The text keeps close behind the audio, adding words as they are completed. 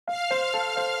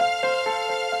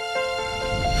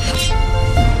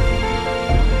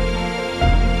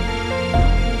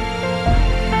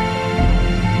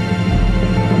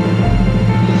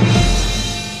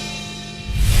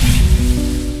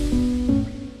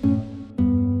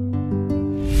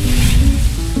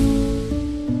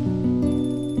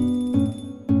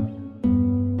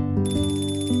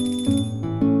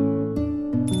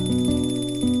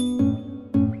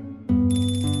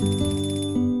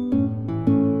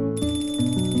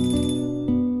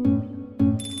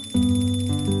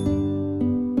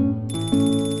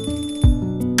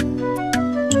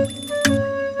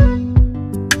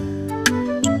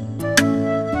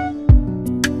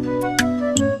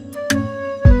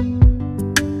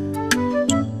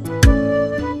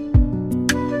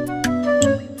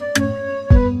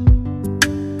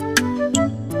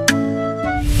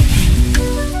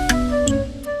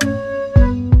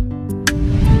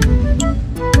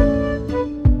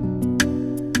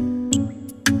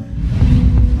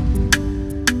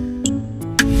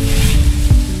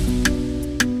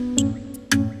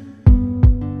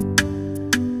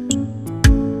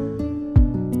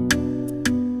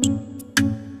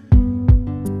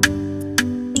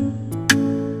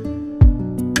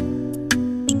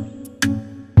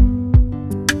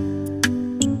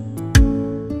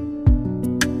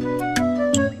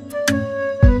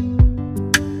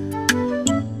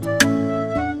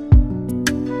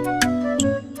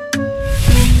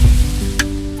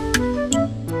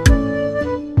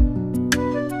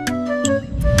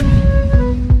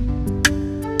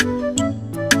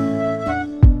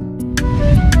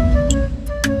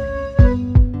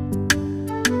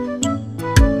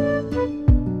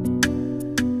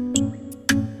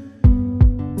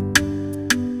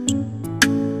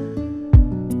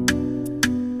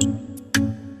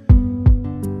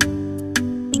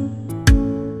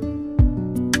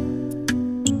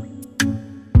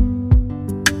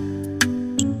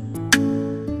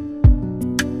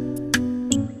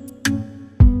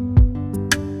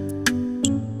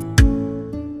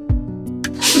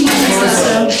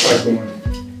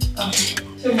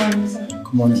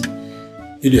Come on in.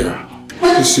 Idia,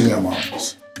 please see me at my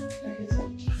office.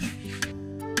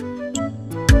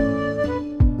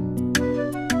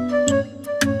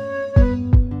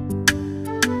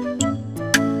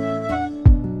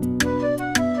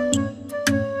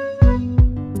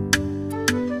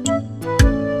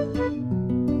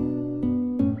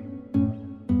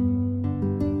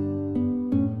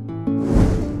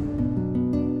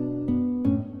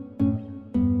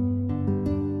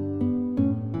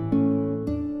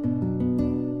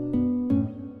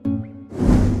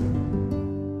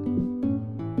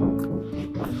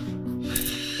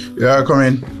 Yeah, come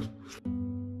in.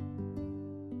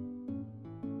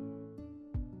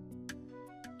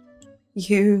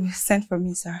 You sent for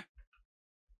me, sir.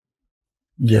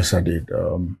 Yes, I did.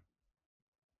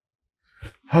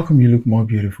 How come you look more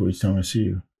beautiful each time I see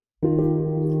you?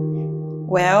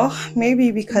 Well,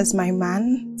 maybe because my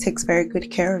man takes very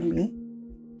good care of me.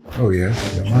 Oh yeah,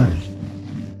 your man?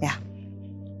 Yeah.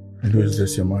 And who is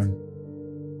this, your man?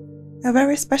 A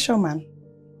very special man.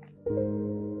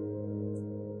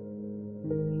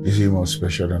 Is he more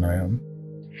special than I am?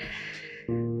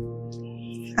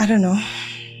 I don't know.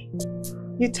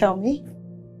 You tell me.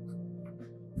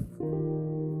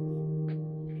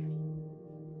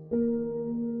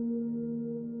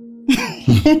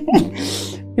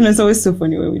 You know, it's always so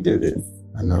funny when we do this.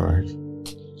 I know, right?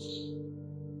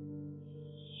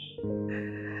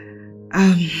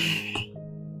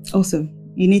 Also,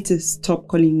 you need to stop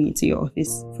calling me to your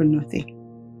office for nothing.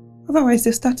 Otherwise,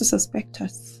 they'll start to suspect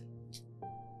us.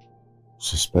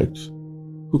 Suspect?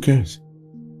 Who cares?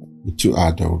 We're two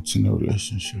adults in a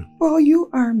relationship. Well,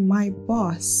 you are my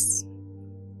boss.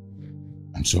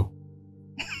 And so?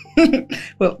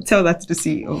 Well, tell that to the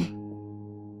CEO.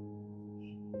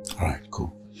 Alright,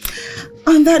 cool.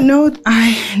 On that note,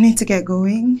 I need to get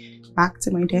going. Back to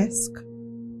my desk.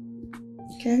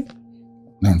 Okay?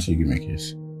 Not until you give me a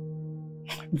kiss.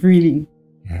 Really?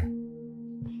 Yeah.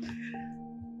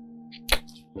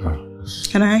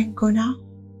 Can I go now?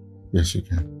 Yes, you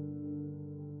can.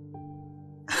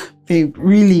 Babe,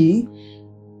 really?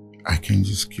 I can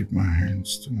just keep my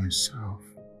hands to myself.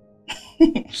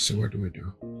 So what do I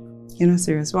do? You're not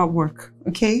serious. What work?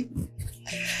 Okay?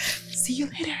 See you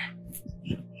later.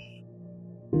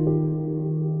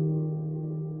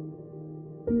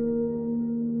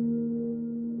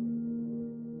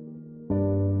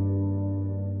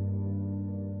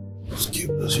 Let's keep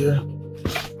this here.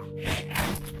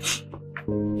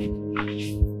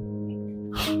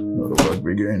 Let the work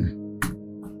begin.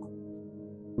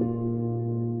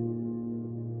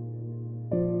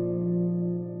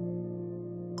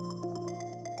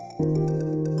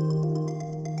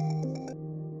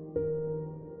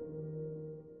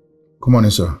 Come on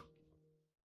in, sir.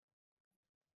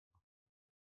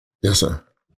 Yes, sir.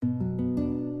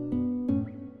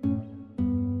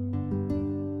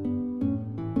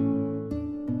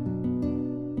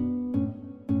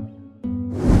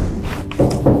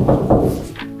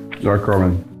 You're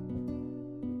coming.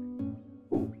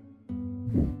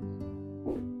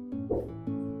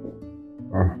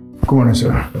 Come on in,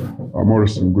 sir.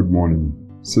 Morrison, good morning.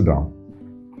 Sit down.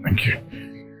 Thank you.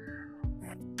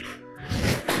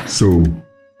 So,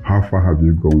 how far have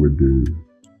you gone with the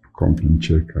company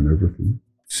check and everything?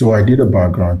 So I did a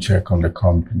background check on the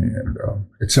company and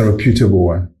it's a reputable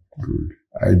one. Good.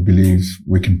 I believe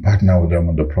we can partner with them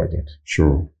on the project.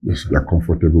 Sure. Yes, sir. You're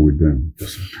comfortable with them.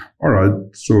 Yes, sir. All right.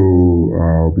 So,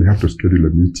 we have to schedule a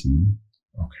meeting.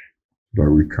 Okay.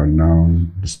 That we can now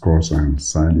discuss and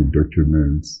sign the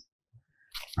documents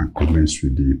and commence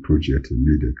with the project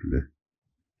immediately.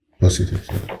 Positive,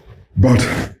 sir.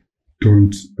 But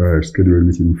don't schedule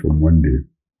anything for Monday.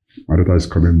 My daughter is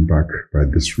coming back by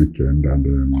this weekend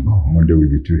and Monday will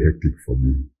be too hectic for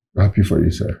me. Happy for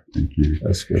you, sir. Thank you.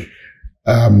 That's good.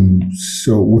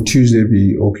 So would Tuesday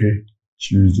be okay?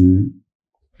 Tuesday?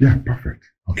 Yeah, perfect.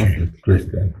 Okay, perfect.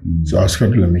 Great then. So I'll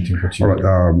schedule a meeting for Tuesday. All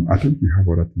right, I think you have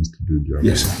other things to do there.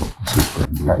 Yes, sir.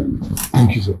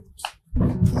 Thank you, sir.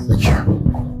 Thank you.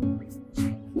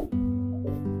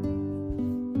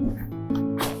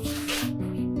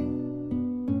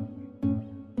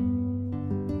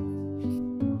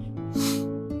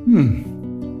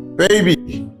 Baby.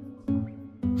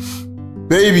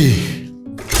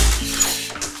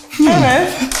 Hello.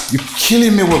 You're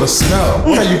killing me with a smell.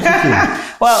 What are you cooking?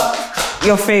 Well,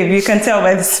 your fave. You can tell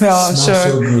by the smell, I'm sure. Smells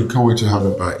so good. Can't wait to have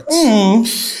a bite.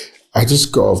 I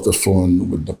just got off the phone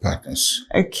with the partners.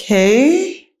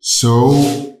 Okay.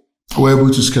 So we're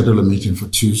able to schedule a meeting for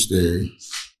Tuesday.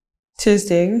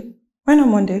 Tuesday? Why not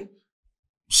Monday?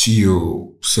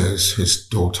 CEO says his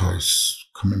daughter is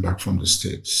coming back from the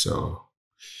States, so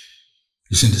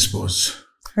He's indisposed.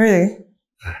 Really?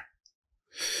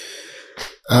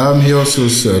 He also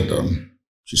said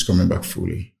she's coming back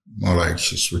fully. More like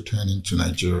she's returning to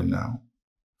Nigeria now.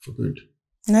 For good.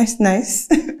 Nice, nice.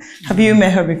 Have you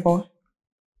met her before?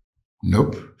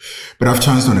 Nope. But I've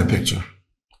chanced on a picture.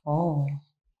 Oh.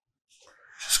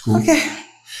 She's cool. Okay.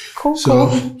 Cool, So,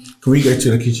 cool. can we get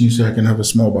to the kitchen so I can have a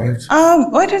small bite?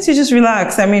 Why don't you just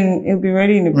relax? I mean, it'll be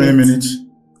ready in a How many bit. minutes?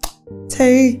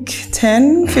 Take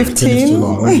 10, 15. It's too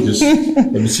long.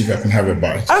 Let me see if I can have a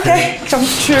bite. Okay, come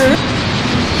true.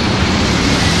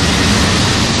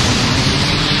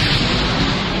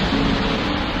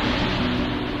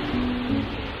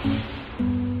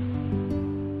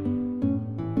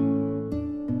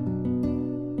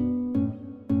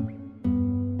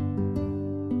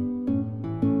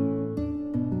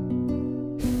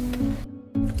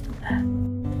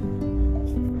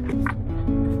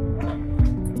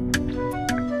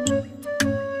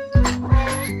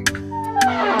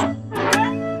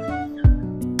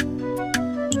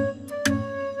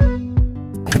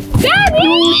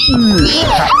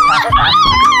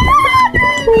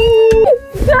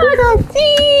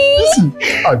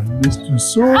 I've missed you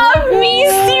so. I've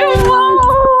missed you, Mom.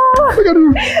 Look at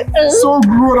you. So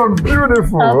grown and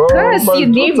beautiful. Of course, my you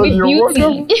named daughter, me you're Beauty.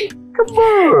 welcome. Come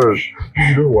on.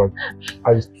 You know what?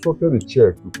 I instructed the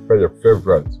chef to prepare your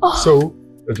favorite. Oh. So,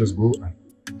 let's just go and...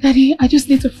 Daddy, I just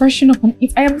need to freshen up and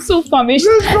eat. I am so famished.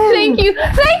 Let's go. Thank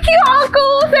you,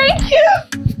 Uncle. Thank you.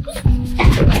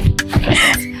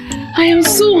 I am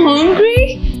so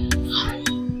hungry.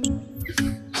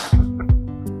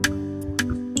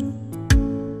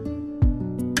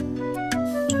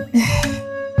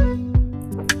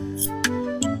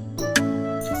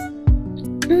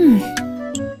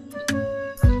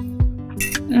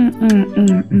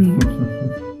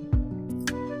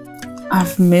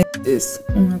 I've missed this.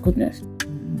 Oh my goodness.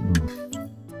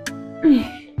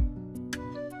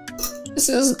 This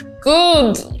is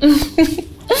good.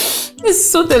 This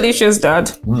is so delicious, Dad.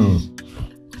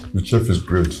 The chef is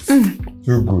great.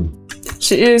 Too good.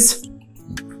 She is.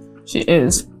 She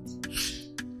is.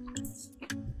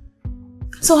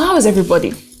 So how is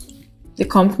everybody? The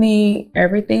company,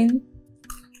 everything?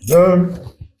 You're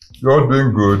all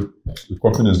doing good. The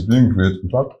company is doing great. In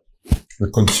fact, we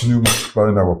continue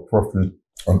multiplying our profit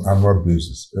on annual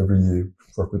basis. Every year,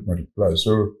 profit multiplies.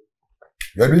 So,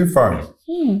 you're doing fine.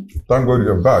 Thank God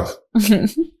you're back.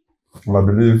 Well, I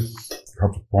believe you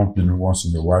have to pump in once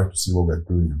in a while to see what we're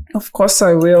doing. Of course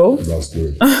I will. That's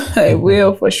good. I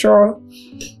will, for sure.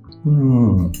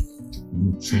 Tomorrow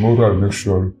I'll make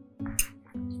sure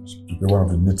to prepare one of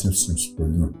the native soups for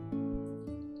you.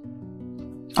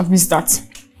 I've missed that.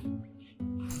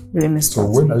 Really missed So that.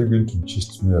 when are you going to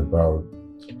gist me about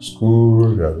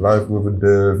school, your life over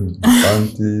there, the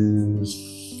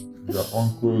aunties, your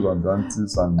uncles and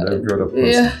aunties and every other person?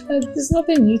 Yeah, there's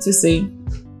nothing new to say.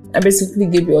 I basically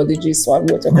gave you all the gist while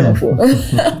we were talking about.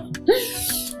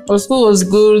 Our school was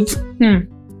good.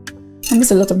 I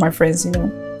miss a lot of my friends, you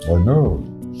know. I know.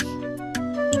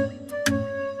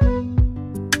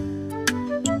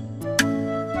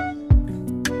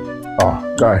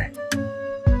 Oh, guy.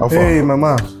 How far? Hey,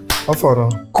 Mama. How far now?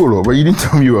 Cool, but you didn't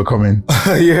tell me you were coming.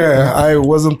 Yeah, I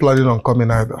wasn't planning on coming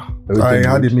either. Everything I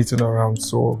had a good? meeting around,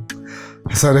 so I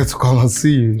decided to come and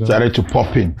see you. Decided to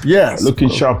pop in. Yes. Looking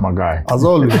sharp, my guy. As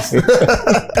always.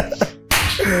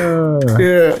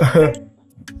 Yeah.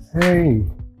 Hey,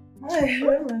 Hi,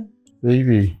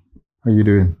 baby. How you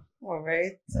doing? all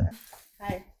right.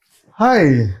 Hi. Hi,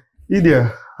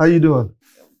 Idia. How you doing?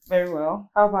 Very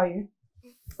well. How about you?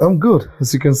 I'm good,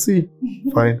 as you can see.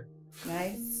 Fine.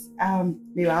 Nice.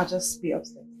 Maybe I'll just be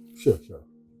upstairs. Sure.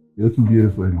 You're looking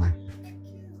beautiful anyway.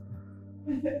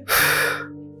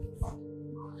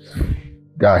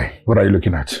 Guy, what are you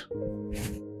looking at?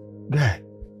 Guy,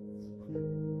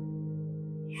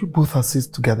 you both are sis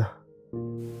together.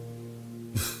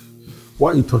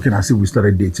 Why are you talking as if we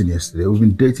started dating yesterday? We've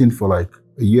been dating for like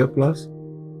a year plus.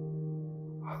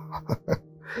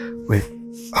 Wait,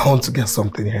 I want to get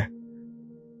something here.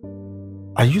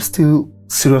 Are you still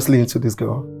seriously into this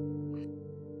girl?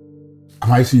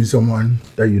 Am I seeing someone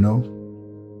that you know?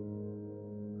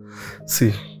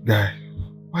 See, guy,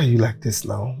 why are you like this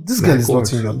now? This girl Like is what?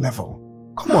 not in your level.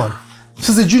 Come on.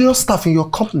 She's a junior staff in your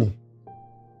company.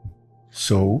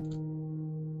 So?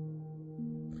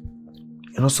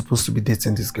 You're not supposed to be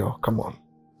dating this girl. Come on.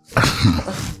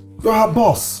 You're her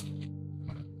boss.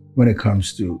 When it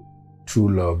comes to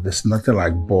true love, there's nothing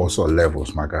like boss or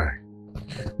levels, my guy.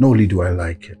 Not only do I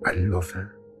like it, I love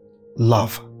her.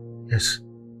 Love. Yes.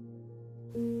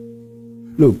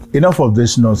 Look, enough of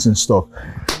this nonsense talk.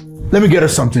 Let me get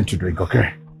us something to drink,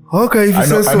 okay? Okay, if you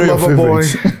say so, your lover boy.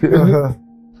 favorite.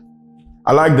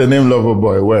 I like the name Lover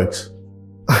Boy. It works.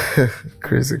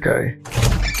 Crazy guy.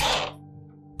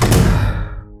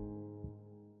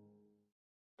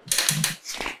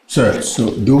 Sir, so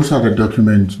those are the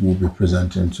documents we'll be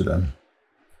presenting to them.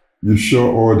 You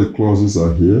sure all the clauses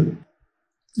are here?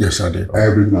 Yes, I did.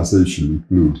 Everything I said you should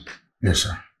include. Yes,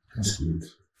 sir. That's good.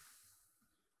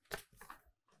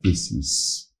 This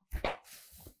is...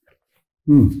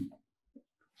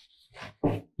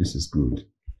 This is good.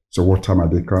 So what time are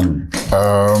they coming?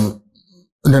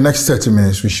 In the next 30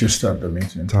 minutes, we should start the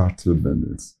meeting. 30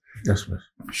 minutes. Yes, please.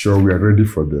 Sure, we are ready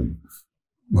for them.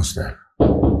 Most there.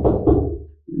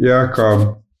 Yeah,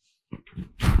 come.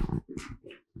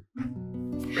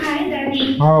 Hi,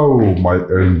 Daddy. Oh, my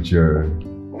angel.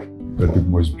 You're the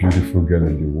most beautiful girl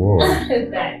in the world.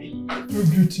 Daddy. Your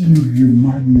beauty, you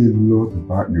remind me a lot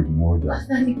about your mother.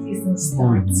 Daddy, please don't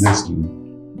start. Honestly.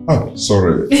 Oh,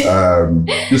 sorry.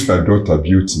 This is my daughter,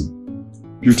 Beauty.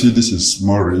 Beauty, this is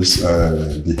Maurice,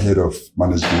 the head of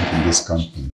management in this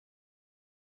company.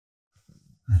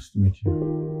 Nice to meet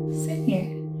you. Same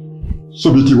here.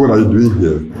 So, Beauty, what are you doing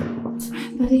here?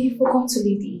 Daddy, you forgot to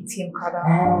leave the ATM card out.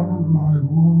 Oh, my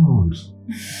word.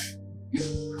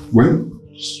 Well,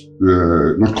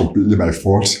 not completely my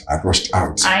fault. I rushed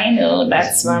out. I know,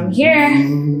 that's why I'm here.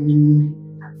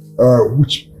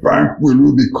 Which bank will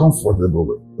you be comfortable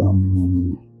with?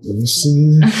 Let me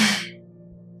see.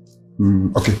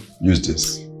 Okay, use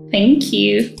this. Thank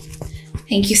you.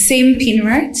 Thank you. Same pin,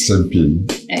 right? Same pin.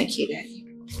 Okay, Daddy.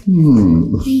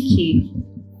 Thank you.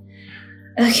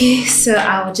 Okay, so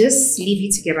I'll just leave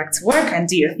you to get back to work and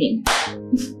do your thing.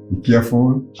 Be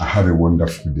careful. I have a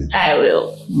wonderful day. I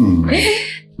will.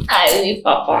 I will,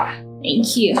 Papa.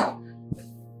 Thank you.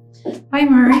 Bye,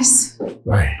 Maurice.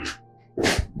 Bye.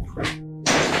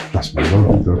 That's my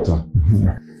lovely daughter.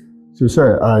 So,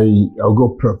 sir, I'll go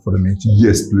prep for the meeting.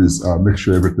 Yes, please. Make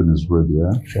sure everything is ready,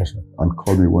 yeah? Sure, sir. And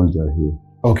call me once they're here.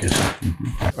 Okay, sir.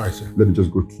 All right, sir. Let me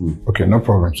just go through. Okay, no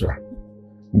problem, sir.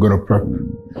 I'm going to prep.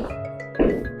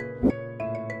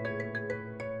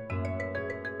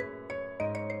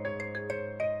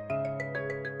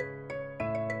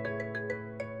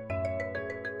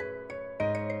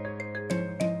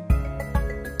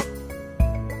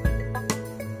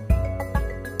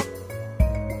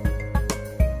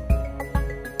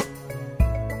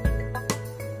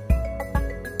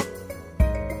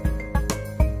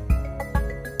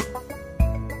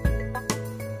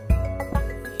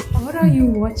 What are you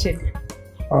watching?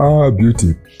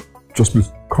 Beauty. Just please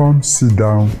come sit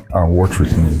down and watch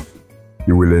with me.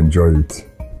 You will enjoy it.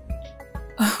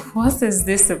 What is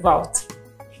this about?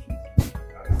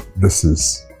 This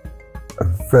is a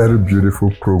very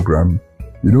beautiful program.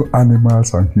 You know,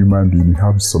 animals and human beings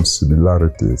have some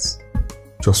similarities.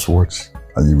 Just watch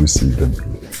and you will see them.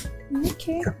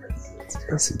 Okay. You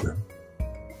can see them.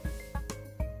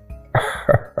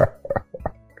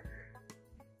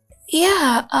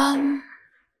 Yeah,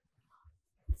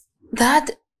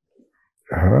 Dad,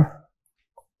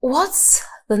 what's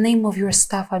the name of your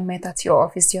staff I met at your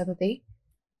office the other day?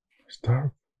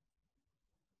 Staff?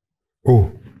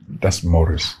 Oh, that's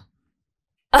Maurice.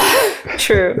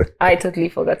 True, I totally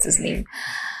forgot his name.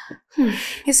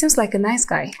 He seems like a nice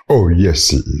guy. Oh, yes,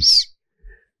 he is.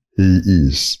 He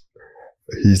is.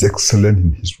 He's excellent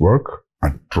in his work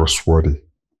and trustworthy.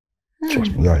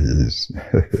 Trust me, yeah, he is.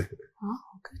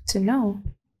 Oh, good to know.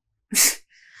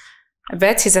 I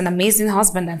bet he's an amazing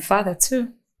husband and father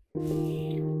too.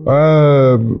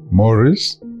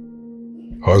 Maurice?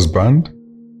 Husband?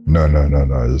 No,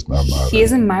 he's not married. He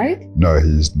isn't married? No,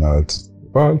 he's not.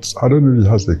 But I don't know if he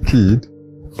has a kid.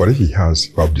 But if he has,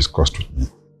 he'll have discussed with me.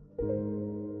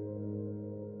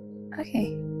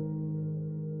 Okay.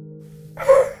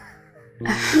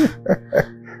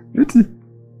 Beauty.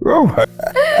 Oh my.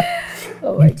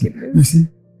 Oh my goodness. You see?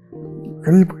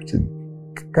 Can you imagine?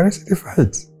 Can I see the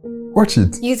fight? Watch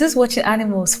it. You're just watching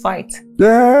animals fight.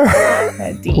 Yeah.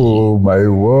 Daddy. Oh my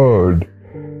word.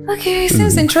 Okay, it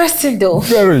seems interesting though.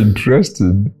 Very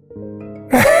interesting.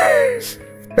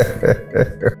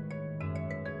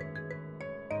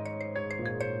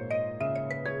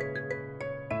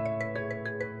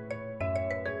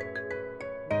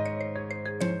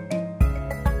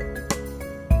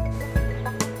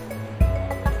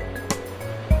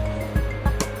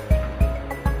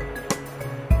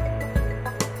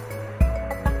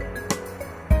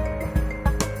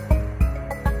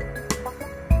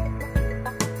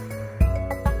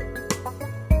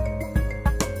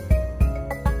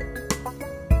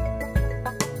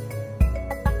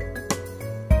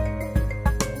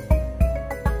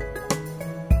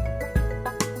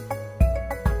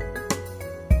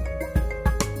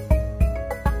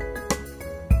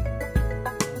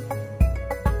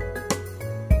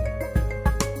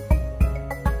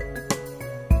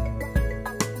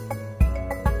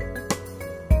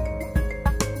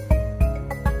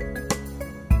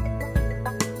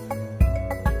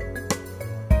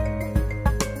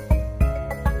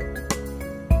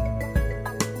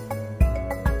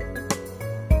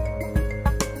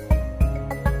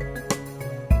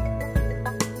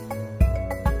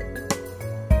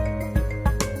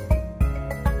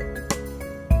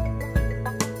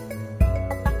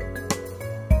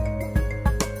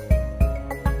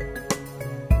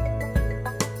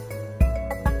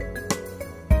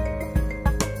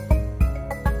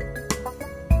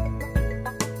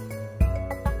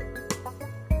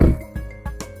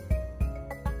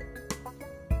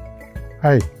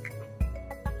 Hi.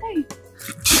 Hey.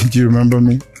 Do you remember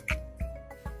me?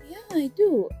 Yeah, I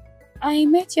do. I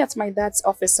met you at my dad's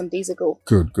office some days ago.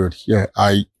 Good, good. Yeah,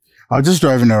 I was just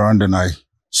driving around and I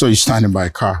saw you standing by a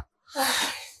car.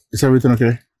 Is everything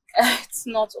okay? It's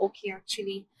not okay,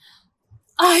 actually.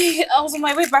 I was on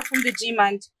my way back from the gym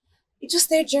and it just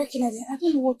started jerking at it. I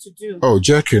don't know what to do. Oh,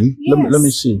 jerking? Yes. Let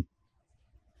me see.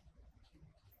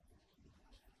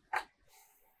 I'm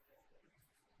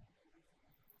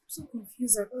so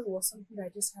confused. I thought it was something that I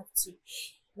just have to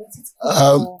let it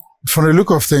go. From the look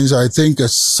of things, I think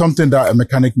it's something that a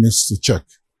mechanic needs to check.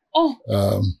 Oh,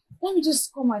 let me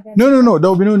just call my dad. No, there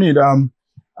will be no need.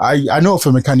 I know of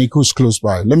a mechanic who's close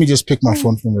by. Let me just pick my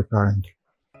phone from the car. And...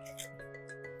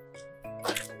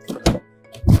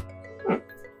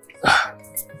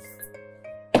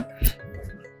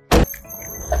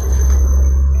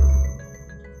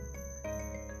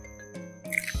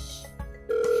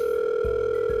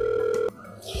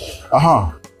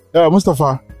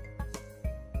 Mustafa,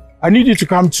 I need you to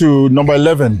come to number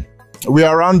 11. We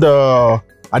are around the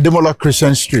Ademola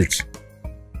Crescent Street.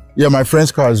 Yeah, my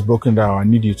friend's car is broken down. I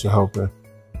need you to help her.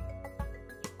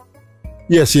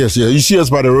 Yes. You see us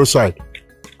by the roadside.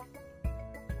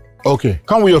 Okay.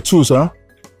 Come with your tools, huh?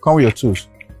 Come with your tools.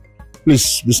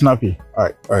 Please, be snappy. All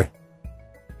right.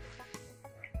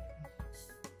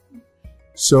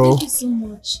 So... Thank you so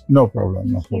much. No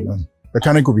problem.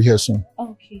 Mechanic will be here soon.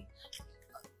 Okay.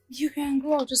 You can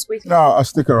go. I'll just wait. No, I'll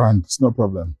stick around. It's no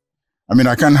problem. I mean,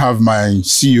 I can't have my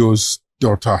CEO's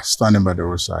daughter standing by the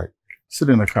roadside. Sit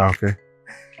in the car, okay?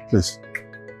 Please.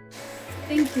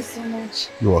 Thank you so much.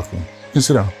 You're welcome. You can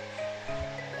sit down.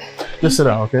 Just sit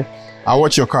down, okay? I'll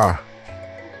watch your car.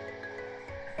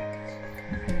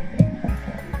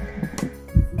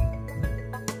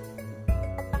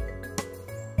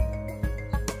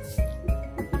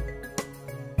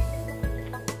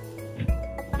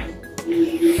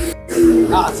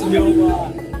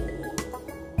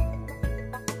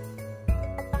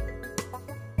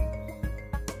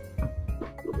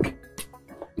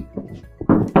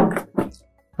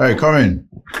 Hey, come in.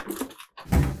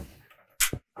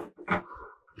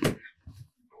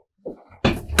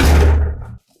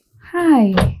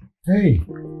 Hi. Hey.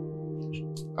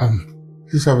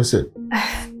 Please have a seat.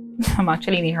 I'm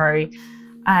actually in a hurry.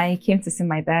 I came to see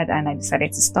my dad and I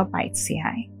decided to stop by to say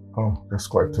hi. Oh, that's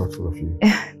quite thoughtful of you.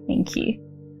 Thank you.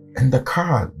 And the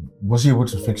car, was he able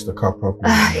to fix the car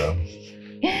properly?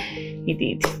 He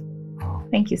did. Oh,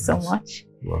 Thank you so much.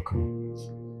 You're welcome.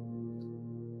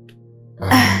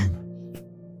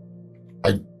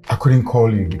 I couldn't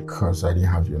call you because I didn't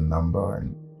have your number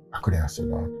and I couldn't answer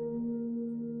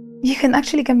that. You can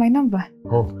actually get my number.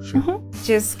 Oh, sure.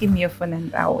 Just give me your phone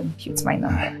and I'll impute my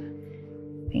number.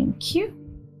 Thank you.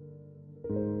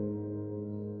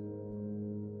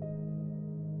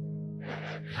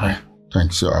 Hi.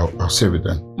 Thanks. So I'll save it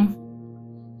then.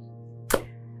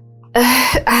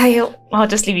 I'll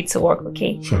just leave it to work,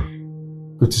 okay? Sure.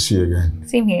 Good to see you again.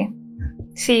 Same here.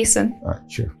 See you soon. All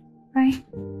right, sure. Bye.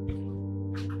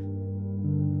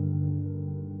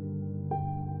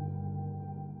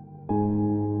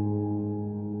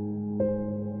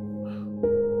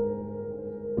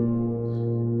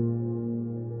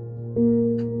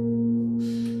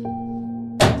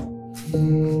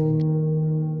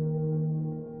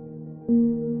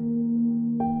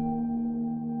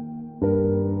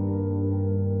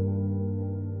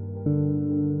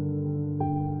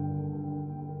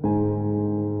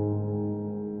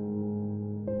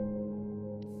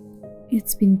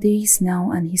 It's been days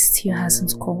now and he still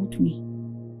hasn't called me.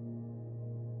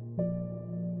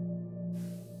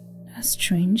 That's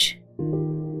strange.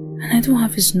 And I don't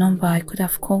have his number. I could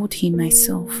have called him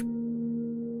myself.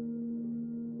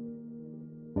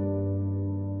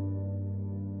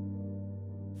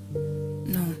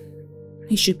 No,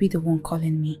 he should be the one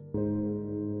calling me.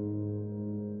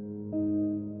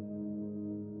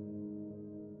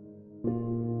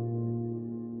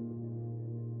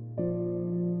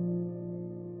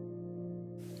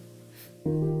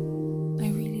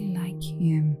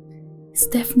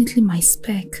 Definitely my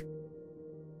spec.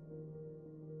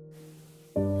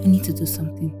 I need to do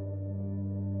something.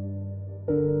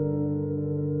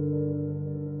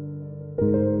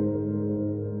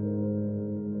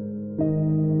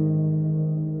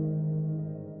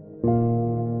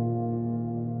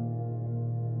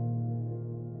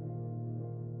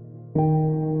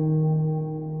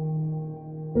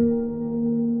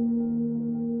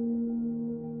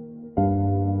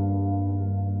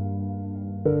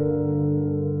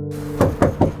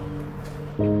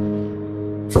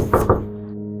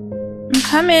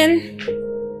 Come in.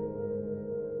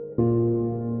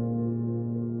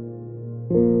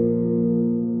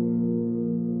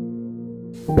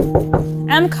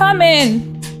 I'm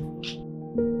coming.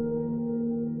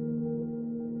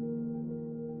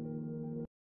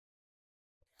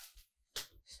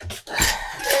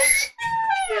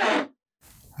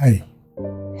 Hi.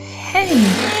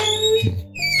 Hey.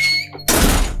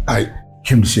 I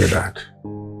came to see your dad.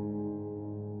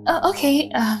 Okay.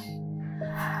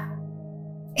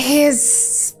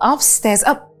 He's upstairs.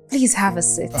 Please have a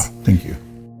seat. Thank you.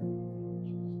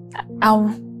 I'll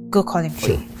go call him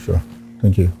for you. Sure.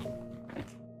 Thank you.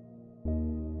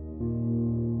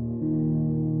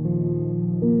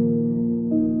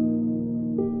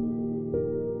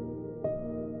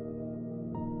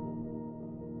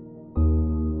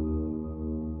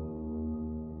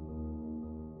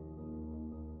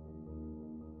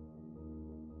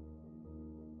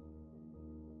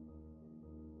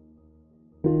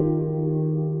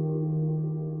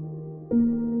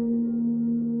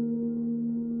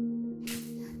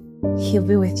 He'll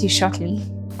be with you shortly.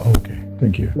 Okay,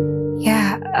 thank you.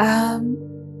 Yeah,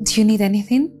 do you need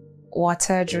anything?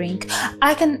 Water, drink?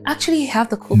 I can actually have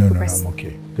the cook No, press. I'm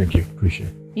okay. Thank you. Appreciate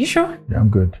it. You sure? Yeah, I'm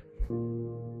good.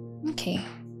 Okay.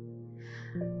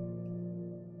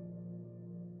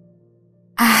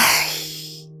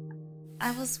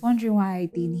 I was wondering why I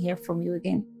didn't hear from you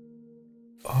again.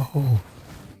 Oh,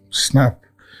 snap.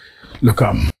 Look,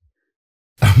 I'm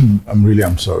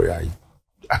sorry. I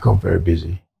got very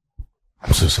busy.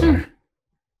 I'm so sorry.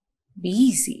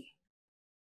 Busy?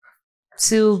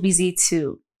 Too busy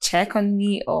to check on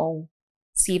me or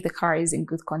see if the car is in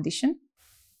good condition?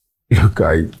 Look,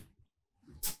 I'm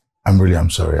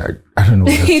sorry. I don't know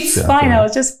what else to It's say fine. after I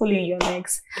was just pulling your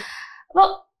legs.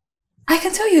 Well, I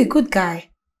can tell you're a good guy.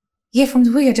 Yeah, from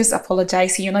the way you're just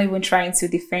apologizing, you're not even trying to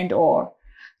defend or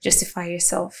justify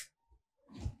yourself.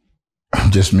 that.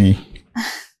 I'm just me.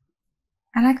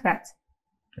 I like that.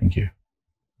 Thank you.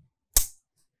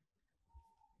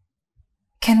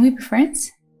 Can we be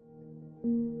friends?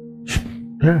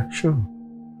 Yeah, sure.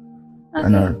 Okay. I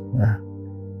know. Yeah,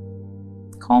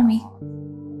 Call me.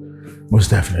 most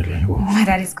definitely. Well, My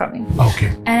dad is coming. okay.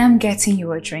 And I'm getting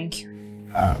you a drink.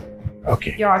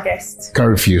 Okay. You're our guest. Can't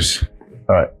refuse.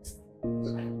 All right.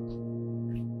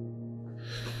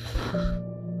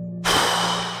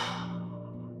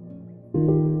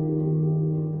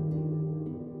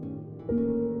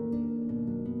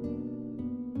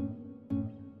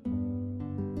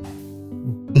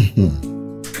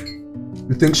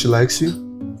 You think she likes you?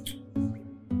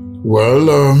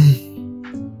 Well,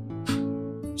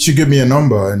 she gave me a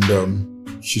number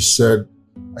and she said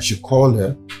I should call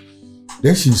her.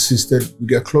 Then she insisted we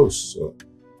get close. So,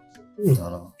 I don't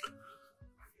know.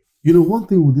 You know, one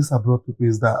thing with these abroad people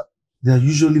is that they are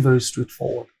usually very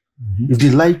straightforward. If they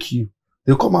like you,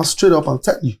 they'll come out straight up and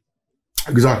tell you.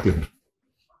 Exactly.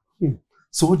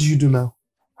 So what do you do now?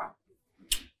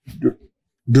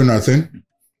 Do nothing.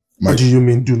 What do you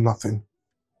mean do nothing?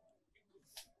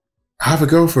 I have a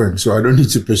girlfriend, so I don't need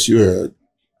to pursue her.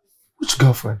 Which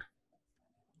girlfriend?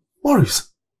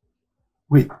 Maurice.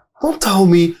 Wait, don't tell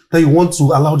me that you want to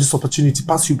allow this opportunity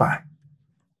pass you by.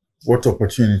 What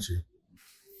opportunity?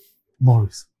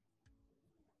 Maurice,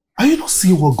 are you not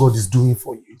seeing what God is doing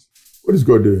for you? What is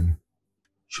God doing?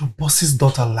 Your boss's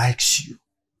daughter likes you.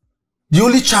 The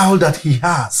only child that he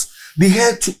has, the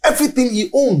heir to everything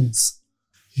he owns.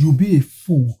 You'll be a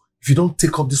fool if you don't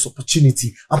take up this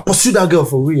opportunity and pursue that girl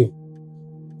for real.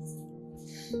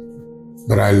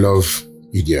 But I love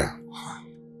Idia.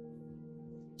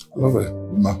 I love her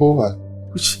with my whole heart.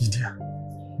 Which Idia?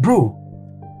 Bro,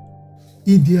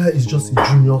 Idia is just a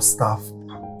junior staff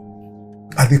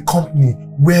at the company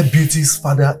where Beauty's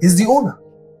father is the owner.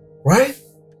 Right?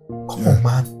 Come on,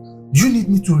 man. Do you need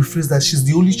me to rephrase that she's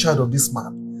the only child of this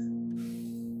man?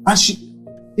 And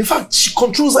in fact, she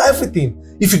controls everything.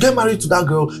 If you get married to that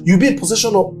girl, you'll be in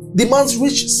possession of the man's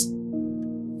riches.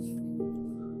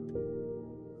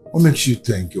 What makes you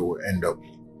think you will end up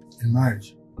in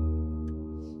marriage?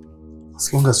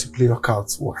 As long as you play your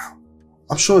cards well.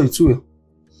 I'm sure it will.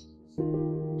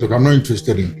 Look, I'm not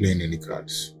interested in playing any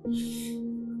cards.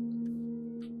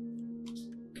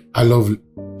 I love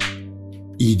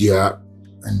Idia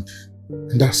and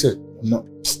that's it. I'm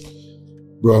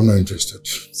not interested.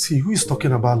 See, who is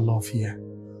talking about love here?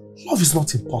 Love is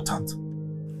not important.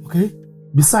 Okay?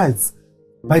 Besides,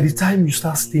 by the time you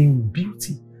start staying with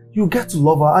Beauty, you get to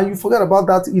love her and you forget about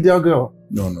that Idia girl.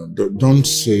 No, don't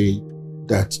say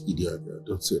that Idia girl.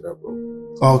 Don't say that,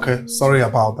 bro. Okay, sorry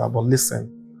about that, but listen,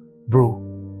 bro,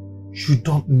 you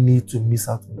don't need to miss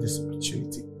out on this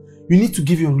opportunity. You need to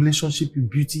give your relationship with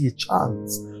Beauty a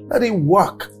chance. Let it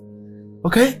work.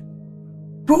 Okay?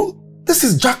 Bro, this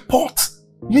is jackpot.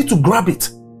 You need to grab it.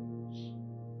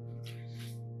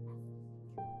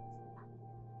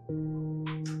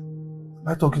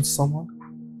 I talking to someone?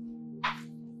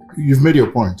 You've made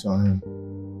your point.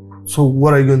 So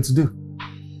what are you going to do?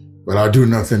 Well, I'll do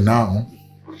nothing now.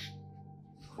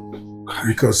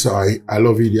 Because I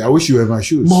love Edie. I wish you were in my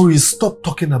shoes. Maurice, stop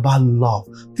talking about love.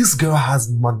 This girl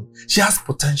has money. She has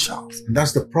potentials. And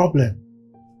that's the problem.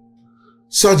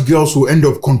 Such girls will end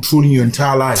up controlling your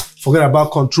entire life. Forget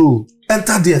about control.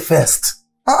 Enter there first.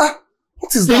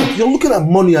 What is that? You're looking at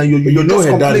money and you're just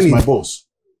her dad is complaining. my boss.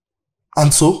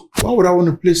 And so? Why would I want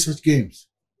to play such games?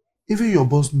 Even your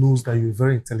boss knows that you're a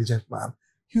very intelligent man.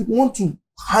 He'd want to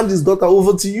hand his daughter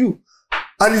over to you.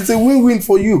 And it's a win-win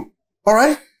for you.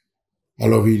 Alright? I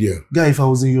love Edie. Guy, if I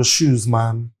was in your shoes,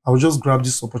 man, I would just grab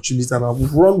this opportunity and I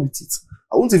would run with it.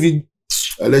 I won't even...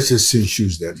 Let's just sing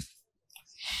shoes then.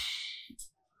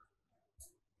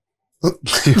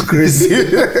 You're crazy.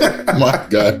 My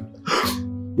God.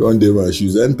 Don't dare my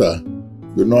shoes. Enter.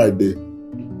 You know I did.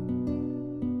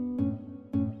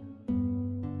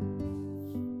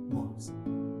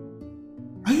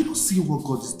 Are you not seeing what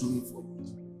God is doing for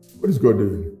you? What is God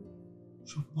doing?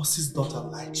 Your boss's daughter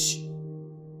likes you.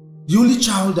 The only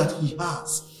child that he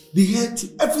has, the heir to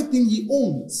everything he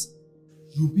owns.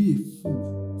 You'll be a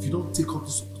fool if you don't take up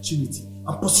this opportunity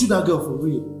and pursue that girl for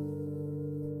real.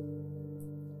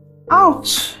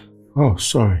 Ouch! Oh,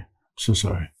 sorry. So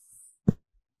sorry.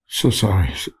 So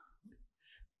sorry. Is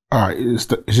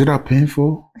it that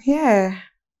painful? Yeah.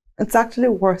 It's actually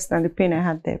worse than the pain I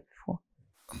had there before.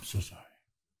 I'm so sorry.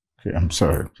 Okay, I'm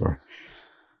sorry.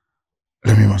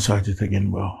 Let me massage it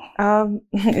again, well.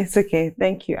 It's okay.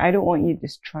 Thank you. I don't want you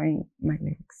destroying my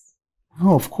legs.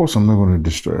 No, of course I'm not going to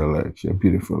destroy your legs. Your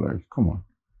beautiful legs. Come on.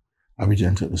 I'll be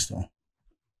gentle this time.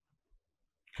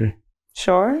 Okay?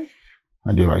 Sure?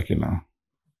 How do you like it now?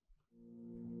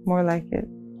 More like it.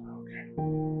 Okay.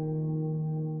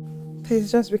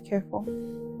 Please just be careful.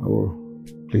 I will.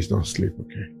 Please don't sleep,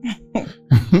 okay?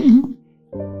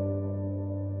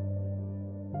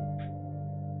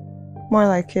 More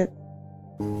like it.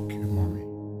 Okay, mommy.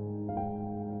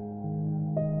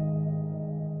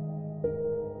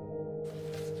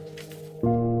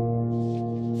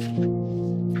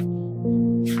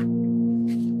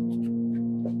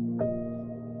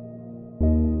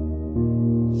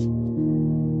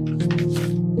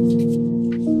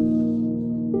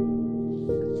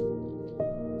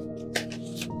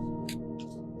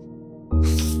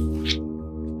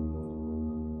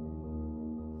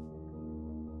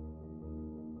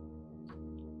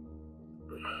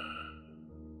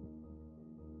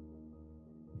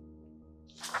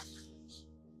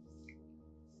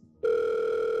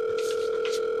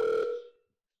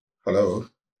 Hello.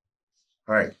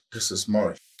 Hi, this is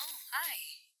Morris. Oh, hi.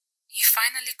 You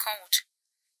finally called.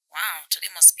 Wow, today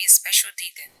must be a special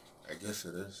day then. I guess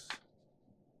it is.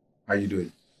 How you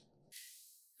doing?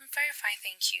 I'm very fine,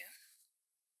 thank you.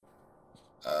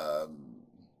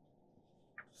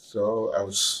 So I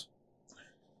was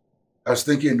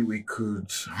thinking we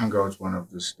could hang out one of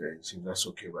these days, if that's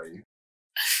okay by you.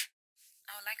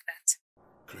 I would like that.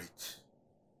 Great.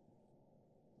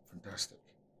 Fantastic.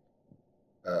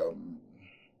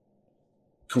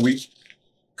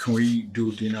 Can we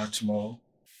do dinner tomorrow?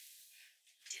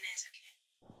 Dinner is okay.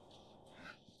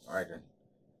 All right then.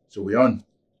 So we're on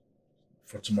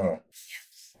for tomorrow.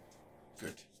 Yes.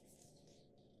 Good.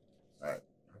 All right.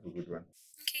 Have a good one.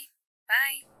 Okay.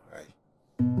 Bye. Bye.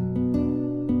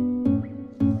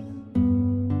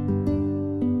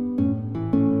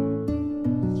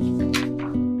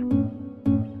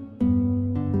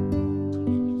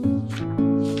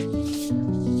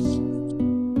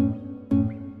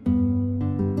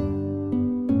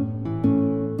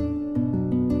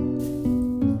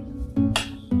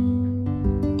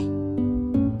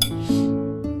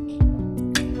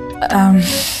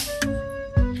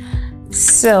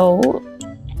 So,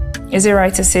 is it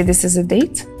right to say this is a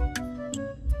date?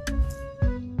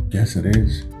 Yes, it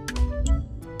is.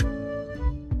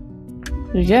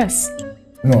 Yes.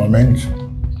 No, I meant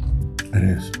it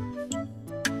is.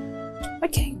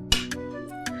 Okay.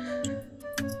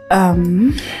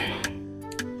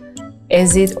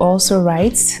 Is it also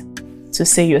right to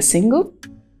say you're single?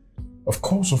 Of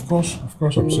course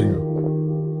I'm single.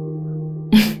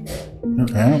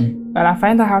 I am. But I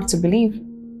find that hard to believe.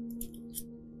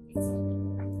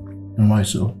 And why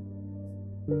so?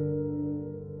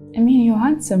 I mean, you're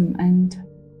handsome and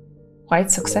quite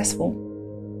successful.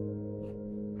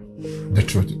 The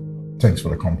truth, thanks for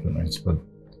the compliments, but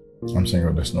I'm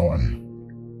single, there's no one.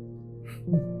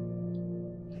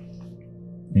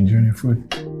 Enjoying your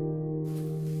food?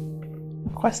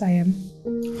 Of course I am.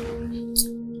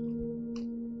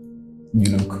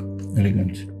 You look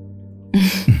elegant.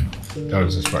 That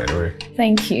was just by the way.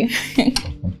 Thank you. Thank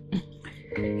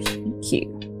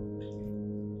you.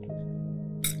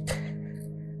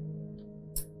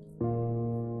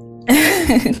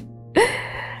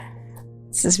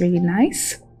 This is really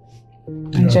nice.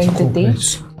 Enjoying the day.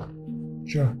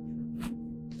 Sure.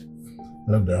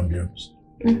 Love the ambience.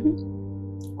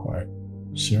 Quiet,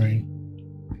 serene.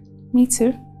 Me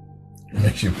too. It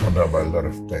makes you ponder about a lot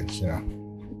of things, you know.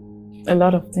 A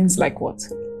lot of things like what?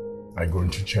 Like going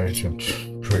to church and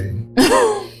praying.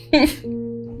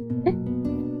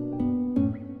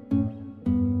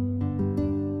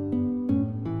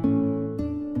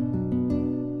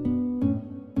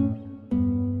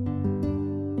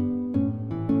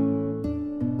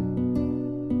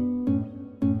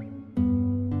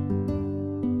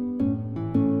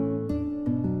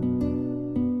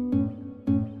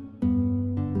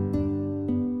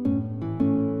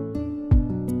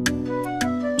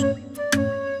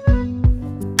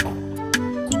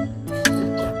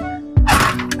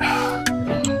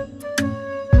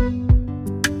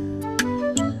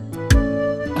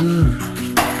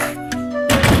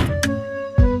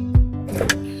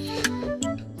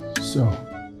 So,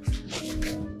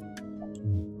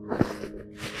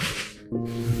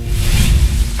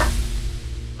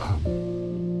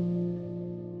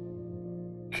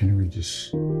 can we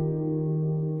just,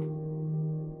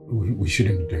 we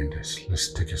shouldn't be doing this.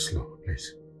 Let's take it slow,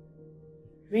 please.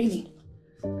 Really?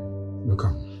 Look,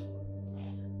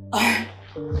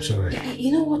 I'm sorry.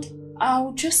 You know what?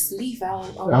 I'll just leave. I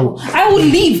will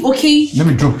leave, okay? Let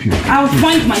me drop you. I'll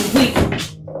find my way.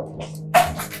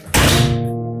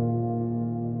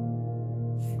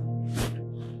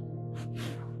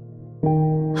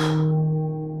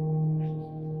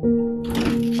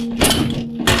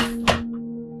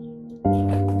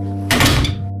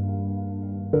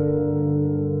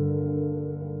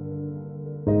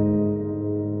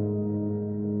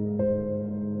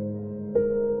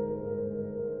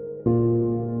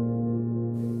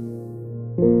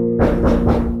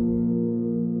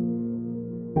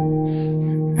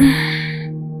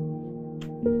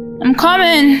 I'm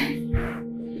coming.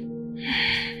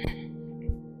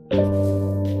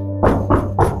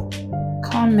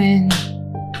 Coming.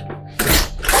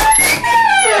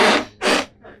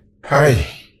 Hi.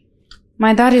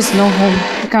 My dad is not home.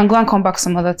 You can go and come back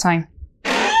some other time.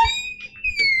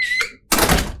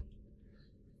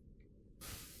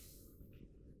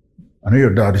 I know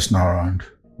your dad is not around.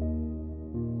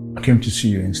 I came to see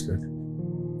you instead.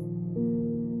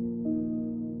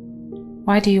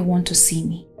 Why do you want to see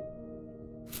me?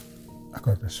 I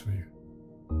got this for you.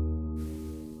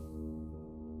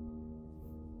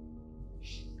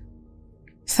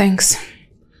 Thanks.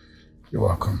 You're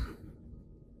welcome.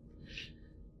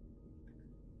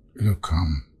 Look,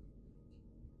 I'm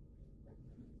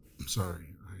sorry.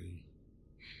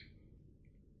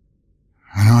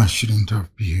 I know I shouldn't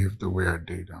have behaved the way I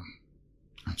did.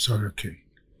 I'm sorry, okay?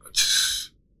 I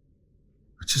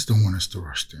just don't want us to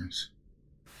rush things.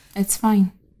 It's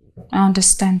fine. I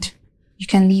understand. You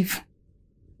can leave.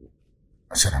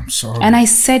 I said I'm sorry. And I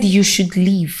said you should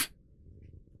leave.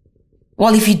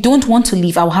 Well, if you don't want to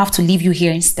leave, I will have to leave you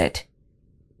here instead.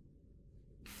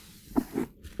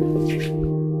 I'm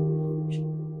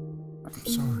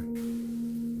sorry.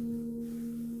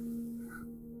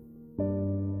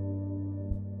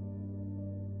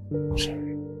 I'm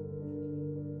sorry.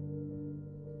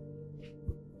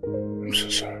 I'm so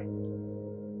sorry.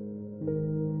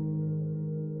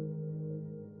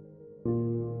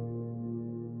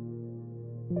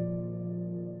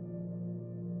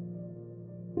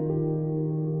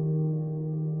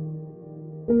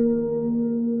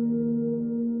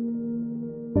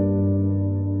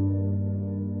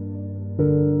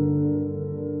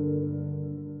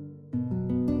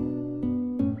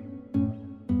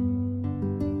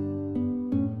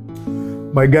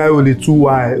 My guy with the 2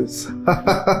 wives.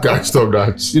 Guys, stop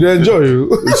that. You don't enjoy you?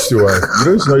 It's too hard. You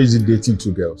know, it's not easy dating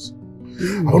 2 girls.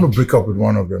 I want to break up with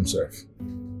one of them, sir.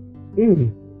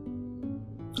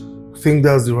 I think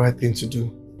that's the right thing to do.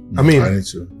 I mean, I need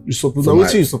to. you're supposed to.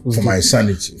 What you're supposed to for do? my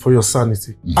sanity. For your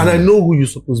sanity. And I know who you're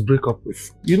supposed to break up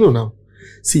with. You know now.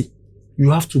 See, you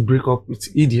have to break up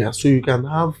with Idia so you can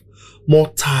have more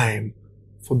time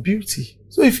for beauty.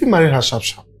 So if you marry her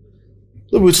sharp.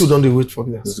 Nobody too don't wait for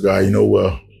this. This guy, you know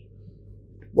well.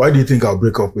 Why do you think I'll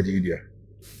break up with Idia?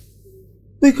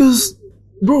 Because,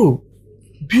 bro,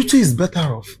 beauty is better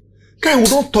off. Guy, we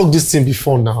don't talk this thing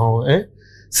before now, eh?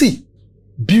 See,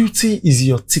 beauty is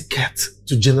your ticket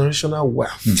to generational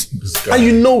wealth. This guy, and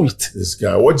you know it. This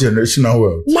guy, what generational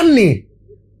wealth? Money.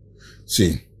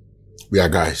 See, we are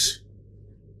guys.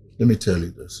 Let me tell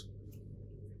you this.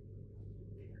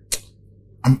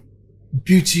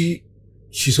 Beauty,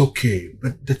 she's okay.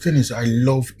 But the thing is, I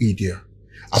love Idia.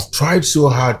 I've tried so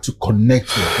hard to connect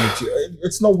with Beauty.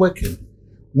 It's not working.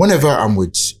 Whenever I'm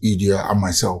with Idia and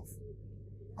myself,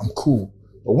 I'm cool.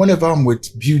 But whenever I'm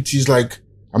with Beauty, it's like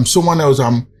I'm someone else.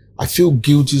 I feel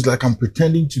guilty. It's like I'm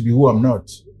pretending to be who I'm not.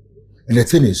 And the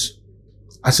thing is,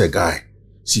 as a guy,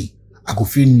 see, I could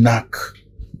feel knock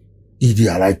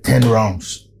Idia like 10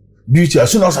 rounds. Beauty,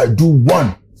 as soon as I do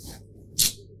one,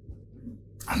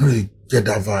 I know they get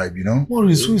that vibe, you know?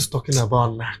 Maurice, who is talking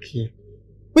about knack here?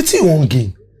 What's your own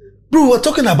game? Bro, we're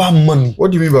talking about money.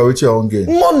 What do you mean by what's your own game?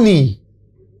 Money.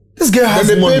 This girl has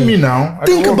they money. Pay me now.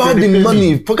 Think about the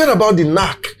money. Forget about the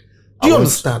knack. Do you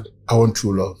understand? I want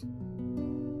true love.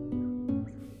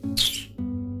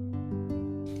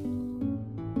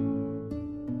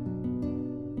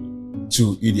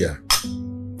 To Idia.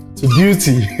 To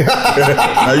Beauty.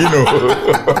 Now you know.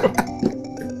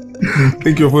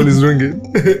 Think your phone is ringing.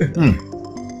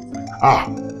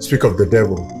 Speak of the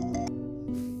devil.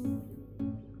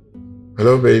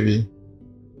 Hello, baby.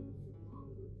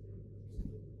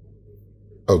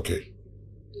 Okay.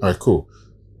 All right, cool.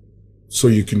 So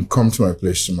you can come to my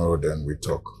place tomorrow, then we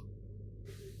talk.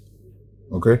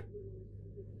 Okay?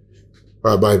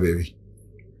 Bye, baby.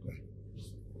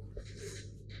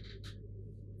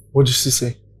 What did she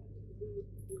say?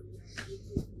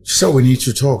 She said we need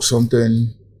to talk.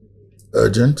 Something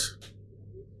urgent.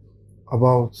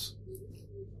 About?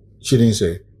 She didn't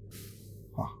say.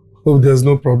 Oh, there's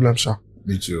no problem, Sha.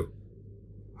 Me too.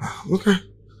 Okay.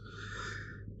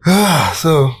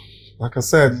 So, like I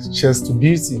said, cheers to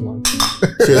Beauty, man.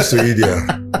 Cheers to Idia.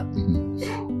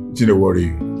 Do you know what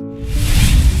you?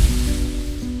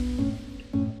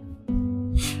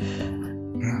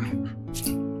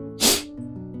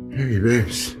 Hey,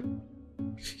 babes.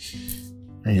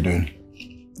 How you doing?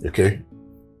 You okay?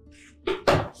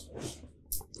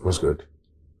 What's good?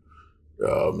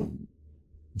 You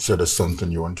said there's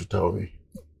something you want to tell me.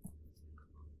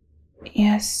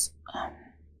 Yes.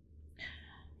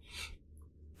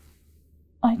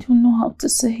 I don't know how to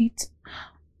say it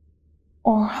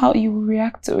or how you will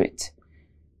react to it.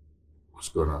 What's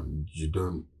going on? You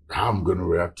don't... How I'm going to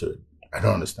react to it? I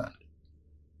don't understand.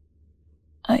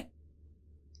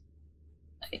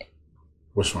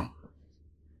 What's wrong?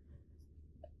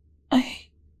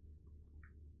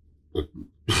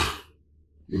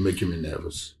 You're making me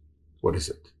nervous. What is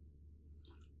it?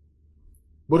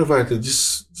 What if I could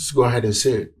just go ahead and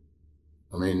say it?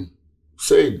 I mean,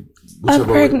 say it. I'm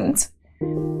pregnant.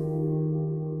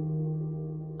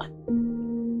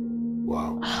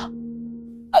 Wow.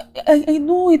 I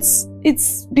know it's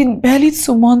been barely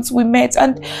 2 months we met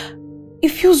and it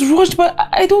feels rushed, but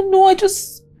I don't know.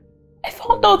 I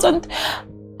found out and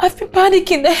I've been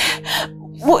panicking.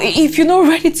 Well, if you're not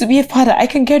ready to be a father, I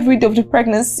can get rid of the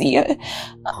pregnancy.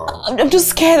 I'm just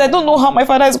scared. I don't know how my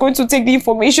father is going to take the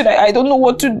information. I don't know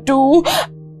what to do.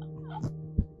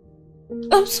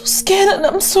 I'm so scared and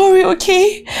I'm sorry,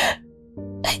 okay?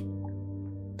 I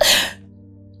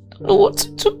don't know what to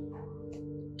do.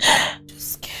 I'm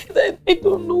just scared. I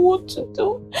don't know what to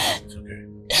do. It's okay.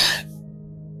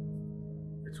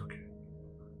 It's okay.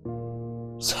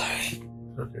 Sorry.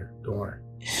 It's okay. Don't worry.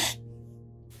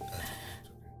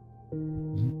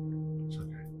 It's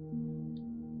okay.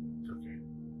 It's okay.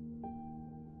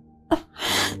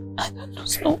 I don't know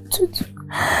what to do.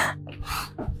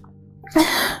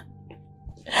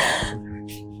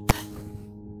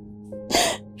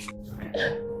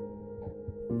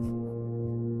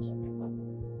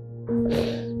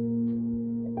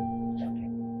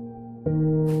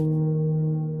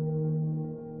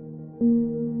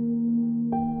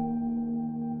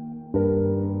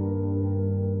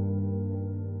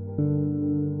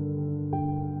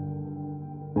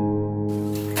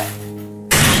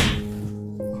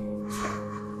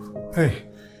 Hey,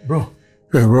 bro.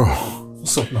 Hey, bro.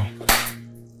 What's up now?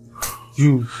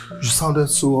 You sounded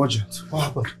so urgent. What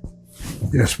happened?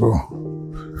 Yes, bro.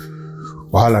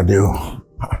 Wahala deal.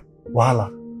 Wahala.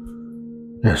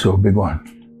 Yeah, so big one.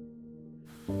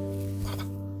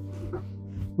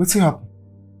 What's happened?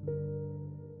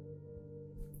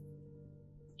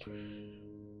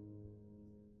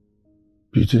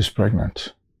 Beauty is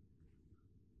pregnant.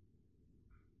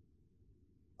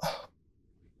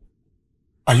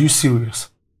 Are you serious?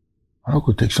 I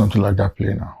could take something like that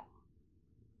play now.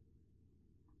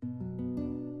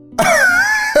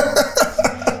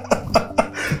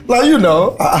 Like you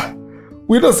know,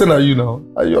 we don't say that you know.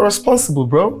 You're responsible,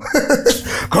 bro.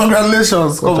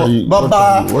 Congratulations. What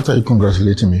are you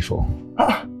congratulating me for?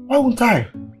 Why won't I?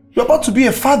 You're about to be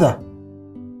a father.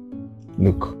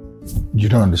 Look, you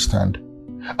don't understand.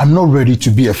 I'm not ready to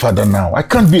be a father now. I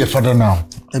can't be a father now.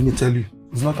 Let me tell you,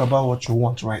 it's not about what you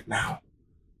want right now.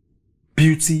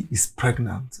 Beauty is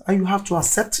pregnant and you have to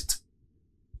accept it.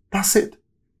 That's it.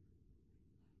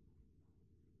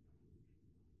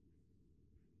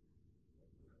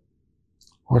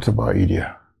 What about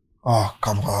Idia? Oh,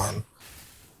 come on.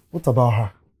 What about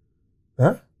her?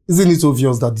 Huh? Isn't it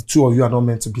obvious that the two of you are not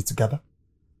meant to be together?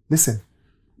 Listen,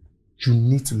 you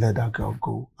need to let that girl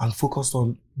go and focus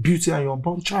on Beauty and your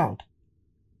unborn child.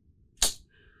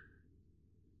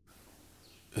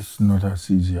 It's not as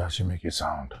easy as you make it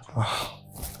sound.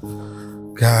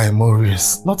 Guy,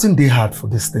 Maurice, nothing they hard for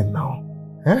this thing now.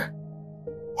 Eh?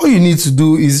 All you need to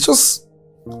do is just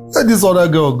let this other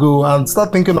girl go and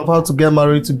start thinking of how to get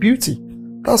married to Beauty.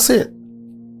 That's it.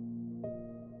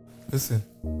 Listen,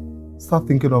 start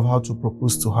thinking of how to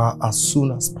propose to her as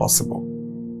soon as possible.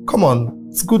 Come on,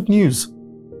 it's good news.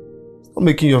 Stop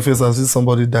making your face as if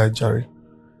somebody died, Jerry.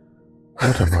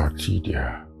 What about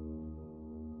Idia?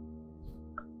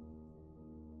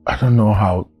 I don't know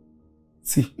how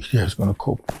Idia is going to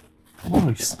cope.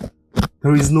 Maurice,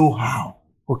 there is no how,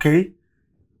 okay?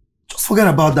 Just forget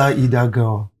about that Idia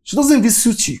girl. She doesn't even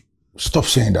suit you. Stop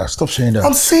saying that. Stop saying that.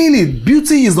 I'm saying it.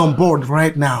 Beauty is on board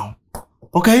right now.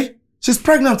 Okay? She's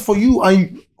pregnant for you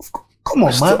and come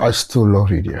on, man. I still love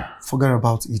Idia. Forget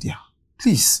about Idia.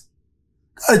 Please.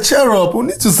 Cheer up. We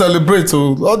need to celebrate.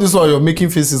 All this while you're making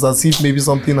faces as if maybe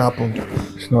something happened.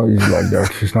 It's not easy like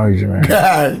that. It's not easy, man.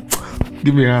 Guy,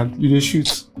 give me a hand. You didn't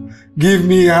shoot. Give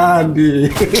me a hand.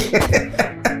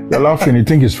 You're laughing. You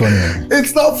think it's funny.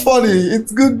 It's not funny.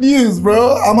 It's good news,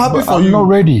 bro. I'm happy for you. I'm not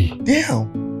ready.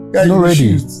 Damn. Yeah, I'm not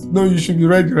ready. No, you should be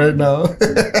ready right now.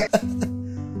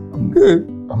 Good.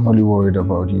 I'm only worried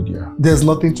about Idia. There's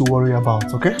nothing to worry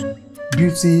about, okay?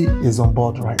 Beauty is on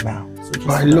board right now. So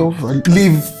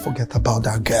forget about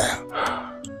that girl.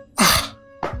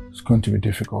 It's going to be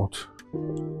difficult.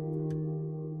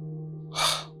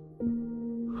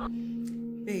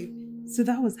 Babe, so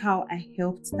that was how I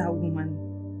helped that woman.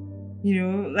 You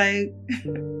know, like...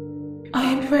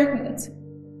 I'm pregnant.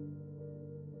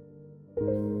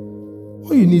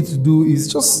 All you need to do is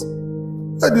just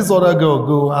let this other girl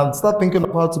go and start thinking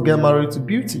of how to get married to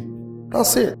Beauty.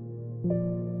 That's it.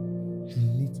 You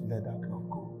need to let that girl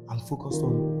go and focus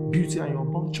on Beauty and your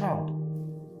unborn child.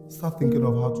 Start thinking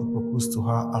of how to propose to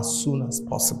her as soon as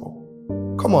possible.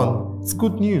 Come on, it's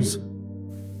good news.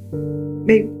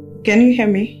 Babe, can you hear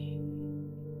me?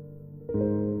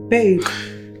 Babe.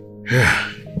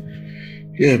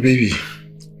 Yeah, baby.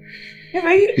 Yeah,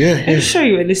 are you sure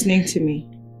you were listening to me?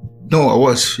 No, I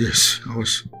was. Yes, I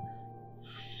was.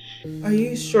 Are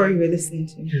you sure you were listening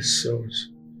to me? Yes, I was.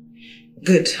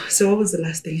 Good. So what was the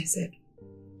last thing I said?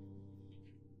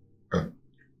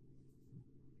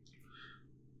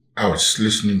 I was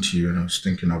listening to you and I was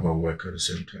thinking about work at the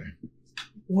same time.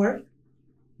 Work?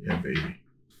 Yeah, baby.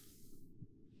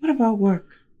 What about work?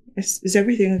 Is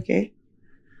everything okay?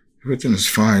 Everything is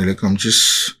fine. Like, I'm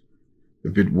just a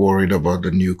bit worried about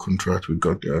the new contract we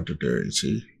got the other day. You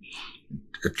see,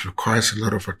 it requires a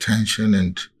lot of attention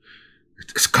and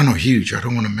it's kind of huge. I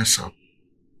don't want to mess up.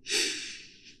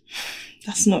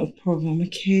 That's not a problem,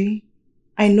 okay?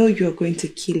 I know you're going to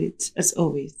kill it, as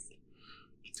always.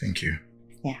 Thank you.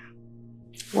 Yeah.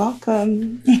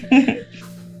 Welcome.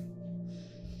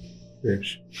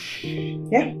 Babes.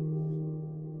 Yeah.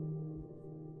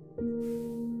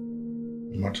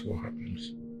 No matter what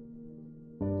happens,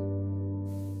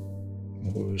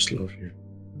 I'll always love you.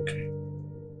 Okay?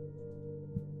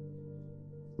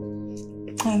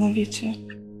 I love you too.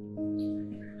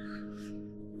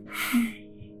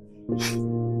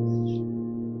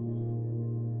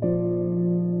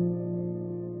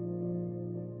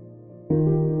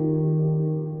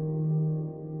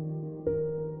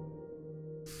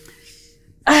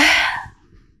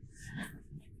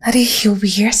 Daddy, he'll be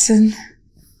here soon.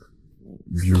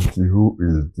 Beauty, who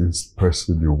is this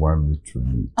person you want me to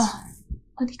meet? Oh,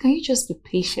 Daddy, can you just be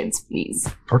patient, please?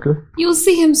 Okay. You'll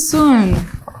see him soon.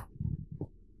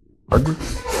 Agree.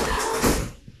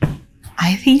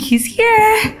 I think he's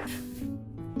here.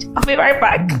 I'll be right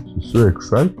back. She's so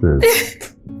excited.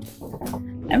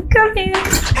 I'm coming.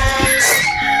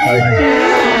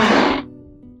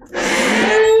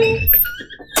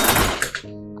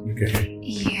 Okay.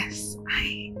 Yes,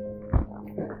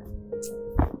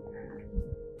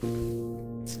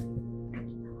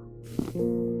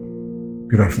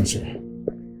 Good afternoon, sir.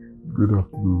 Good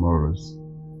afternoon, Maurice.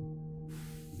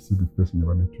 Is it the person you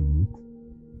wanted to meet?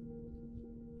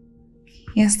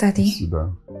 Yes, Daddy. Sit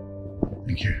down.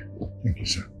 Thank you. Thank you,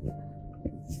 sir.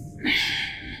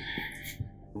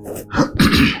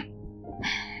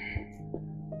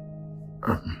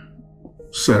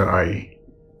 Sir,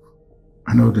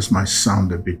 I know this might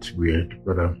sound a bit weird,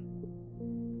 but I'm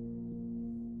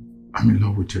in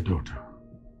love with your daughter.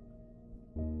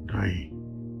 I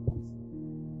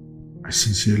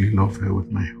sincerely love her with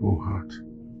my whole heart.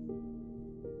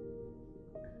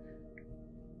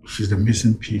 She's the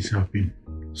missing piece I've been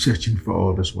searching for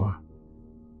all this while.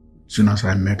 As soon as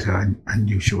I met her, I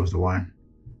knew she was the one.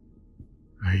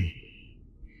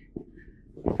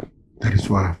 That is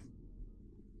why I've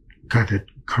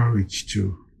gathered courage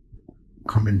to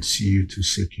come and see you to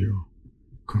seek your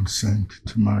consent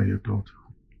to marry your daughter.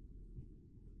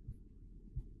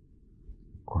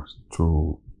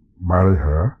 To marry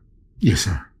her? Yes,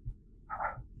 sir.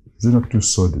 Is it not too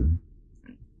sudden?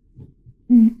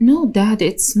 No, Dad,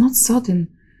 it's not sudden.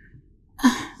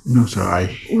 No, sir,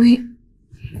 We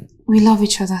love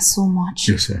each other so much.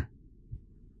 Yes, sir.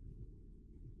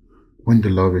 When the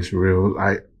love is real,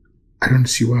 I don't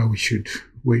see why we should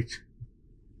wait.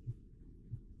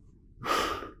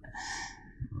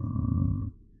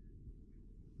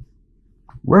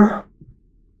 Well,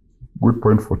 good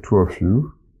point for two of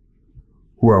you.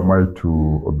 Who am I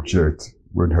to object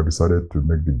when you have decided to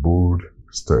make the bold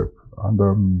step?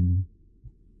 And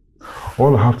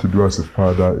all I have to do as a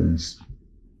father is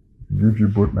give you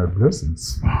both my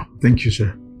blessings. Thank you,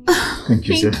 sir. Thank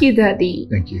you, sir. Thank you, Daddy.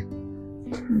 Thank you.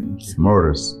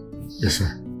 Morris. Yes,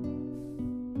 sir.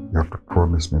 You have to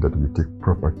promise me that you take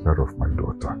proper care of my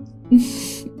daughter.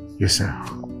 Yes, sir.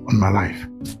 On my life.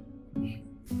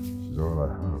 She's all I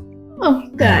have. Oh,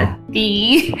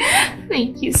 Daddy.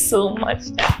 Thank you so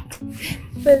much, Dad.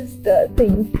 First,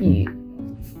 thank you.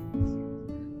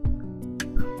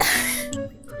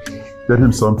 Get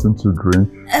him something to drink.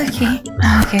 Okay,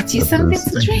 I'll get you something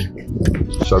to drink.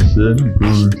 Champagne,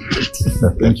 good.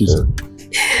 Thank you, sir.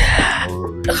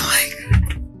 Oh my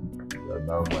God. You're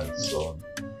now my son.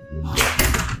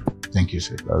 Thank you,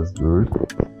 sir. That's good.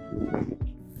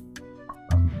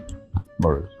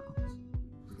 Morris,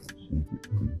 since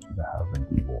you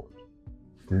haven't divorced,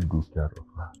 take good care of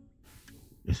her.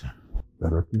 Yes, sir. Is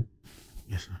that okay?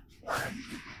 Yes, sir.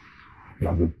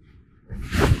 Love it.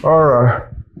 All right.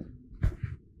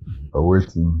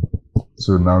 Awaiting.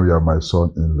 So now you are my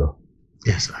son-in-law.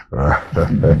 Yes, sir.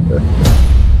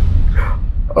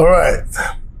 All right.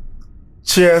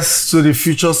 Cheers to the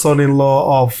future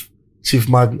son-in-law of Chief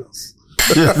Magnus.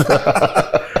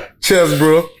 Cheers,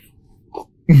 bro.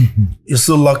 You're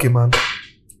so lucky, man.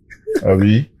 Are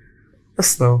we?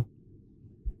 Yes, no.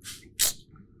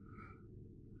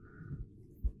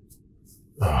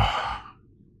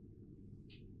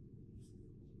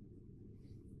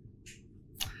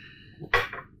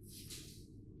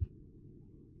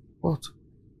 What?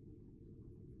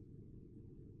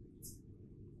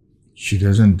 She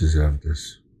doesn't deserve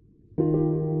this.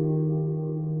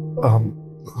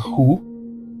 Who?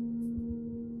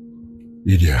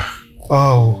 Lydia.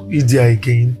 Oh, Lydia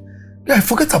again. Yeah,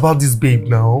 forget about this babe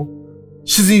now.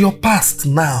 She's in your past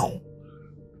now.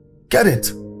 Get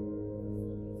it?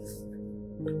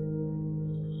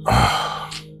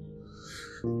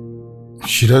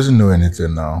 She doesn't know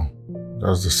anything now.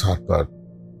 That's the sad part.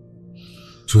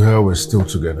 To her, we're still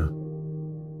together.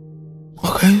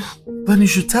 Okay, then you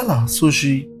should tell her so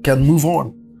she can move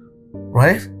on,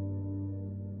 right?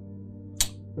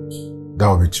 That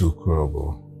would be too cruel,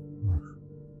 bro.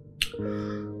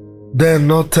 Then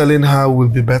not telling her will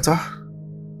be better?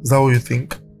 Is that what you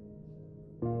think?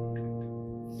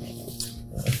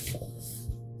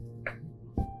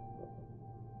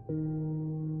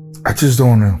 I just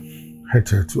don't want to hurt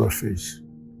her to her face.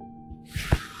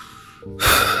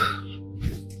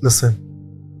 Listen,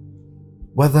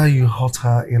 whether you hurt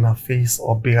her in her face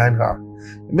or behind her,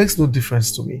 it makes no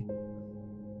difference to me.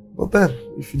 But then,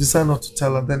 if you decide not to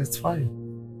tell her, then it's fine.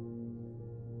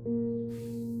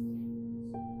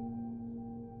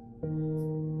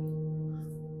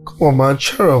 Come on, man,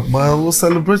 cheer up, man. We're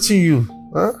celebrating you.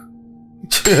 Huh?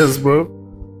 Cheers, bro.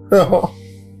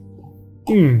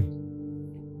 And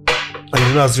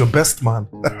you know, as your best man.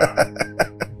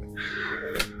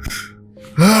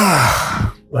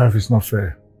 Life is not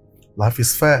fair. Life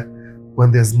is fair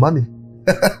when there's money.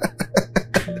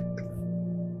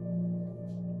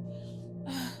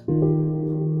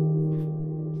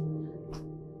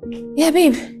 Yeah,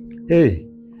 babe. Hey,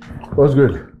 what's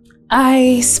good?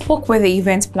 I spoke with the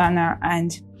event planner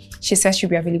and she said she'll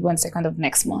be available on 2nd of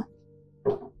next month.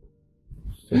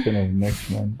 2nd of next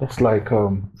month. That's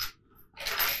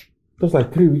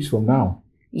like 3 weeks from now.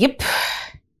 Yep.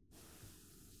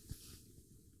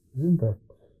 Isn't that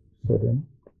sudden?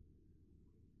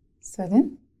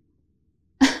 Sudden?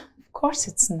 Of course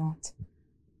it's not.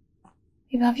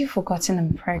 Babe, have you forgotten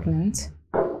I'm pregnant?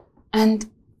 And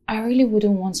I really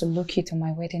wouldn't want to look you to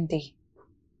my wedding day.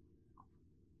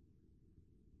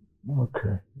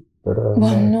 Okay. But,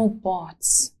 Well, no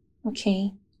buts.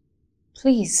 Okay?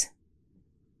 Please.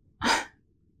 I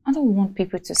don't want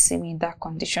people to see me in that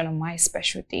condition on my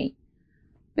special day.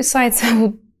 Besides, I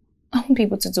won't be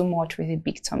able to do much with a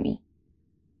big tummy.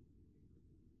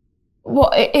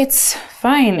 Well, it's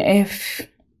fine if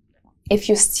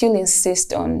you still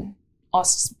insist on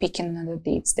us picking another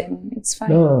dates, then it's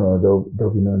fine. No.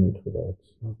 There'll be no need for that.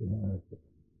 There'll be no need for that.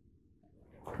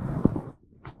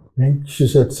 I think she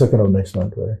said 2nd of next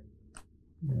month, right?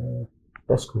 Yeah,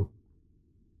 that's cool.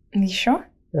 You sure?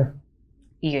 Yeah.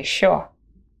 You sure?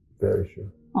 Very sure.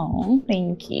 Oh,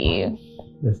 thank you.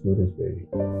 Let's do this, baby.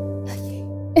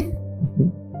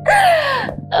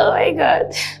 Oh my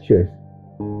God. Cheers.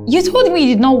 You told me you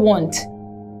did not want.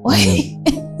 Why?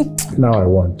 Now I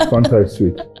want. Fanta is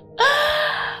sweet.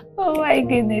 Oh my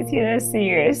goodness, you're not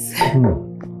serious.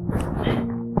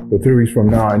 So 3 weeks from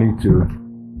now, I need to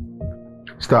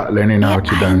start learning how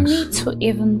to dance. I need to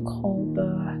even call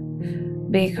the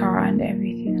baker and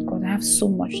everything because I have so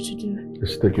much to do.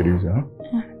 Just take it easy, huh?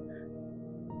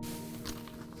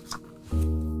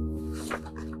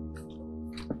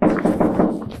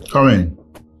 Come in.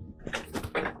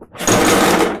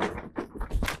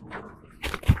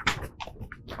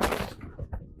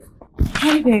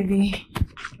 Hey, baby.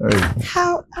 Hey.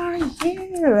 How are you?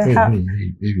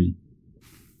 Hey, baby.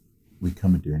 We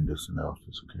can't be doing this in the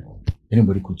office, okay?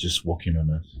 Anybody could just walk in on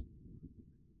us.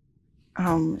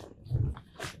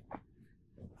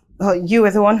 Oh, you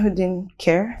were the one who didn't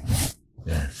care?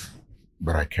 Yeah,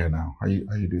 but I care now. How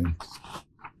you doing?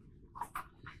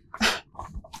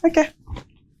 Okay.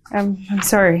 I'm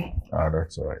sorry. Ah,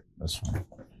 that's all right. That's fine.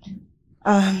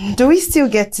 Do we still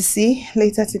get to see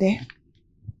later today?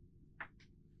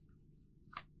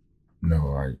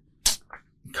 No, I'm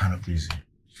kind of busy.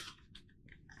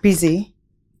 Busy?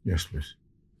 Yes, please.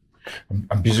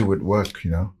 I'm busy with work,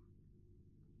 you know.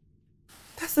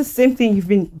 That's the same thing you've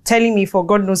been telling me for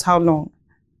God knows how long.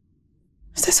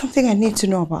 Is there something I need to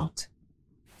know about?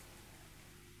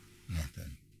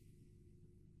 Nothing.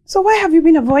 So why have you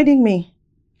been avoiding me?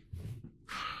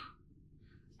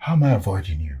 How am I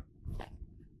avoiding you?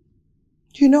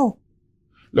 You know.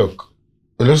 Look,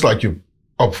 it looks like you're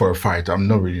up for a fight. I'm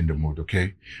not really in the mood,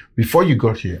 okay? Before you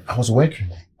got here, I was working.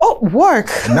 Oh,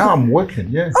 work? And now I'm working,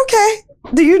 yeah. Okay.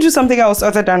 Do you do something else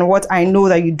other than what I know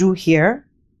that you do here?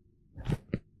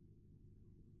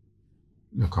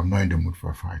 Look, I'm not in the mood for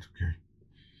a fight, okay?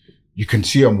 You can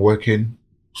see I'm working,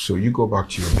 so you go back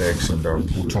to your desk and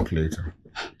we'll talk later.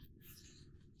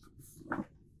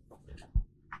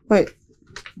 Wait.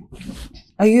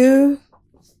 Are you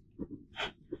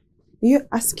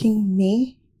asking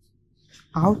me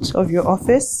out of your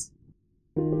office?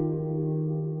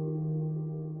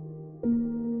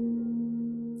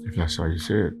 If that's how you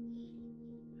say it,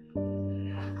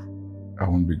 I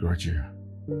won't begrudge you.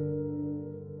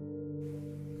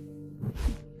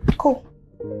 Cool.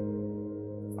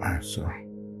 Alright, so.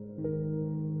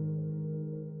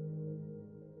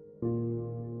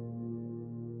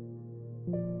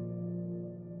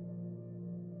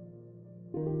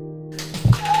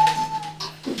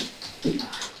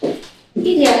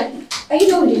 Lydia, are you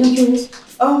done with the documents?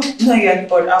 Oh, not yet,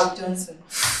 but I'll do so.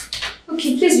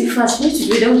 Okay, please be fast. We need to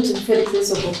do it. I want to fill the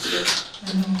place of work today.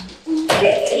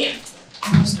 Okay.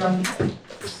 Almost done.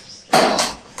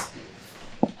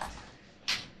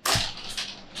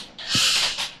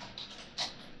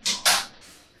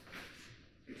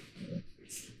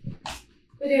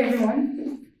 Good day, everyone.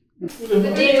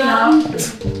 Good day, ma'am.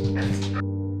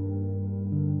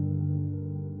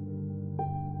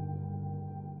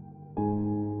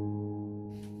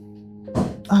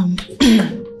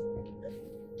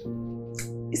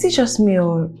 Is it just me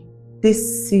or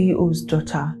this CEO's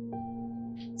daughter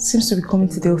seems to be coming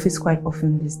to the office quite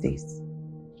often these days?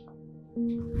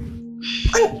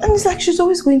 And it's like she's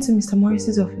always going to Mr.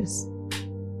 Morris's office.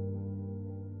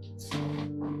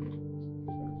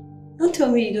 Don't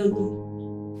tell me you don't know.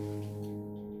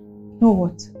 Know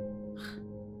what?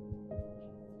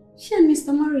 She and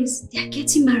Mr. Morris, they are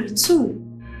getting married soon.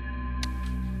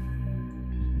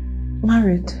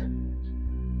 Married?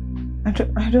 I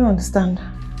don't understand.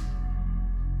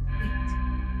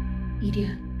 Wait,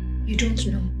 Lydia, you don't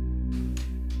know.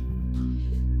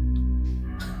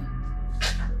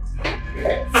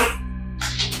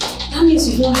 That means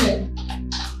you've not heard.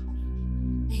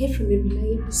 I heard from a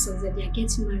reliable source that they are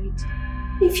getting married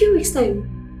in a few weeks' time.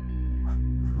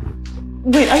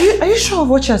 Wait, are you sure of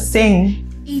what you're saying?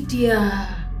 Lydia,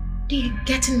 they are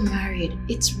getting married.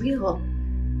 It's real.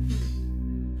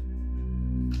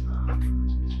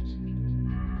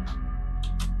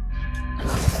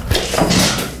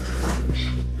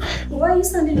 Why are you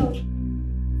standing up?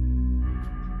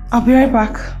 I'll be right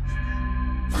back.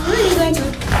 Where are you going to?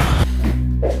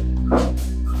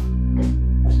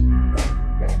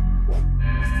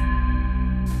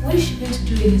 What is she going to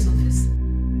do in his office?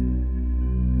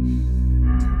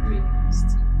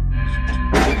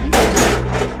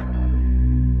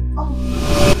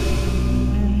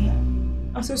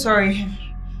 I'm so sorry.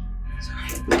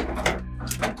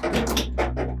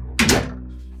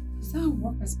 Is that a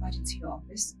worker's badge into your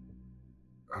office?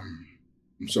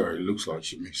 I'm sorry, it looks like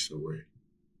she missed her way.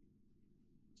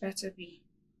 Better be.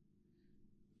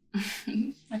 Have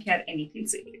you had anything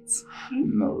to eat?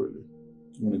 Not really.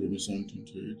 You want to give me something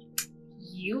to eat?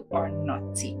 You are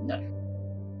naughty. No.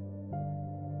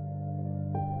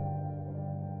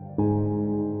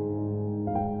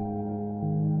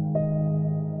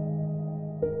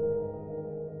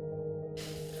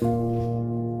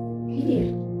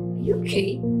 Lydia, are you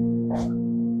okay?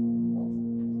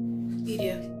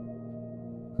 Lydia,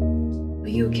 are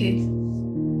you okay?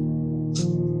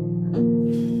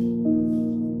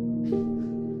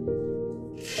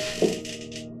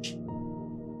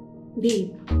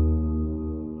 Babe,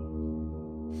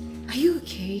 are you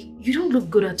okay? You don't look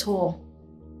good at all.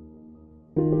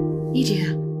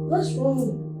 Lydia, what's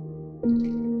wrong? I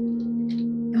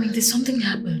mean, did something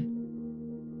happen?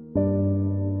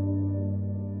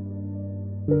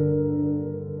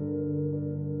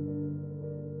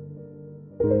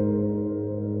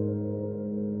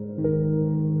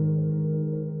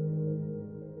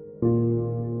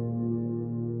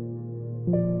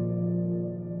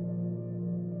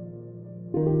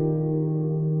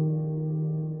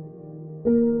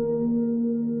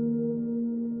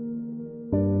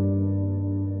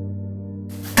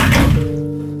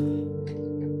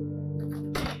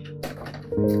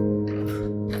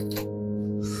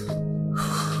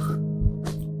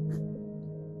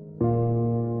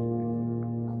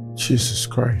 Jesus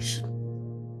Christ.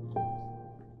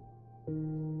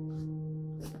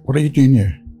 What are you doing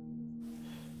here?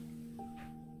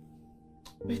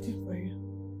 Waiting for you.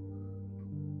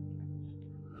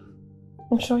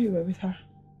 I'm sure you were with her.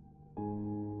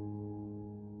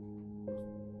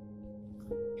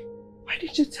 Why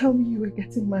did you tell me you were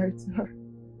getting married to her?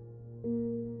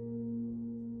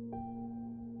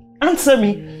 Answer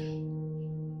me!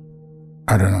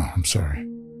 I don't know, I'm sorry.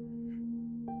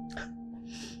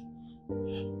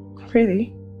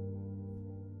 Really?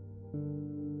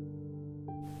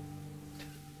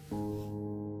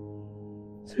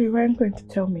 So you weren't going to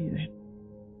tell me then?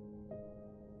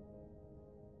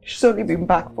 She's only been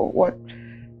back for what?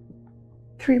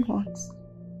 3 months?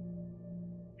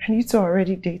 And you two are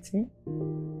already dating?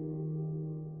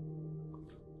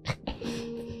 I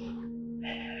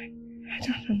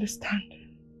don't understand.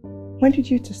 When did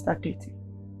you two start dating?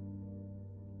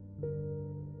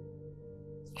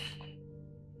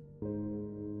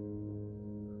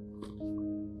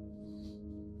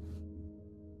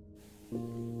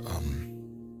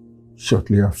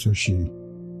 Shortly after she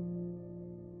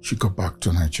got back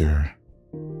to Nigeria.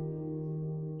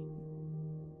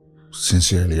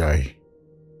 Sincerely, I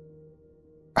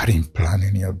didn't plan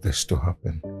any of this to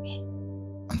happen.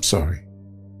 I'm sorry.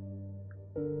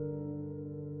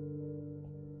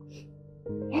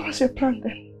 What was your plan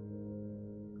then?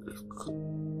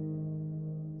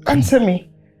 Answer me.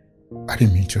 I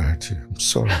didn't mean to hurt you. I'm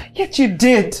sorry. Yet you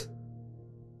did.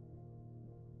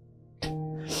 I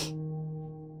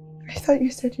thought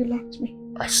you said you loved me.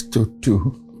 I still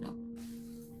do.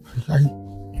 I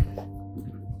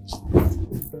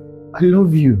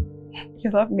love you.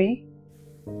 You love me?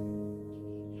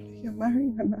 You're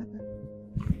marrying another.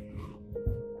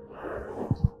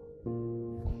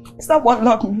 Is that what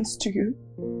love means to you?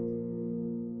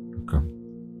 Come.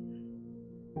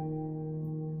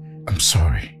 I'm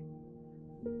sorry.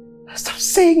 Stop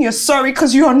saying you're sorry,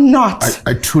 because you are not.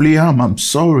 I truly am. I'm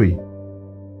sorry.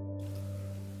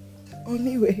 The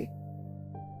only way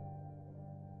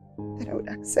that I would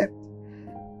accept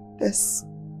this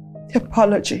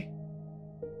apology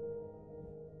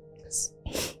is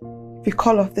if you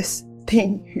call off this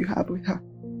thing you have with her.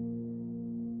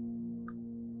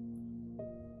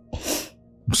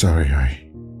 I'm sorry, I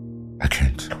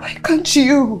can't. Why can't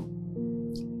you?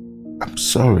 I'm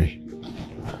sorry.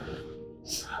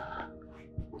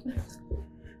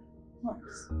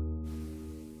 Max,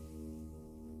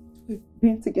 we've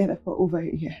been together for over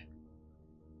a year.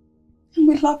 And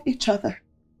we love each other.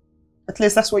 At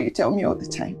least that's what you tell me all the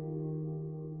time.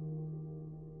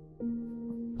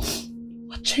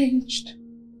 What changed?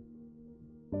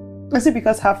 Is it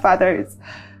because her father is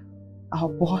our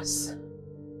boss?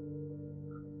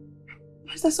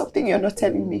 Or is there something you're not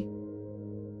telling me?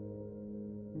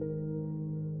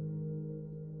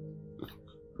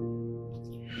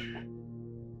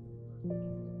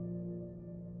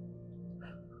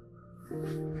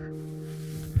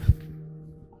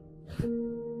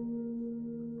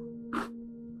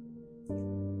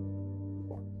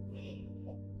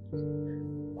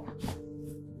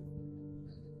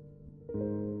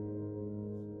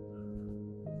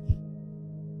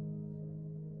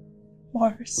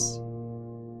 Morris,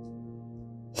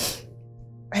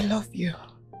 I love you,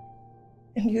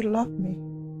 and you love me.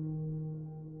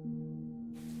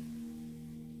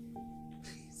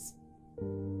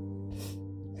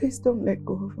 Please don't let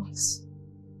go of us.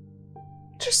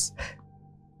 Just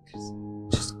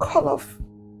call off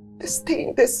this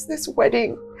thing, this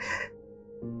wedding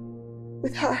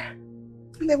with her,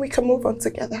 and then we can move on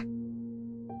together.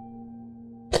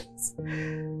 Please.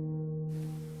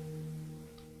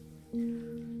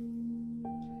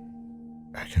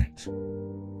 I can't.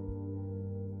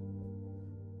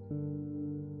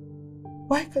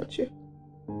 Why can't you?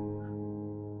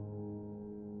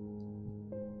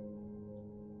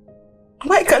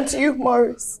 Why can't you,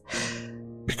 Morris?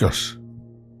 Because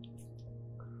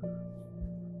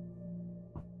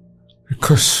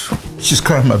she's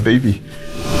carrying my baby.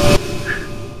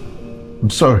 I'm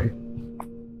sorry.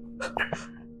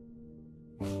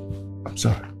 I'm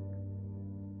sorry.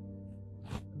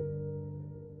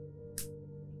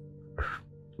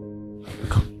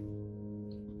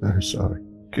 Very sorry.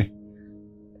 Okay.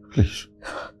 Please.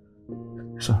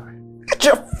 Sorry. Get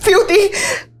your filthy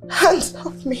hands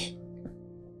off me.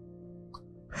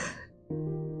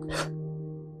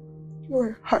 You're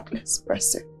a heartless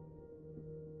person.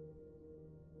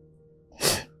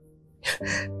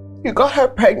 You got her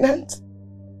pregnant.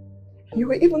 You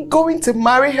were even going to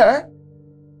marry her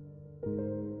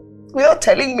without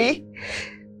telling me.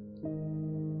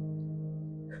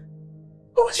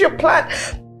 What was your plan?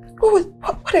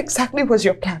 What exactly was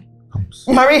your plan?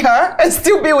 Marry her and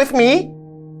still be with me?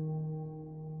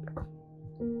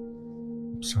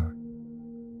 I'm sorry.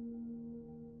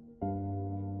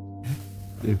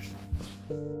 Babe.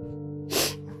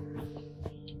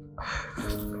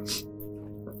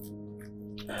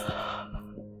 I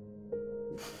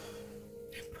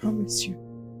promise you,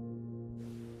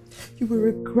 you will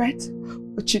regret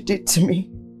what you did to me.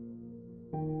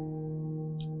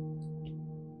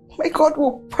 My God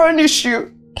will punish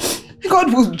you.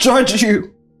 God will judge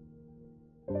you.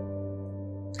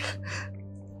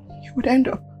 You would end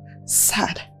up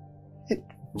sad and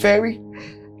very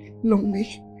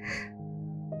lonely.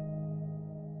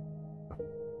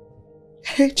 I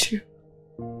hate you.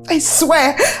 I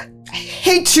swear, I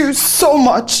hate you so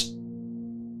much.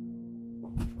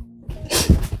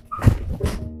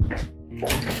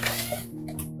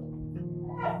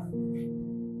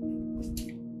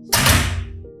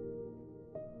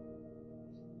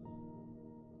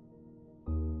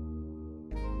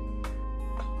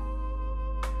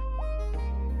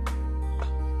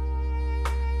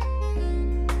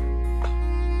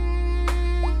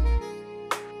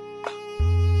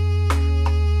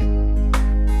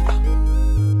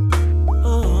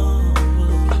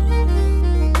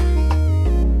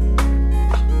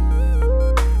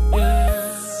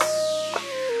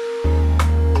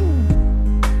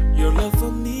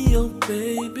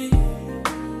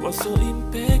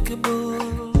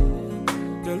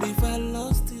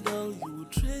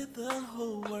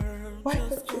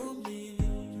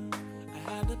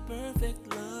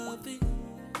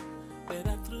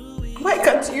 Why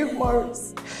can't you,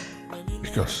 Morris?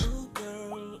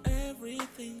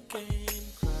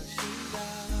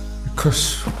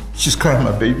 Because she's carrying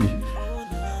my baby.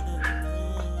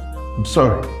 I'm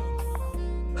sorry.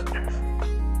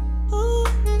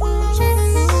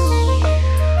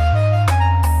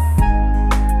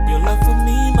 Your love for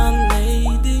me, my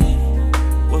lady,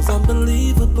 was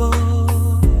unbelievable.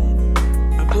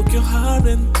 I broke your heart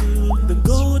into the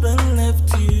gold and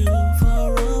left you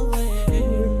far away.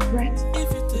 You regret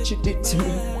what you did to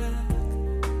me.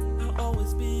 I'll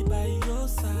always be by your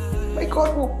side. My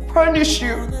God will punish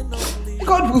you.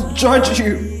 God will judge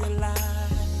you.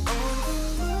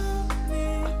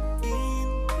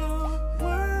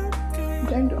 You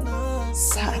end up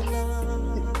sad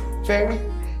and very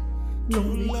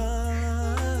lonely.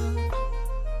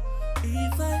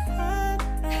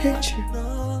 I hate you.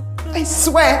 I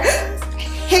swear, I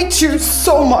hate you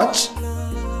so much.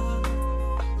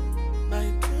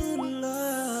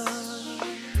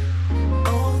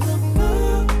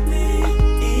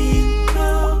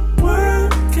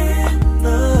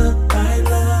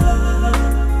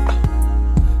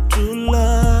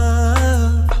 Love.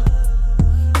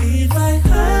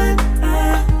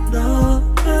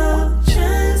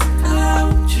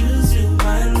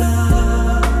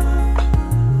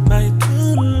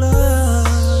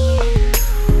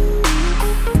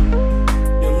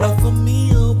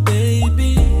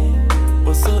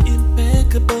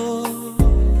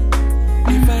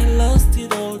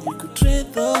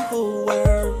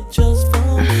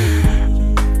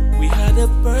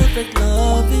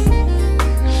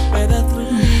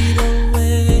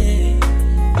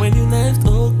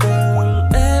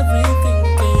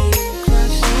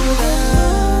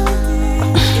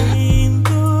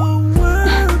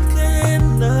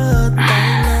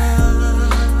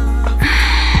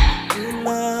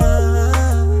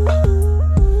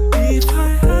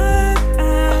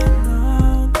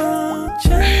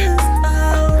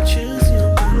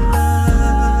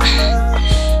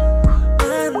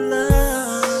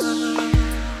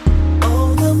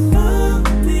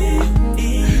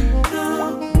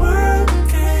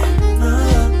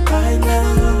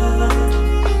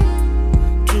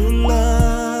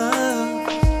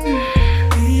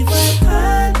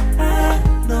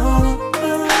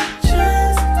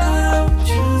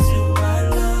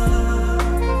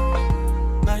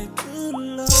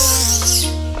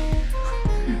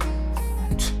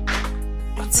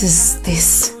 What is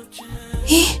this?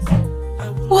 Eh?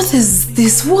 What is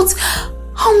this? What?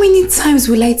 How many times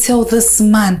will I tell this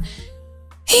man?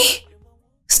 Eh?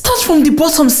 Start from the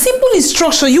bottom. Simple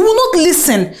instruction. You will not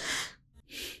listen.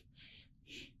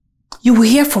 You will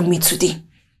hear from me today.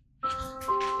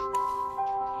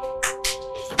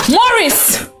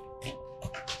 Morris!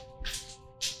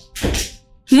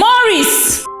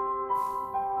 Morris!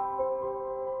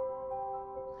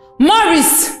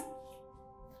 Morris!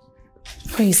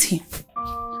 Where is he?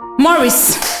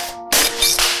 Morris!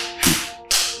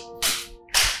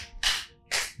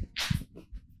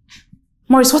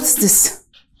 Morris, what is this?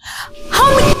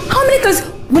 How many times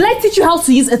will I teach you how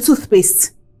to use a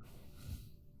toothpaste?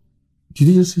 Did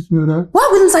you just hit me with that? Why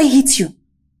wouldn't I hit you?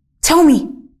 Tell me.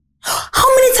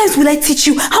 How many times will I teach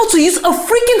you how to use a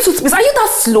freaking toothpaste? Are you that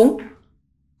slow?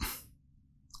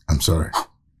 I'm sorry.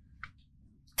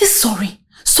 This sorry.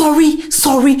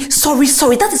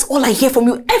 Sorry. That is all I hear from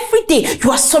you every day.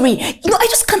 You are sorry. You know, I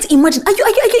just can't imagine. Are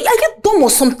you dumb or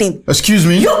something? Excuse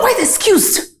me? You're quite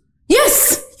excused.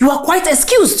 Yes, you are quite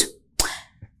excused.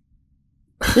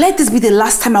 Let this be the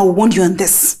last time I will warn you on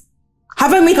this.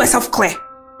 Have I made myself clear?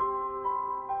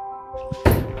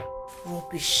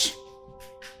 Rubbish.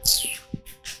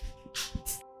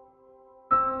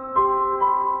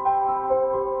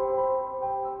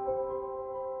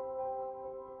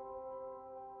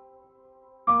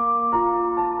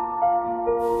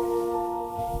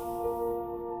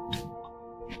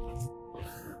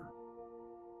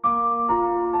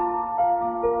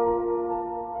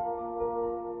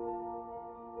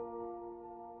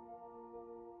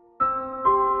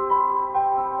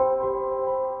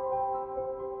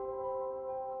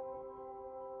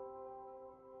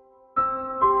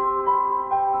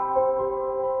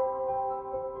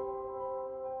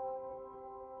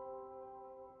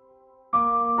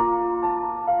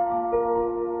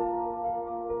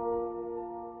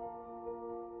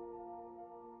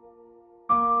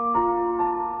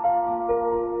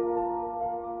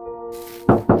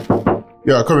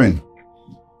 Yeah, come in.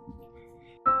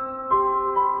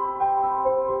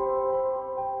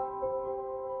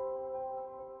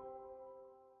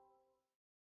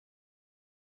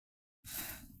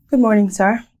 Good morning,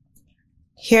 sir.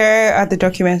 Here are the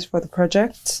documents for the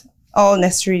project. All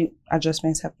necessary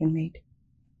adjustments have been made.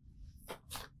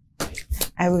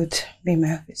 I would be in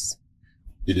my office.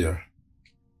 Lydia,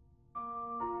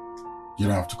 you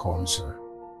don't have to call me, sir.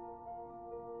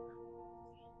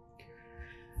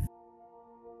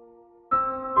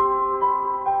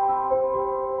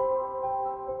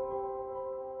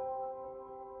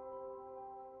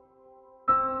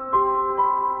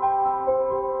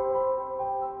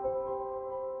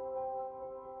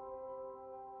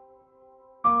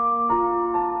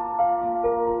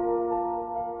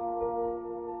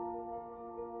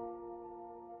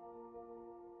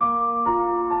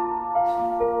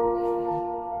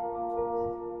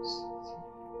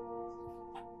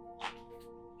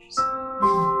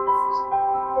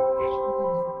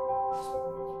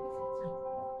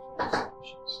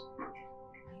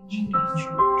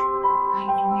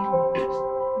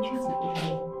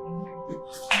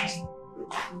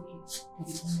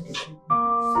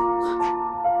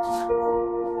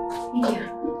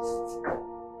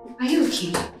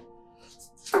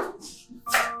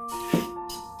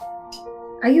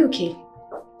 Are you okay?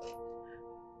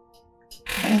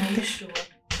 I'm sure.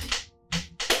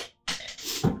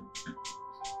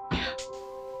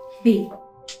 Babe, are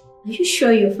you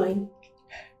sure you're fine?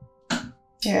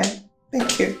 Yeah,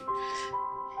 thank you.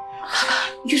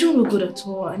 You don't look good at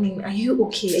all. I mean, are you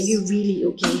okay? Are you really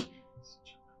okay?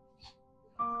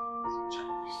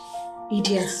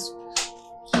 Lydia.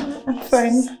 I'm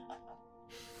fine.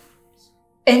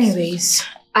 Anyways,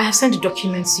 I have sent the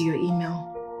documents to your email.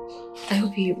 I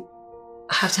hope you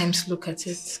have time to look at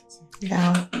it.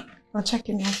 Yeah, I'll check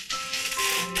in now.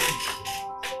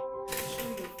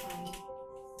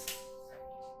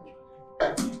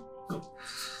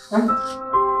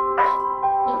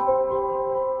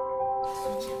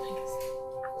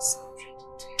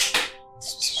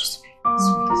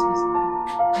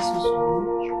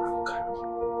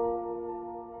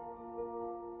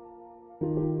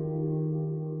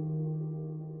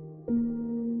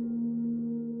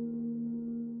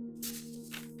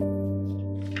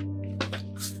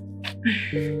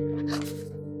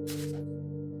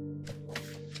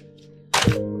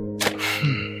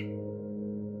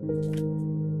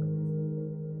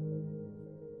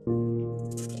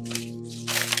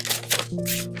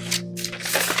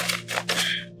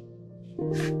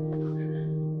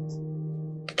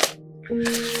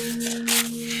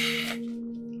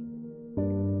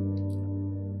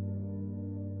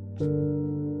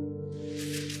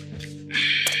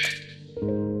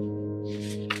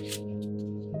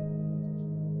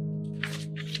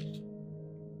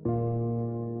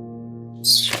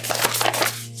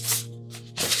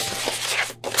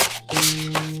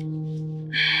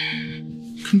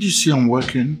 Can't you see I'm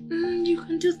working? You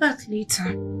can do that later.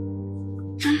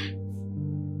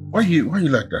 Why you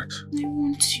like that? I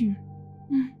want you.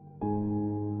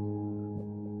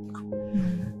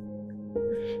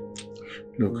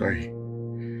 Look,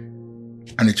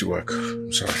 I need to work.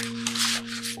 I'm sorry.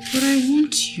 But I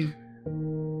want you.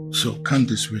 So can't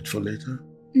this wait for later?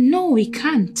 No, we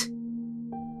can't.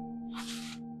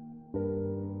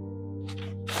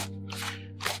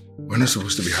 We're not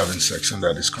supposed to be having sex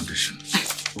under this condition.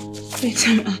 Wait,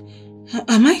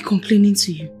 am I complaining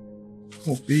to you?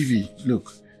 Oh, baby,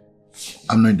 look.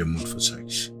 I'm not in the mood for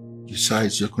sex.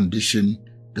 Besides, your condition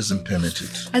doesn't permit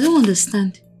it. I don't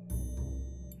understand.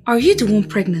 Are you the one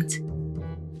pregnant?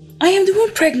 I am the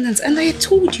one pregnant, and I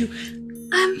told you,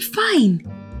 I'm fine.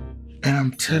 And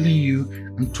I'm telling you,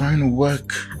 I'm trying to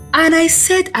work. And I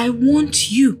said I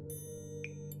want you.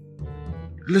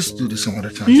 Let's do this some other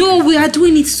time. No, we are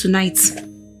doing it tonight.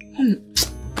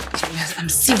 I'm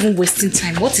still even wasting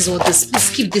time. What is all this? Please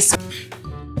keep this.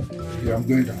 Yeah, I'm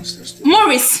going downstairs too.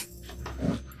 Morris!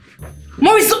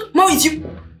 Morris, you...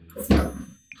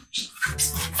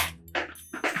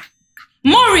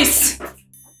 Morris!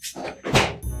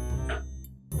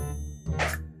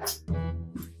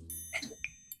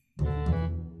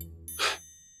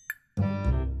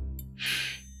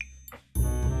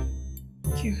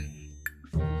 You.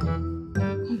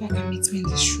 Come back and meet me in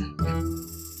this room.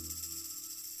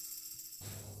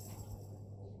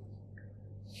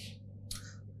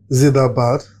 Is it that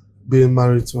bad, being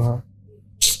married to her?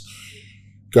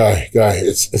 Guy,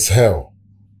 it's hell.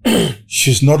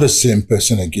 She's not the same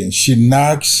person again. She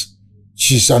nags,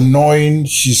 she's annoying,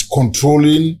 she's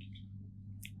controlling.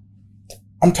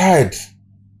 I'm tired.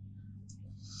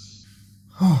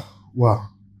 Wow.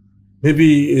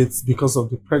 Maybe it's because of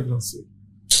the pregnancy.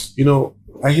 You know,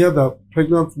 I hear that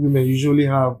pregnant women usually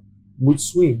have mood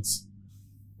swings.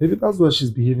 Maybe that's why she's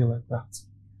behaving like that.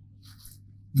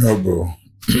 No, bro.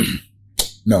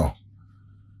 No.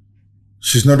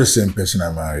 She's not the same person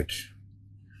I married.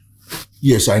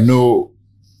 Yes, I know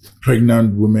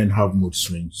pregnant women have mood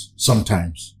swings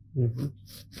sometimes. Mm-hmm.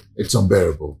 It's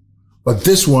unbearable. But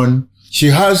this one, she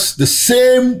has the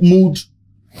same mood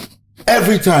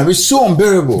every time. It's so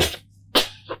unbearable.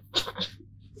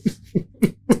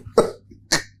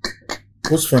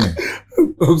 What's funny?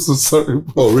 I'm so sorry.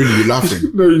 Oh, really? You're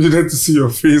laughing? No, you didn't have to see your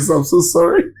face. I'm so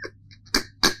sorry.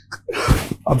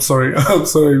 I'm sorry,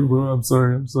 bro. I'm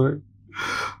sorry.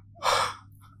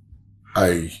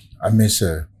 I miss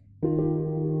her.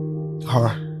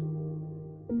 Her?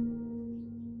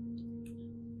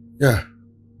 Yeah.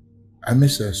 I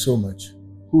miss her so much.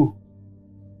 Who?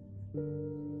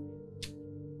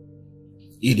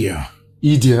 Idia.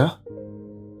 Idia?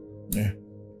 Yeah.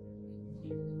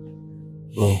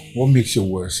 Well, what makes it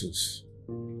worse is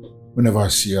whenever I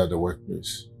see her at the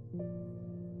workplace,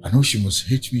 I know she must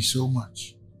hate me so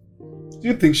much. Do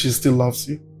you think she still loves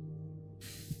you?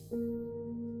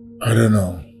 I don't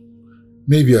know.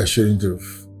 Maybe I shouldn't have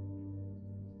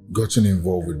gotten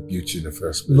involved with Beauty in the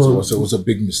first place. No, it was a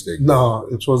big mistake. No,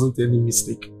 it wasn't any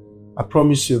mistake. I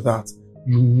promise you that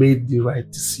you made the right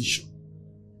decision.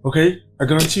 Okay? I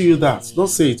guarantee you that. Don't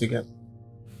say it again.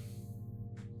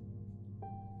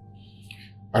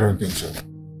 I don't think so.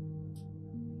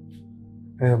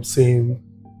 I am saying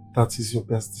that is your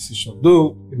best decision.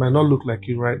 Though it might not look like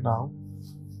it right now,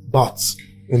 but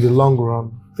in the long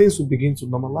run, things will begin to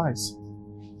normalize.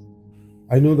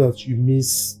 I know that you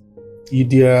miss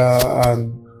Idia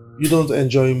and you don't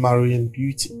enjoy marrying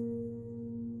Beauty.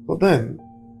 But then,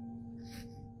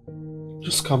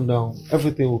 just calm down.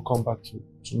 Everything will come back to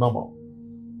normal.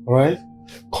 Alright?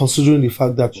 Considering the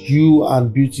fact that you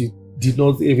and Beauty did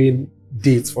not even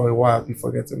date for a while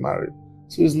before getting married.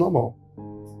 So it's normal.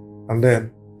 And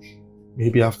then,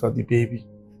 maybe after the baby,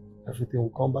 everything will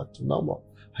come back to normal.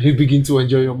 And you begin to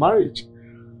enjoy your marriage.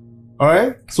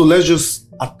 Alright? So let's just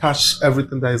attach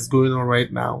everything that is going on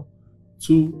right now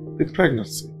to the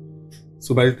pregnancy.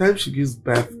 So by the time she gives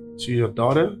birth to your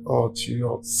daughter or to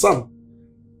your son,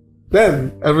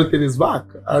 then everything is back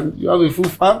and you have a full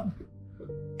family.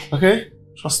 Okay?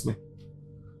 Trust me.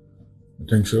 You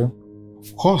think so?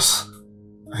 Of course.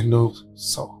 I know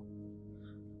so.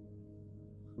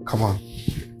 Come on.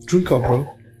 Drink up,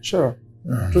 bro. Sure.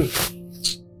 Yeah. Drink.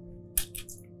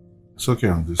 It's okay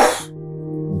on this.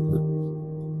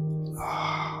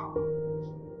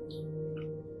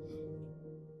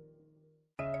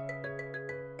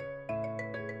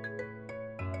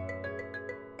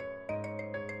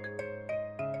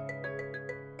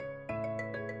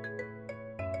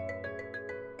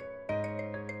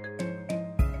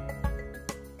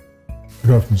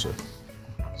 Good afternoon, sir.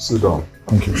 Sit down.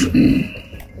 Thank you, sir.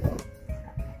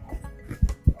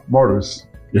 Morris.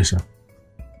 Yes, sir.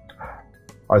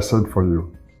 I sent for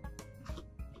you.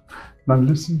 Now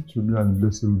listen to me and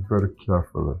listen very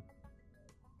carefully.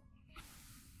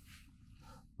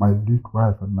 My late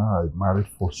wife and I married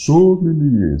for so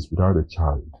many years without a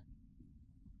child.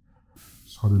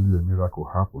 Suddenly a miracle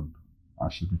happened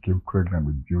and she became pregnant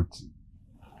with Beauty.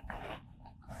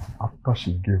 After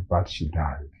she gave birth, she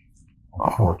died,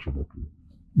 unfortunately.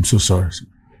 I'm so sorry, sir.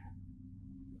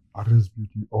 I raised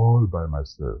Beauty all by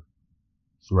myself,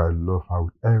 so I love her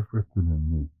with everything in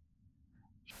me.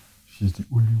 She's the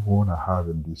only one I have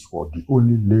in this world, the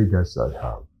only legacy I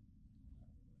have.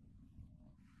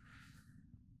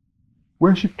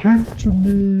 When she came to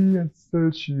me and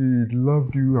said she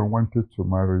loved you and wanted to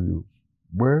marry you,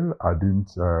 well, I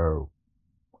didn't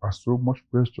ask so much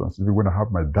questions, even when I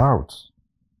have my doubts,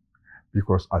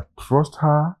 because I trust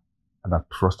her and I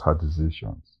trust her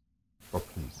decisions. But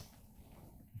please,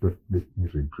 don't make me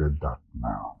regret that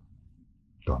now.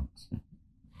 Don't.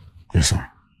 Yes, sir.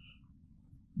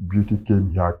 Beauty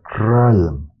came here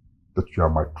crying that you are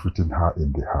maltreating her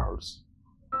in the house.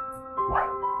 Why?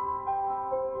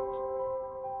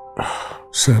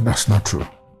 Sir, that's not true.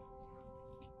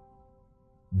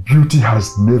 Beauty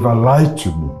has never lied to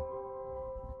me.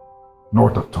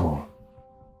 Not at all.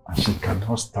 And she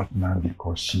cannot start now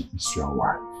because she is your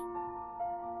wife.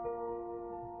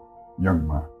 Young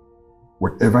man,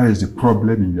 whatever is the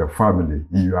problem in your family,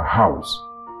 in your house,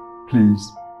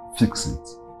 please fix it.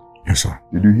 Yes, sir.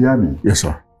 Did you hear me? Yes,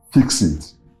 sir. Fix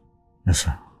it. Yes,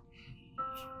 sir.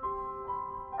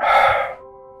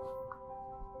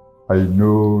 I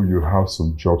know you have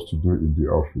some jobs to do in the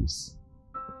office.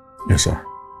 Yes, sir.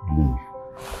 Leave.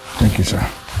 Thank you, sir.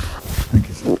 Thank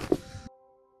you, sir.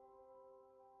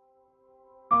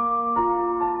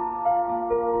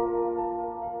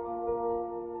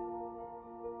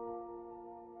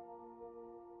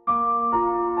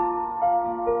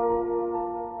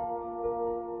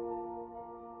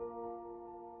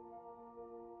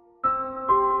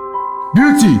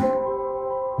 Beauty!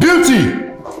 Beauty!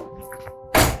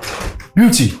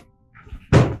 Beauty!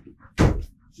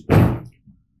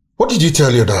 What did you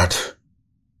tell your dad?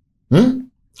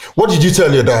 What did you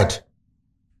tell your dad?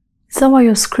 Is that why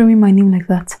you're screaming my name like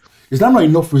that? Is that not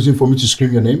enough reason for me to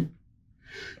scream your name?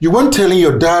 You weren't telling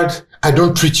your dad I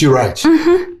don't treat you right.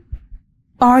 Mm-hmm.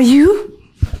 Are you?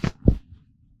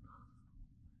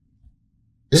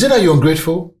 Is it that you're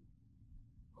ungrateful?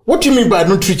 What do you mean by I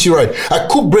don't treat you right? I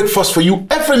cook breakfast for you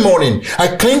every morning.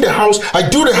 I clean the house. I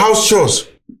do the house chores.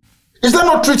 Is that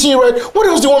not treating you right? What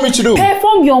else do you want me to do?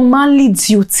 Perform your manly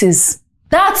duties.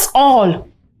 That's all.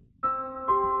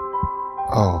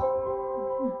 Oh.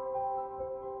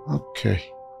 Okay.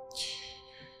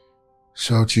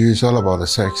 So to you, it's all about the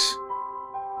sex.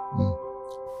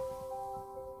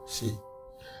 See,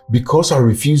 because I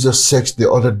refused the sex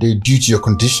the other day due to your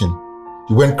condition,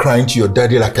 you went crying to your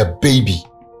daddy like a baby.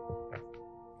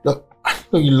 Look, I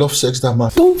know you love sex that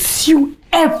much. Don't you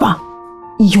ever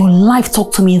in your life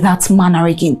talk to me in that manner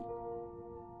again.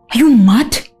 Are you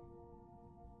mad?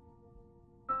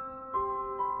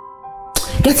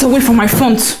 Get away from my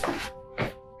front.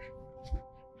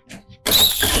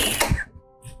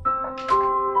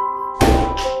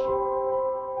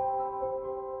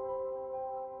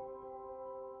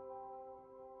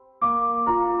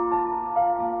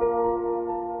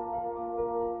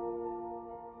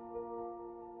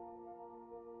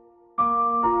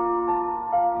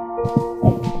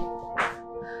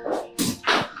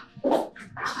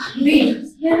 Babe,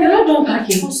 you're not done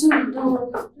packing.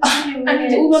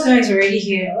 And the Uber guy is already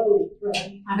here.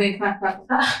 I beg, pack.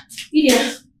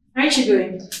 Lydia, aren't you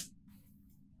going?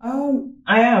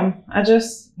 I am. I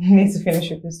just need to finish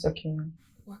with this document.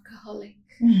 Workaholic.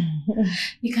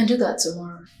 You can do that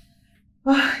tomorrow.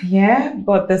 Yeah,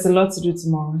 but there's a lot to do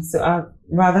tomorrow, so I'd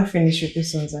rather finish with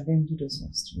these ones and then do those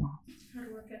ones tomorrow.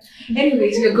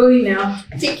 Anyways, we're going now.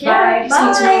 Take Bye. care. See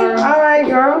you tomorrow. Alright,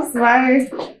 girls.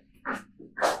 Bye.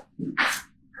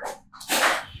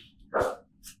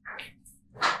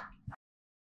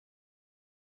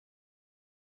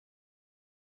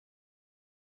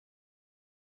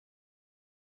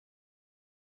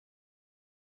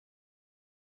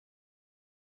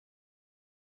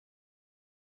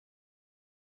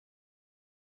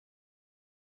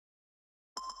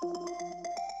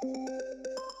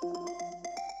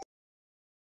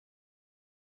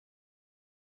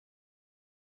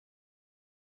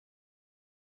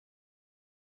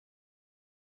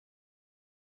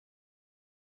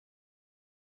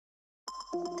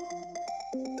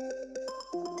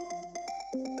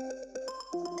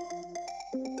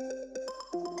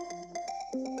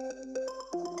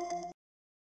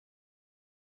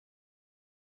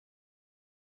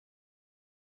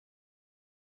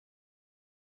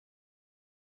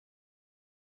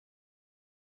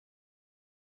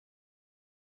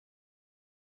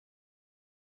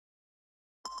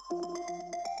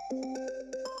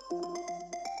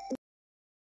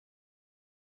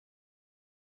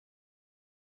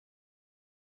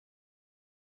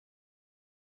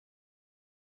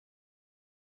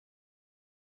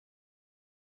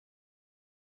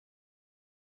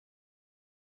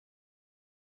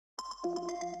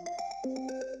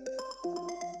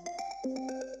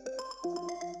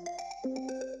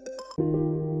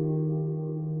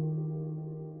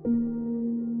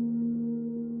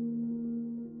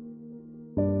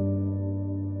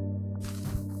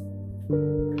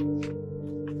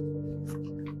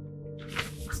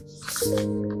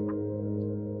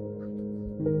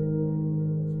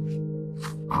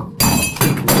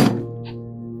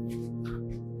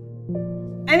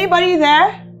 Anybody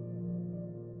there?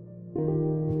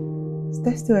 Is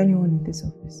there still anyone in this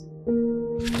office?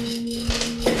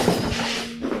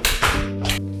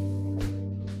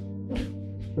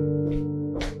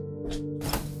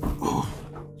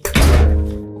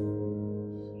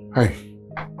 Hi.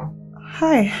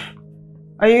 Hi.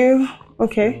 Are you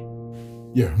okay?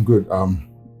 Yeah, I'm good.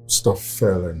 Stuff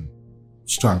fell and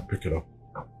just trying to pick it up.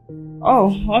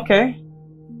 Oh, okay.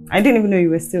 I didn't even know you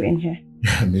were still in here.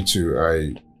 Yeah, me too.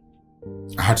 I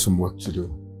had some work to do.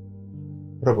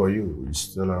 What about you? You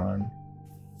still around?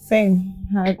 Same.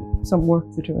 I had some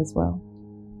work to do as well.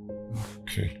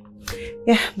 Okay.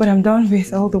 Yeah, but I'm done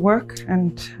with all the work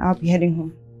and I'll be heading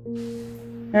home.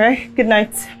 All right, good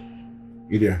night.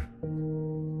 Idia,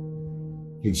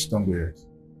 please don't go yet.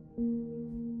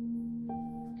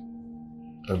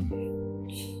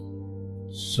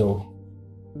 So,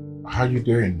 how you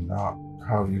doing? How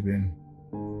have you been?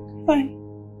 Fine.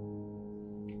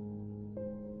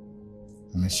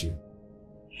 I miss you.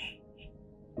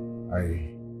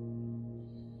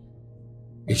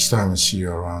 Each time I see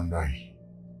you around, I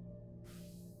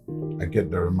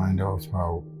get the reminder of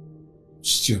how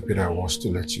stupid I was to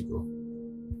let you go.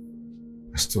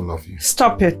 I still love you.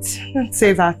 Stop it. Don't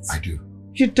say that. I do.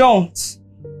 You don't.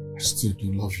 I still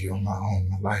do love you on my own.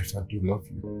 My life, I do love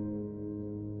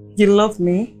you. You love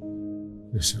me?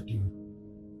 Yes, I do.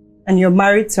 And you're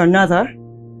married to another?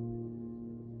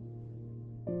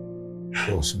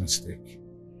 It was a mistake.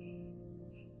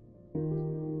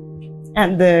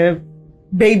 And the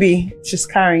baby she's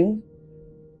carrying?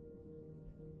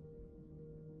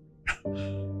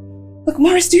 Look,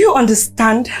 Morris, do you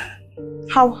understand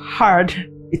how hard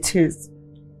it is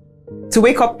to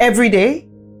wake up every day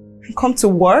and come to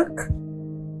work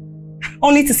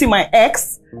only to see my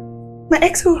ex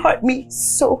who hurt me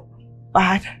so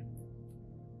bad?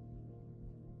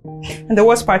 And the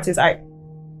worst part is I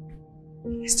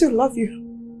still love you.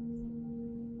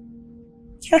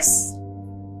 Yes,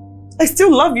 I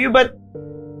still love you, but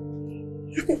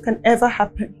nothing can ever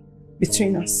happen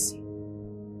between us.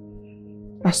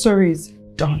 Our story is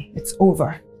done. It's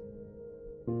over.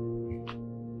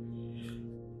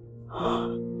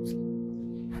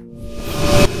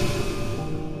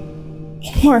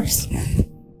 Morris,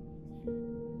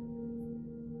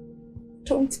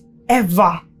 don't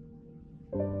ever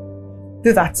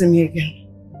do that to me again.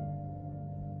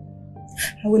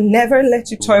 I will never let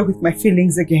you toy with my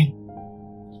feelings again.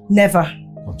 Never.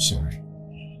 I'm sorry.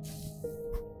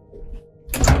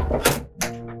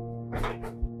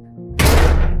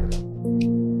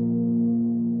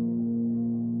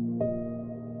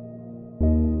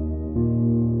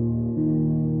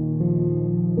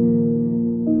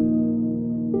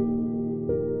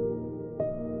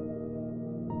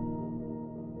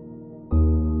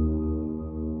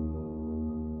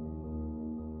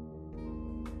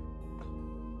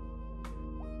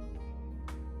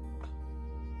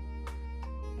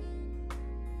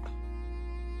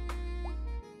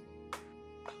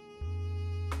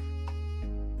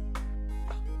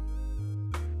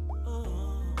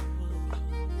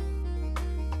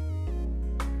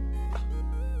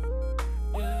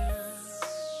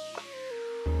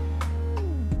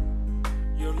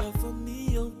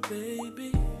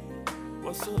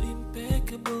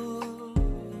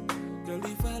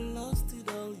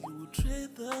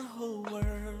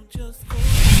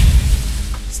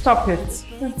 Stop it.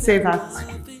 Don't say that.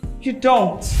 You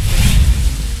don't.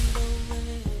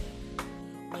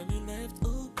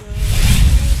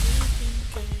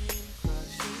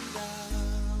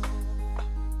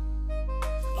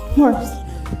 Morris,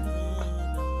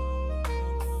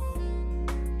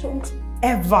 don't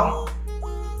ever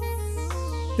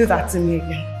do that to me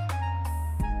again.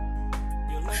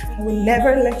 I will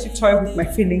never let you toy with my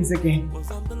feelings again.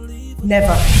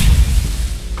 Never.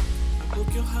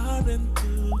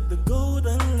 The gold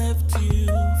and left you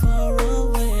far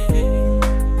away.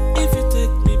 If you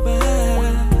take me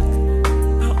back,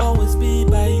 I'll always be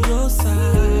by your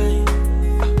side.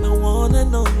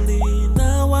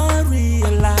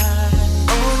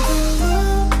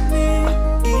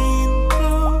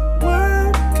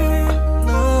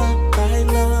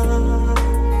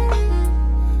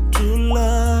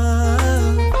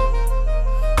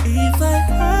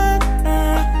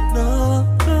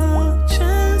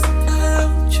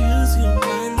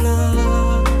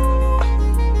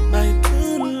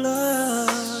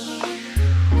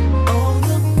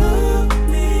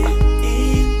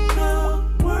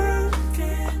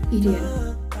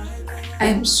 Idia, I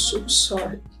am so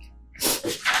sorry.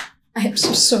 I am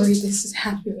so sorry this is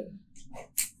happening.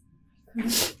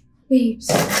 Babes,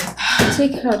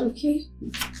 take heart, okay?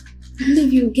 I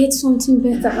believe you'll get something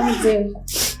better out there.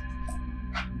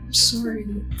 I'm sorry.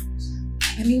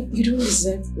 I mean, you don't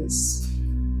deserve this.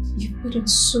 You put in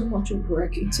so much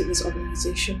work into this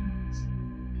organization.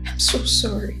 I'm so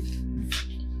sorry.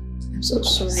 I'm so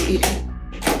sorry, Idia.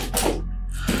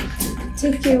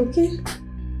 Take care, okay?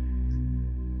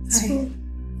 Bye.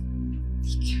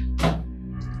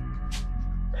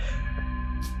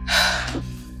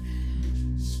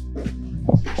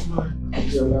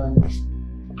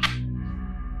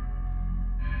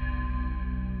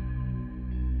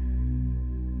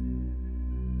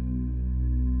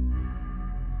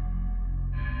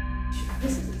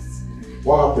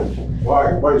 What happened?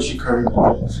 Why is she carrying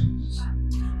the things?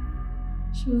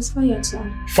 She was fired,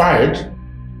 sir. Fired?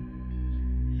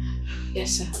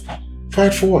 Yes, sir.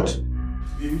 Fired for what?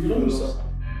 No, sir.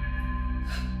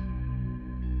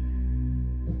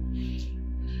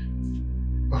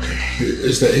 Okay,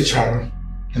 is the HR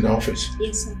in the office?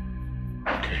 Yes, sir.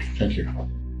 Okay, thank you.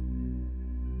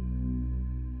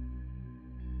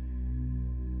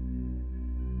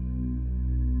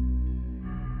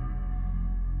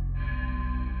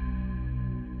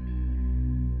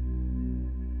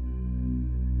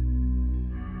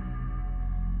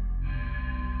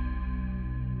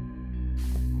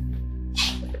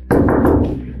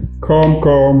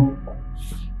 Come.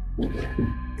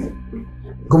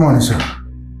 Good morning, sir.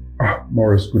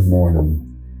 Morris, good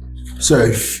morning. Sir,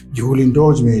 if you will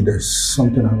indulge me, there's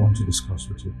something I want to discuss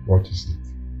with you. What is it?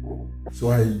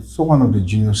 So I saw one of the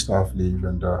junior staff leave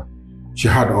and she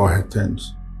had all her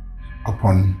things.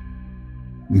 Upon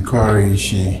inquiry,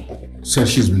 she said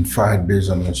she's been fired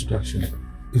based on the instruction.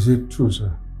 Is it true,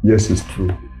 sir? Yes, it's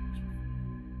true.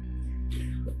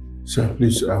 Sir,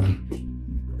 please,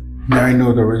 may I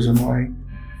know the reason why?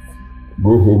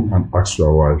 Go home and ask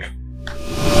your wife.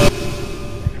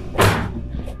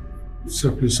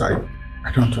 Sir, please, I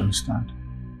don't understand.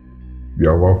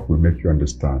 Your wife will make you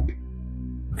understand.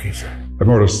 Okay, sir.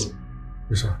 Morris.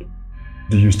 Yes, sir.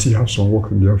 Do you still have some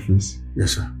work in the office?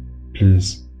 Yes, sir.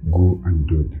 Please go and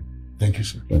do it. Thank you,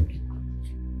 sir. Thank you.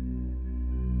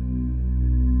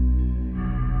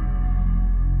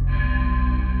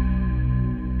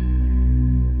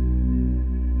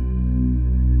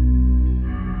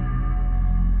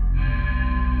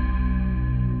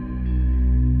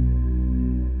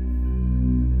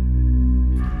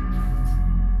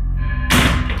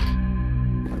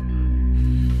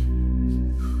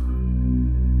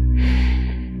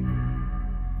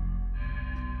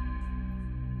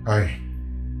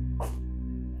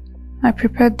 I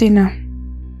prepared dinner.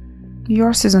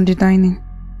 Yours is on the dining.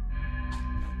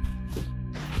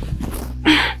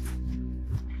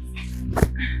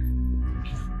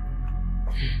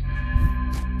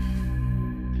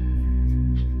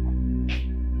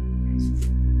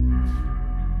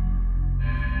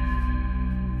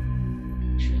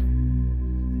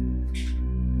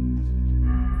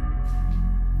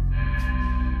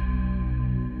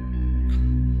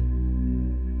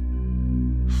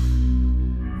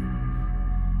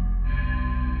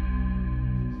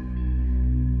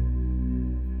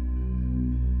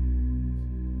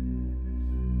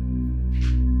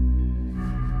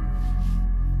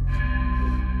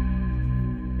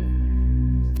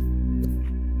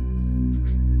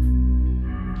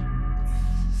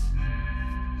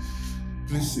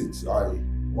 Please sit. I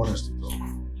want us to talk.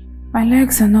 My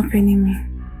legs are not paining me.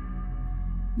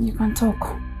 You can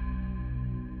talk.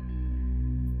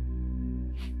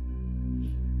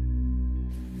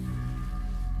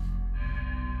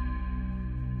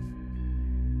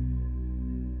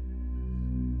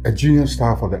 A junior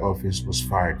staff of the office was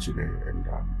fired today, and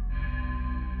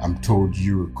I'm told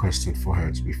you requested for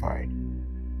her to be fired.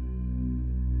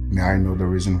 May I know the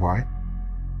reason why?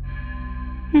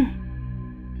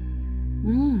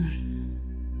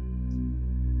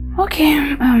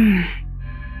 Okay,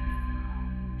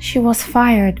 she was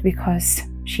fired because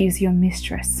she's your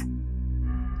mistress.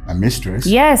 A mistress?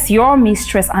 Yes, your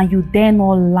mistress, and you dare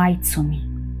not lie to me.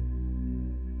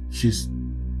 She's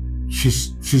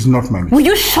not my mistress. Will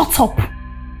you shut up?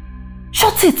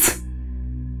 Shut it!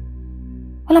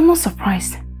 Well, I'm not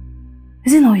surprised.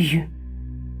 Is it not you?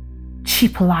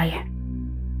 Cheap liar.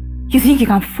 You think you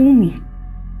can fool me?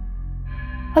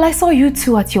 Well, I saw you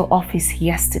two at your office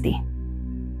yesterday.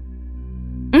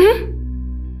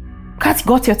 Can't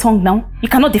got your tongue now? You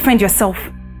cannot defend yourself.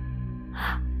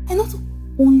 I not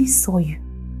only saw you,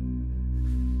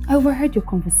 I overheard your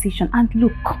conversation, and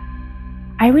look,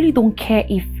 I really don't care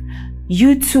if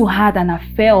you two had an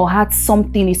affair or had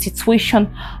something, a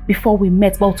situation before we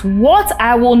met. But what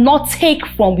I will not take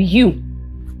from you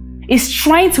is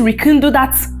trying to rekindle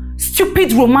that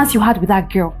stupid romance you had with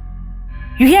that girl.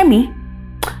 You hear me?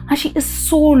 And she is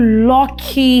so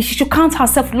lucky. She should count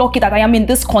herself lucky that I am in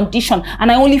this condition and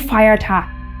I only fired her.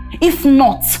 If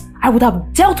not, I would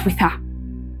have dealt with her.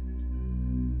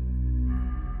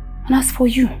 And as for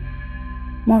you,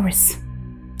 Morris,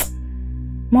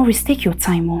 take your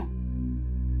time, oh.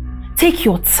 Take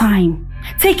your time.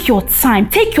 Take your time.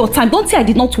 Take your time. Don't say I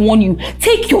did not warn you.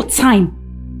 Take your time.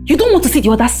 You don't want to see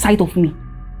the other side of me.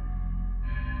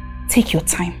 Take your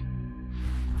time.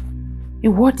 A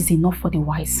word is enough for the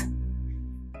wise.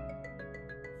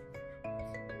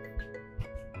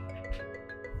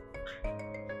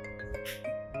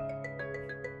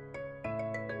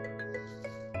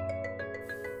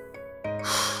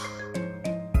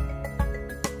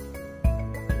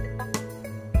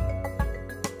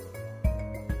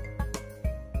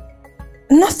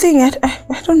 Nothing.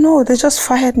 I don't know. They just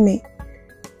fired me.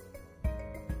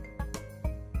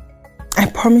 I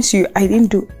promise you, I didn't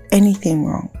do anything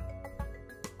wrong.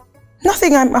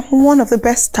 Nothing. I'm one of the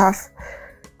best staff.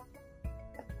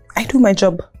 I do my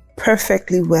job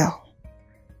perfectly well.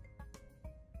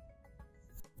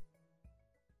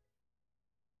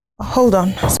 Hold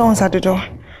on. Someone's at the door.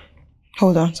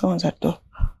 Hold on. Someone's at the door.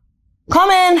 Come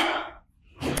in.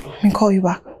 Let me call you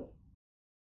back.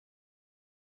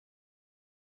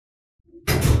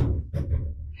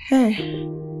 Hey.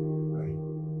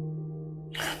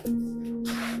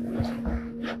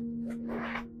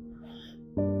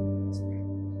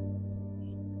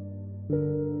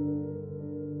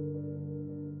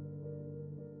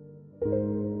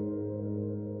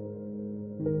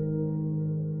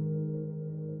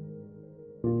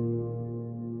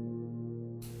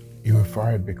 You were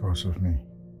fired because of me.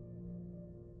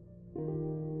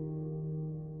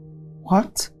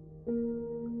 What?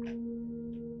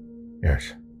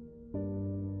 Yes.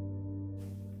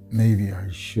 Maybe I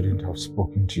shouldn't have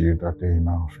spoken to you that day in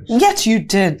my office. Yet you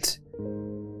did.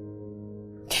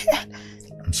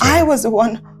 I'm sorry. I was the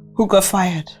one who got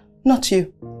fired, not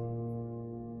you.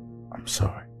 I'm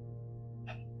sorry.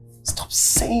 Stop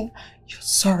saying you're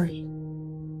sorry.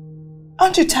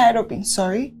 Aren't you tired of being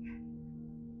sorry?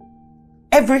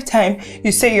 Every time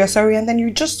you say you're sorry and then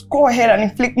you just go ahead and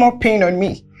inflict more pain on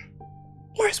me.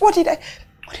 Morris, what did I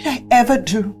ever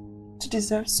do to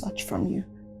deserve such from you?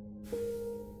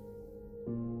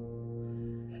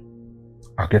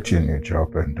 I'll get you a new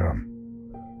job and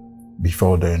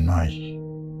before then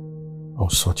I'll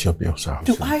sort your bills out.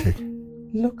 Do I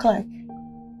look like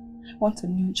I want a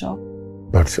new job?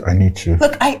 But I need to.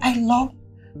 Look, I love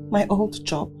my old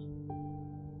job.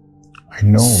 I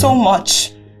know. So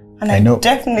much. And I know.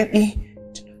 Definitely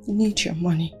need your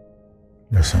money.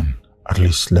 Listen, at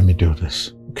least let me do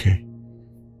this, okay?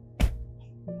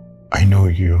 I know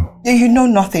you. You know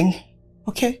nothing,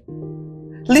 okay?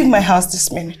 Leave my house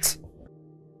this minute.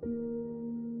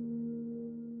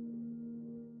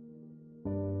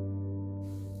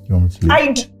 You want me to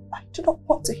leave? I do not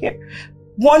want to hear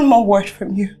one more word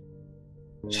from you.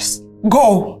 Just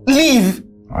go. Leave.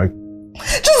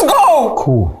 Just go!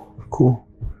 Cool.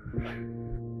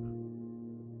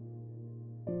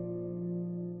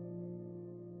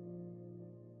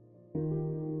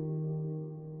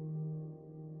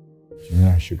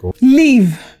 Yeah, I should go.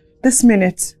 Leave this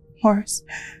minute, Morris.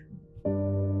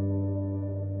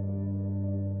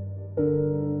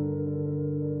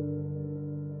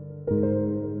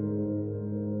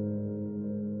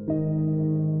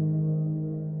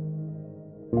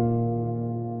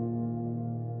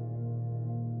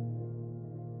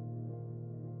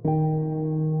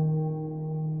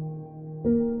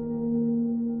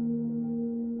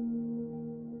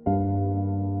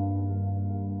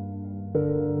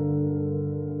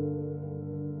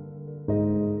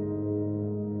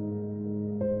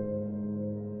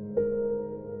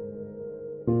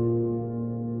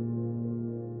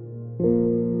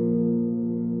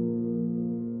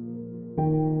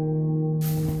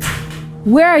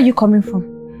 Where are you coming from?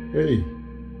 Hey,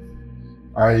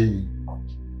 I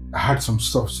had some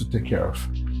stuff to take care of.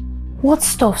 What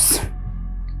stuffs?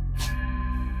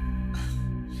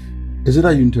 Is it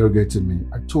that you interrogated me?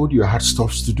 I told you I had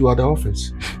stuff to do at the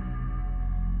office.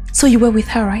 So you were with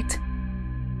her, right?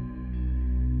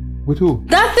 With who?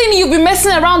 That thing you've been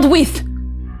messing around with.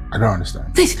 I don't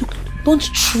understand. Look, don't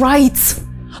try it.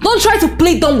 Don't try to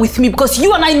play dumb with me because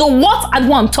you and I know what and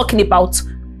what I'm talking about.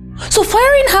 So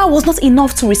firing her was not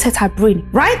enough to reset her brain,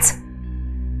 right?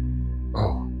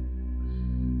 Oh.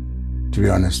 To be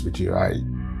honest with you,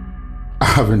 I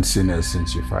haven't seen her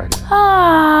since you fired her.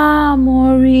 Ah,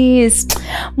 Maurice.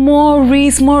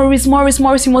 Maurice,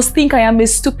 you must think I am a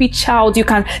stupid child you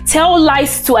can tell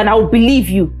lies to and I will believe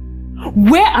you.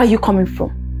 Where are you coming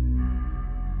from?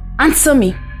 Answer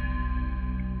me.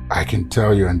 I can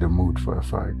tell you're in the mood for a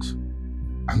fight.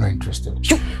 I'm not interested.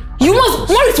 You must...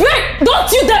 Maurice, wait!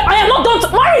 Don't you dare! I am not done to...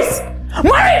 Maurice!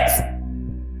 Maurice!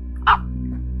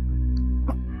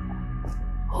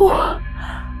 Maurice!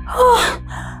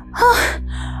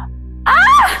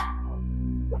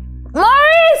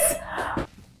 Maurice!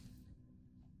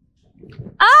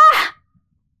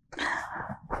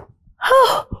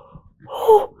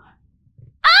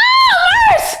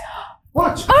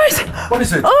 What? Maurice! What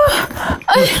is it?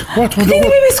 What? The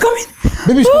baby's coming.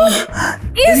 Baby's coming.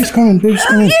 Yes. Baby's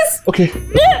coming. Yes. Okay. Can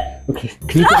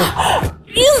you get up?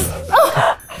 Yes.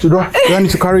 So do I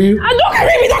need to carry you? Don't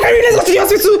carry me. Let's go to the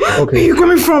hospital. Okay. Where are you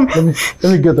coming from?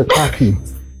 Let me get the car key.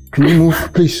 Can you move,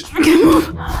 please? I can move.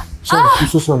 Sorry, I'm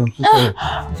so sorry.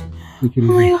 Take it easy.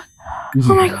 Oh my God.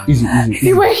 Easy. Oh my God. Easy. If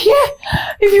you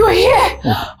were here.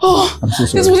 Oh, I'm so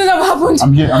sorry. This wouldn't have happened.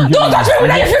 I'm here. Don't touch me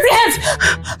with your filthy hands.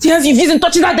 The hands you've used in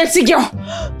touching that dead girl.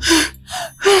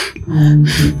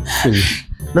 Please.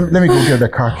 Let me go get the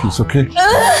car keys, okay?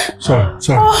 Sorry.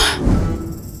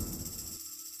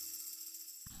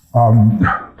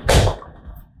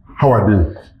 How are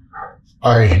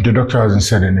they? The doctor hasn't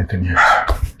said anything yet.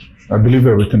 I believe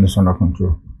everything is under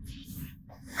control.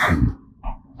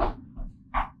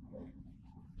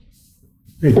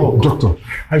 Hey, doctor,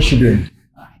 how is she doing?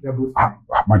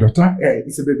 My daughter? Yeah,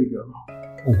 it's a baby girl.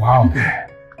 Oh, wow.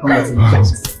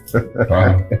 Congratulations.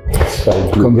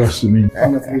 Congrats to me.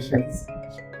 Congratulations.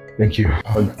 Thank you.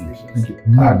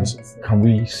 Congratulations. Can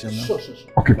we see now? Sure.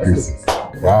 Okay, please.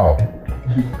 Wow.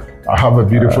 I have a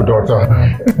beautiful daughter.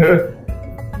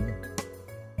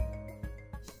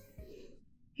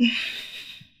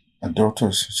 My daughter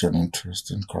is such an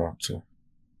interesting character.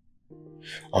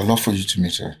 I'd love for you to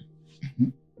meet her.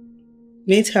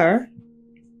 Meet her?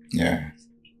 Yeah.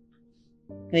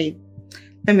 Hey,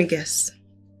 let me guess.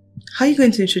 How are you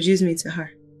going to introduce me to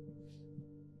her?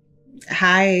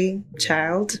 Hi,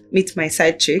 child. Meet my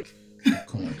side chick.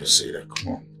 Come on, just say that. Come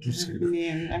on. Just say that.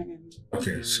 Yeah,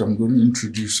 Okay, so I'm going to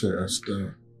introduce her as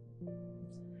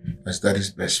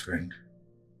Daddy's best friend.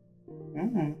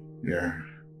 Yeah.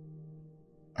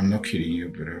 I'm not kidding you,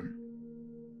 but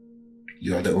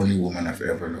you are the only woman I've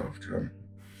ever loved.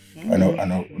 I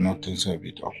know things are a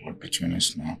bit awkward between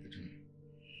us now, but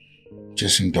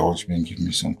just indulge me and give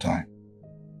me some time.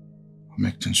 I'll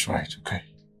make things right, okay?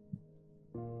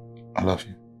 I love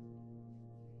you.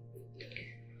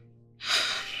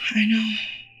 I know.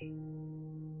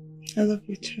 I love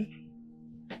you too.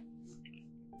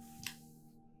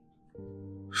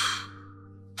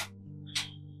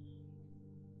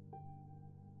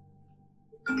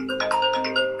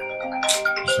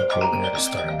 So told me at the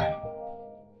start, man.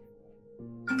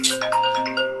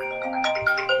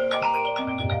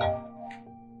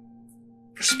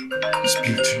 It's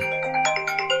beauty.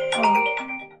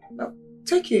 Oh,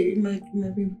 take it. It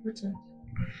might be important.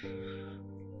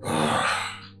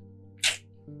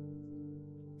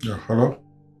 Yeah, hello?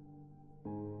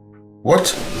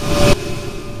 What?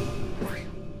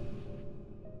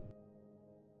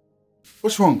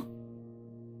 What's wrong?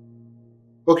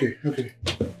 Okay.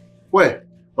 Where?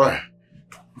 Alright.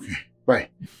 Okay, bye.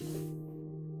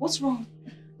 What's wrong?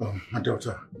 My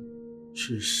daughter.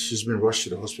 She's been rushed to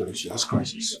the hospital. She has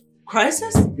crisis.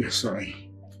 Crisis? Yes, sorry.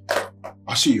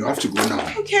 I'll see you. I have to go now.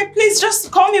 Okay, please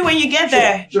just call me when you get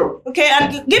there. Sure. Okay,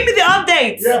 and give me the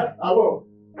updates. Yeah, I will.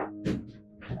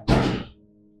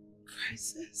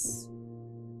 Crisis?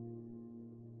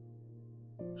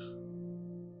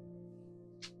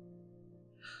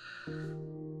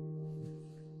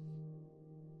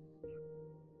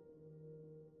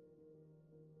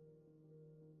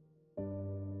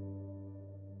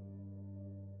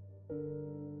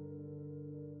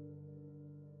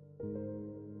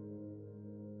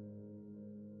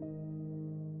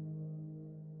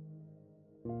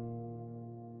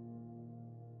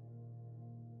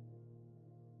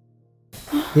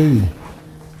 Hey,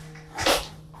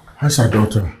 how's our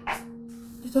daughter?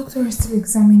 The doctor is still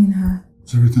examining her.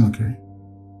 Is everything okay?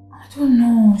 I don't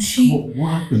know. What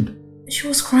happened? She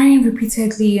was crying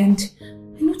repeatedly and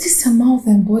I noticed her mouth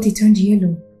and body turned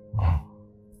yellow. Oh.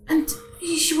 And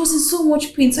she was in so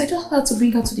much pain, so I just had to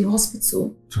bring her to the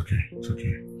hospital. It's okay.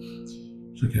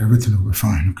 Everything will be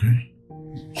fine, okay?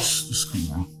 Just come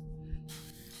down.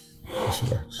 Just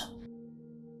relax.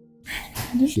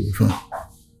 She'll be fine.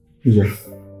 Who's that?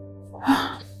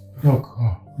 Look,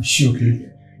 is she okay?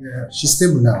 Yeah, she's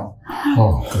stable now.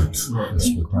 Oh, good. That's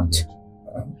good.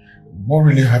 What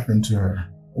really happened to her?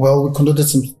 Well, we conducted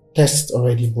some tests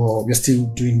already, but we're still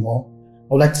doing more.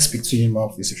 I would like to speak to you in my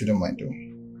office if you don't mind, though.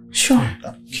 Sure.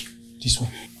 Okay, this way.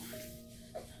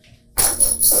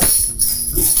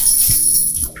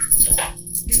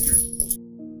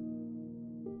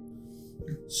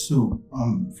 So,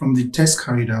 from the test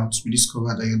carried out, we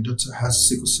discovered that your daughter has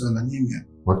sickle cell anemia.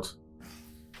 What?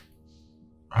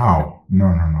 How?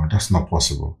 No, that's not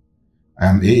possible. I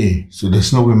am AA, so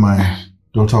there's no way my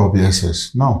daughter will be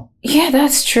SS. No. Yeah,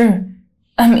 that's true.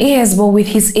 I'm AS, but with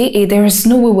his AA, there is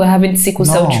no way we're having sickle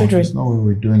cell children. There's no way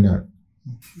we're doing that.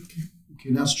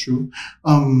 Okay, that's true.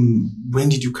 When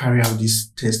did you carry out this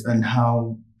test and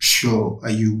how sure are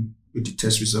you with the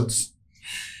test results?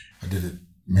 I did it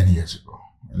many years ago.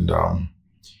 And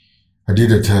I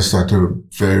did a test at a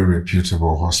very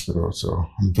reputable hospital, so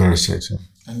I'm very certain.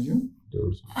 And you?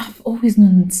 I've always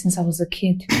known it since I was a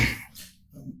kid.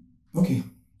 Okay.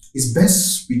 It's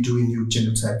best we do a new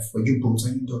genotype for you both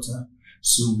and your daughter,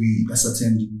 so we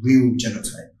ascertain the real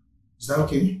genotype. Is that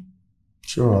okay?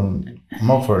 Sure,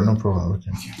 I'm up for it, no problem.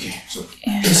 Okay. So,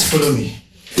 please follow me.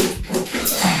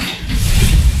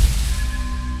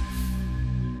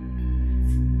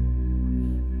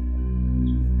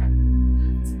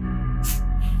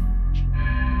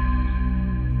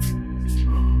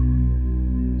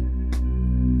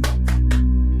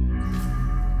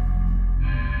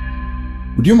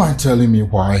 Would you mind telling me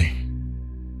why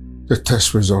the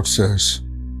test result says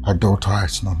her daughter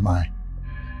is not mine?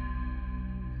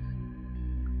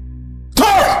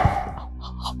 Talk!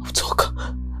 I'll talk.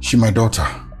 Is she my daughter?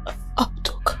 I'll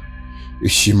talk.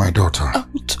 Is she my daughter? I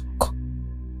will talk.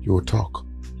 You will talk?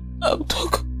 I will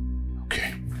talk.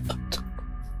 Okay. I'll talk.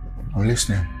 I'm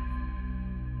listening.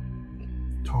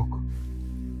 Talk.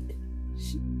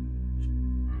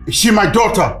 Is she my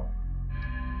daughter?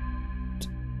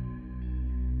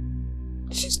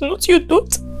 She's not your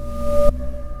daughter.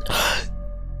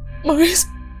 Maurice,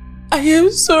 I am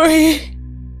sorry.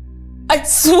 I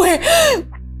swear,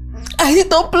 I did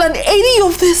not plan any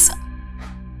of this.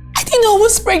 I didn't know I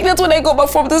was pregnant when I got back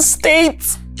from the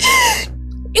States.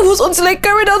 It was until I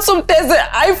carried out some tests that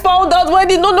I found out, but I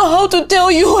did not know how to tell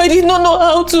you. I did not know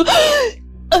how to.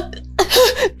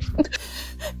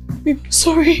 I'm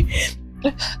sorry.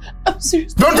 I'm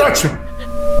serious. Don't touch me!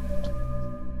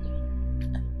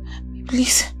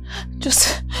 Please,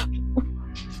 just...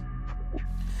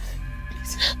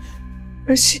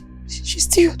 Please. She's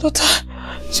still your daughter.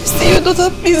 She's still your daughter,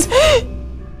 please.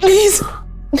 Please.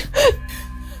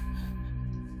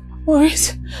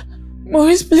 Maurice,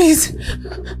 please.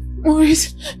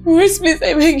 Maurice, please,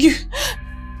 I beg you.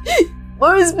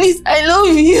 Maurice, please, I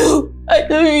love you. I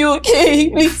love you, okay?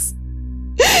 Please.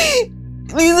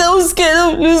 Please, I'm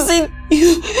scared of losing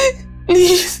you.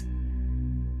 Please.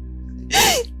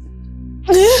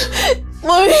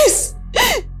 Maurice!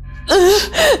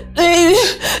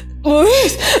 Maurice!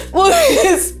 Maurice,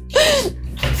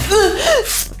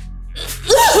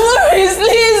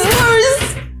 please! Maurice!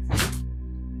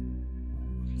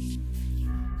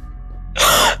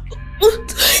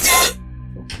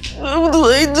 What do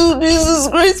I do? Jesus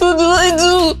Christ, what do I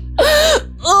do?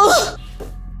 Oh.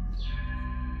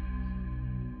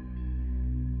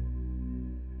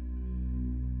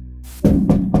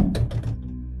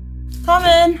 Come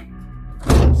in.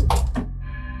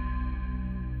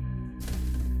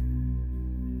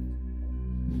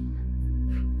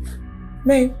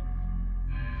 Babe.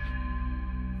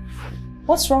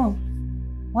 What's wrong?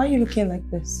 Why are you looking like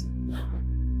this?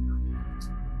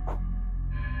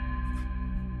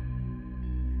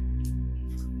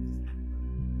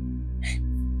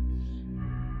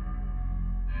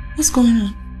 What's going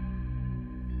on?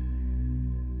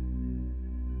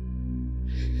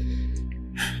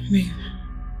 Babe,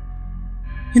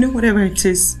 you know whatever it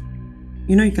is,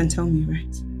 you know you can tell me,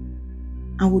 right?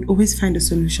 I would always find a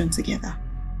solution together.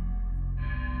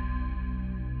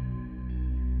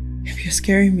 Babe, you're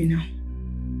scaring me now.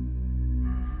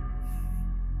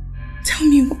 Tell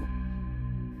me what...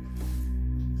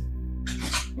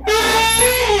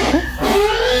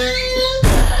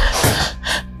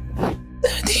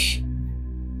 Daddy.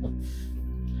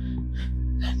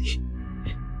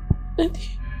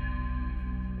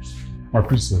 My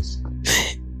princess,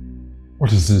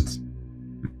 what is it?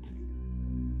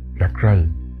 You're crying.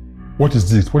 What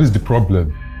is it? What is the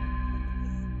problem?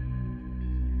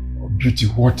 Oh, Beauty,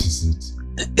 what is it?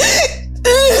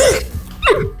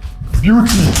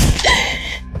 Beauty!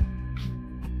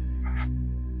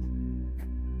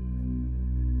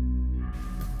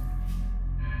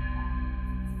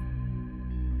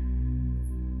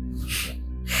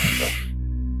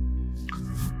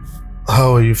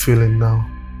 How are you feeling now?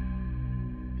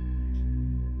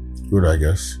 Good, I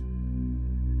guess.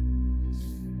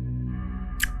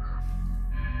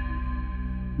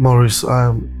 Maurice,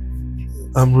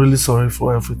 I'm really sorry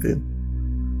for everything.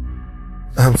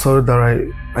 I'm sorry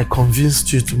that I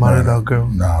convinced you to marry that girl.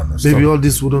 No, Maybe all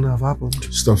this wouldn't have happened.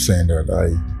 Stop saying that.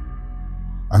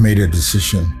 I made a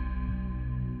decision.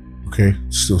 Okay?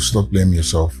 So stop blaming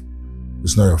yourself.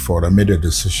 It's not your fault. I made a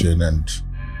decision and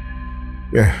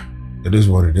yeah, it is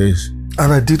what it is.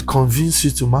 And I did convince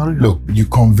you to marry her. Look, you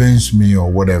convinced me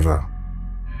or whatever.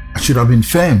 I should have been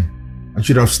firm. I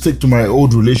should have stuck to my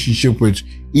old relationship with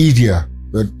Idia.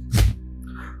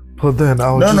 But then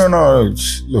I'll No.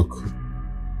 Look.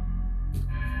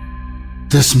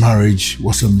 This marriage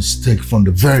was a mistake from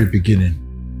the very beginning.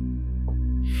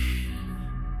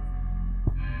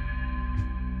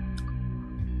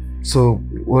 So,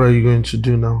 what are you going to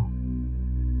do now?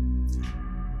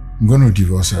 I'm going to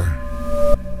divorce her.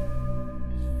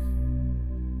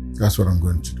 That's what I'm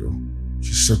going to do.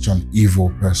 She's such an evil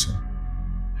person.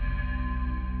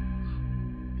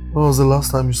 When was the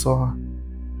last time you saw her?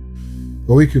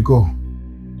 A week ago.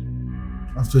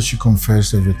 After she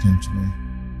confessed everything to me.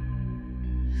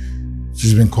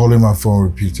 She's been calling my phone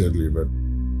repeatedly, but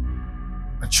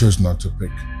I chose not to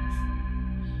pick.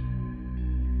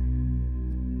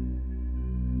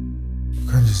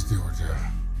 I can't just deal with her.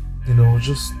 You know,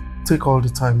 just take all the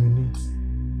time you need.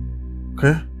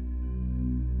 Okay?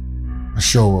 I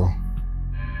sure will.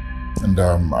 And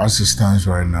as it stands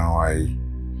right now,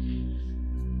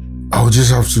 I'll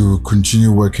just have to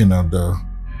continue working at the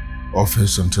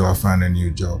office until I find a new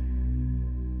job.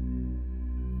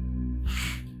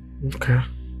 Okay.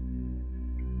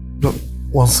 Look,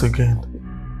 once again,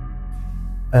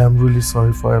 I am really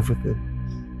sorry for everything.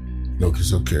 Look,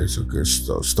 it's okay, it's okay.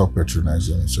 Stop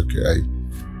patronizing, it's okay.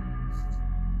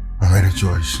 I made a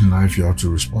choice. In life, you have to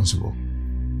be responsible.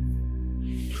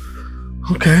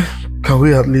 Okay, can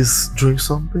we at least drink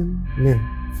something? Yeah.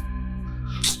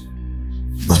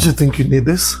 Don't you think you need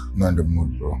this? Not in the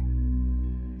mood, bro.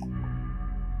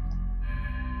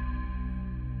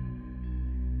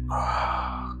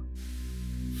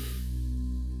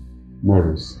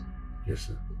 Maurice. Yes,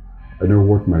 sir. I know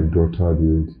what my daughter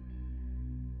did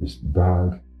is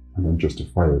bad and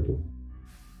unjustifiable.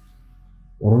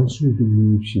 But I also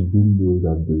believe she didn't know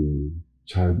that the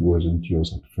child wasn't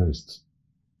yours at first.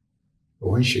 But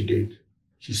when she did,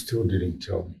 she still didn't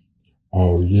tell me.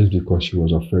 Oh, yes, because she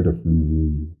was afraid of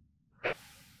losing you.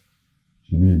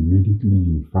 She knew immediately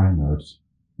you find out,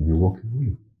 you walk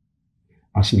away.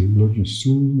 And she loved you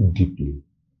so deeply.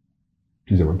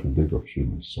 Please, I want to beg of you,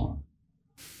 my son.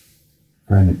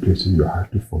 Find a place in your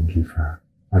heart to forgive her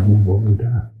and move on with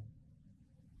her.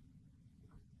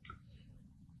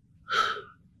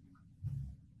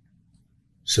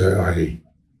 Sir,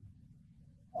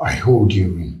 I hold you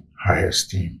in high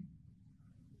esteem.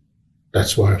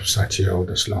 That's why I've sat here all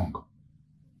this long.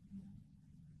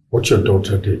 What your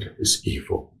daughter did is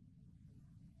evil.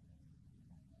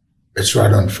 It's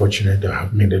rather unfortunate that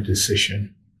I've made a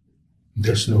decision.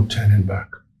 There's no turning back.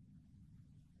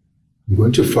 I'm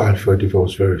going to file for a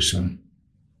divorce very soon.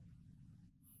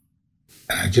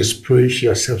 And I just pray she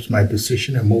accepts my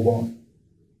decision and move on.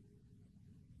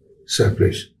 Sir,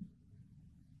 please.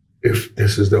 If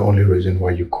this is the only reason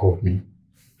why you called me,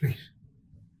 please.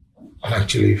 I'd like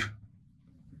to leave.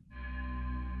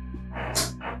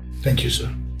 Thank you, sir.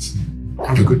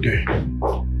 Have a good day.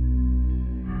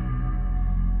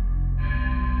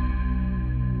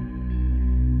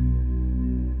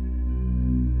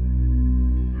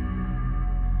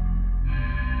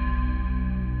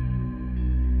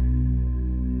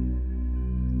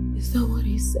 Is that what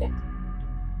he said?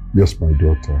 Yes, my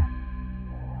daughter.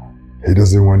 He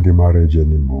doesn't want the marriage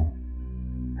anymore.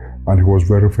 And he was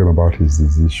very firm about his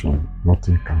decision.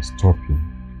 Nothing can stop him.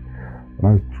 And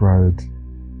I tried.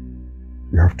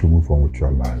 You have to move on with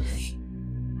your life.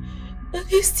 And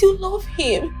I still love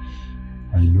him.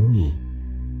 I know.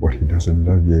 But he doesn't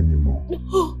love you anymore.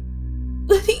 No.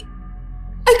 Daddy,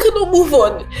 I cannot move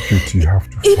on. But you have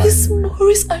to It find is me.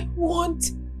 Maurice I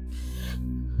want.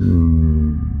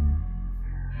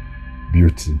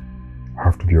 Beauty, I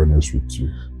have to be honest with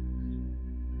you.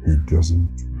 He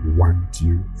doesn't want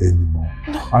you anymore.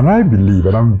 No. And I believe,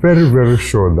 and I'm very, very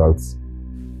sure that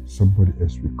somebody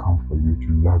else will come for you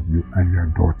to love you and your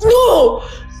daughter. No!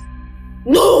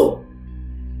 No!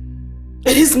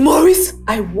 It is Maurice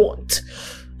I want,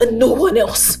 and no one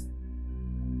else.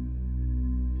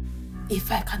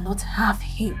 If I cannot have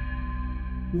him,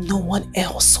 no one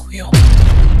else will.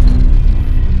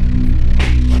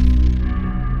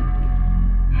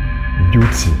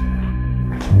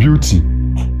 Beauty,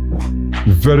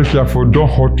 be very careful, don't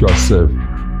hurt yourself.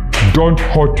 Don't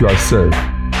hurt yourself.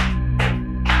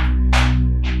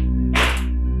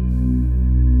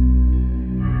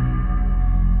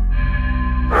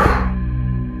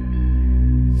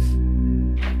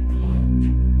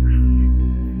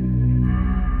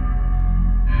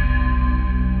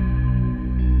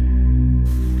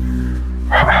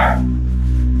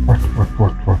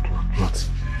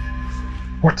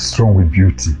 What's wrong with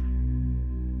Beauty?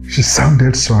 She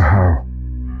sounded somehow.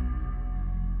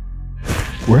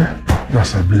 Well,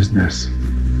 that's her business.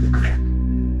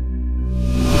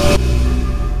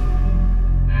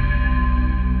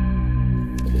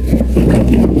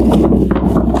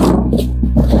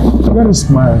 Let me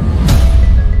smile.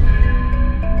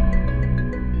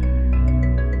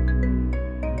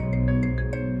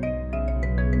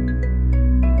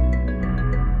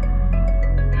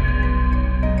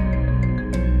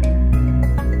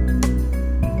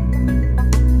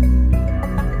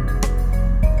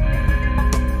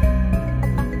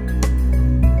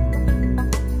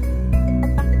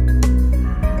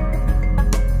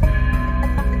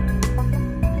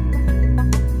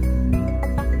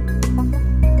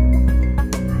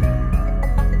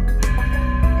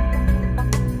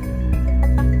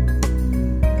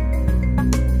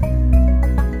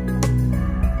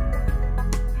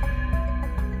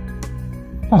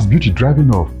 That's Beauty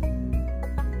driving off.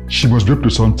 She was raped to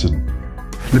something.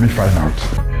 Let me find out.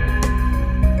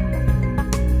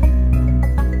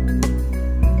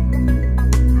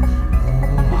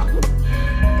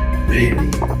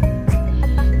 Baby.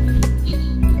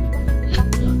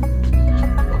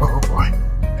 Oh boy.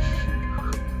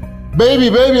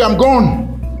 Baby, I'm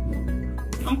gone.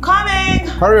 I'm coming.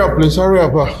 Hurry up, please, hurry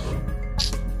up.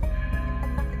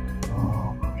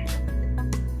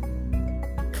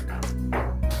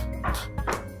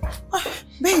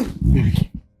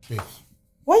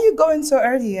 Why are you going so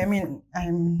early? I mean,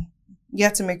 you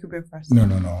have to make your breakfast. No.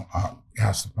 It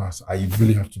has to pass. I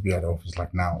really have to be at the office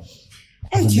like now.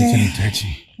 Okay. Meeting in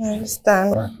 30. I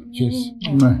understand. All right, cheers.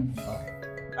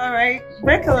 All right.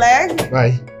 Break a leg.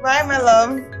 Bye. Bye, my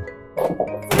love.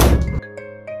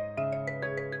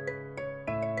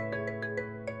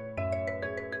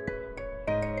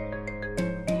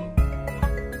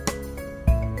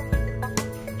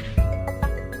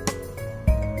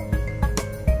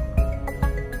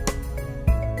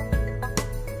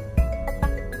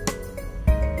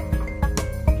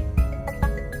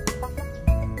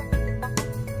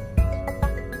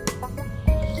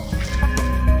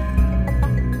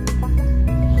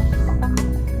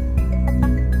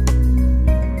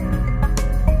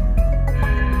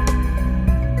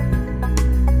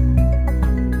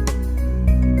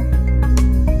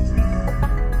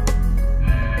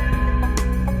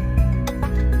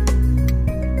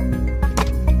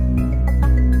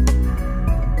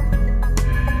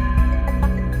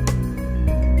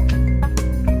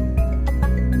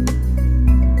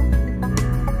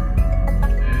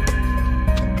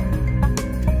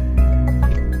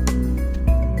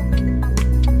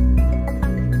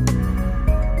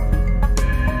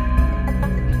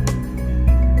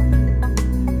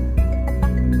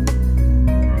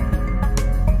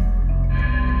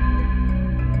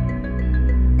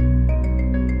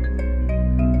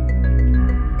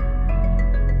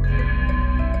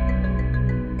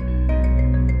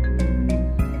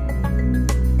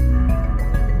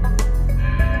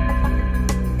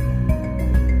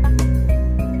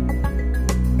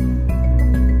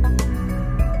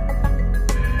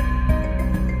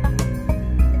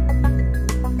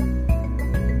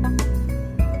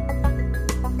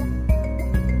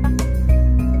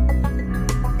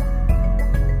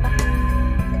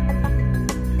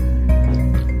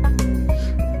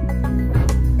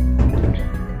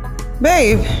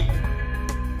 Babe,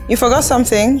 you forgot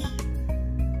something?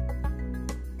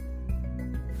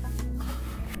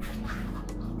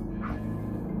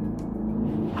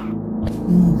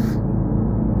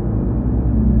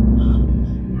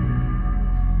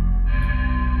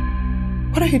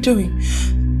 What are you doing?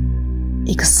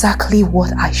 Exactly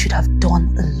what I should have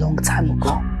done a long time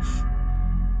ago.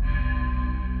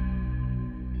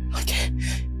 Okay.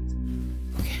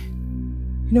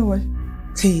 You know what?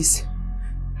 Please.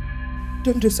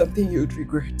 Don't do something you'd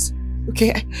regret.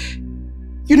 Okay?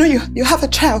 You know you have a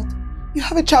child. You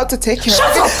have a child to take care of.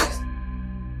 Shut up!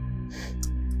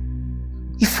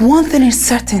 If one thing is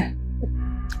certain,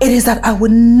 it is that I would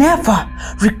never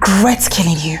regret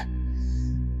killing you.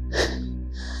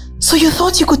 So you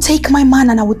thought you could take my man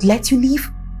and I would let you leave?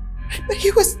 But he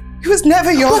was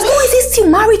never yours. But who is he still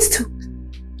married to?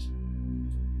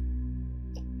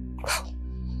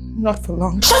 Not for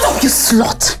long. Shut up, you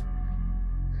slut!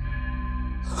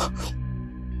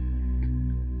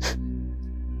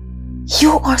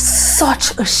 You are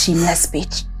such a shameless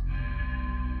bitch.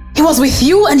 He was with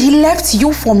you and he left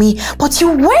you for me, but you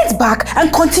went back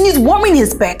and continued warming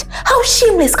his bed. How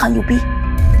shameless can you be?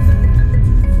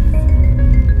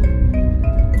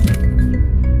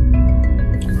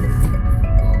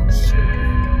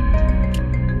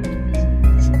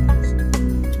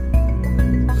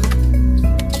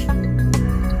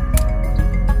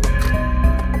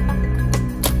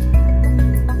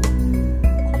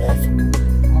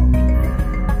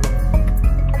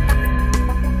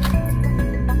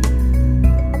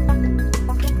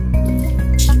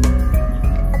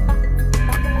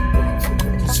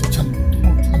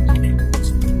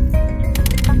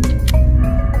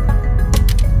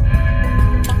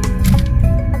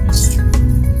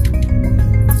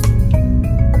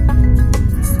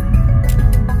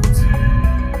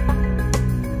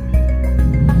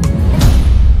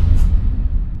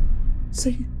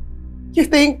 You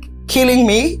think killing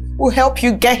me will help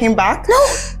you get him back? No,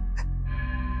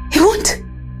 it won't.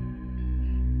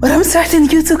 But I'm certain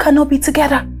you two cannot be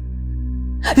together.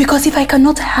 Because if I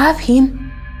cannot have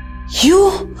him,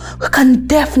 you can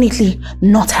definitely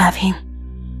not have him.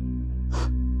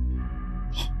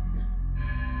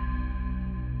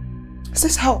 Is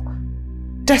this how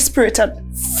desperate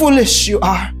and foolish you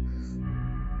are?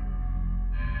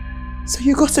 So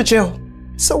you go to jail.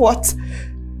 So what?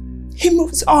 He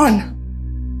moves on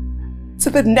to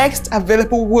the next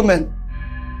available woman.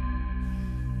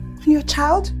 And your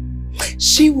child,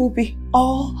 she will be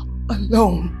all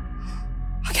alone.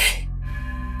 Okay?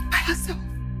 By herself.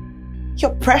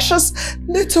 Your precious,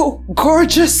 little,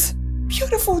 gorgeous,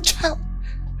 beautiful child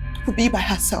will be by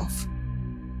herself.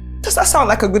 Does that sound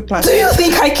like a good plan? Do you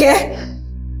think I care?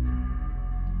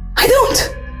 I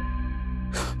don't.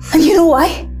 And you know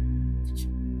why?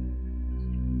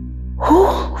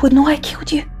 Who would know I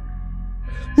killed you?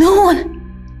 No one.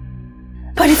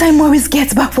 By the time Maurice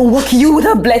gets back from work, you would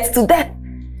have bled to death.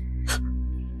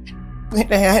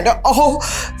 And all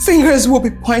fingers will be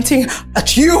pointing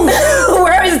at you.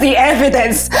 Where is the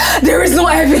evidence? There is no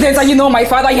evidence, and you know my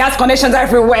father, he has connections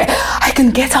everywhere. I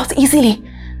can get out easily.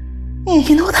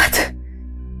 You know that?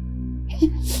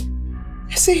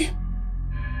 You see,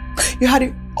 you had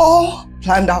it all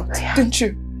planned out, didn't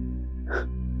you?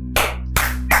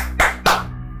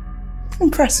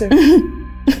 Impressive.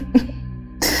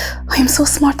 I am so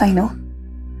smart, I know.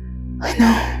 I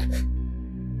know.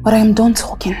 But I am done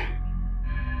talking.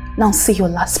 Now say your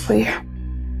last prayer.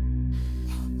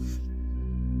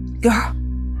 Girl,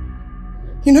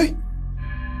 you know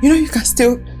you can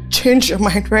still change your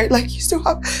mind, right? Like you still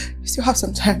have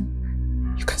some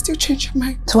time. You can still change your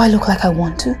mind. Do I look like I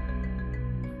want to?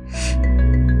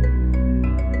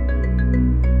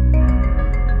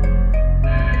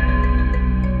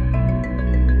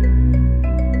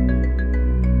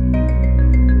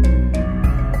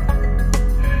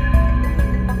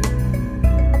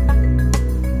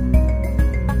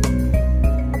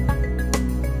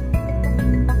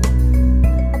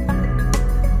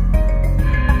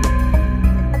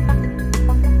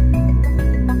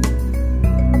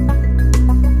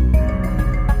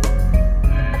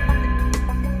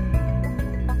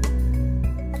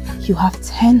 You have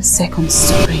 10 seconds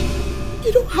to pray.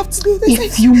 You don't have to do this.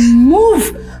 If you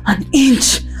move an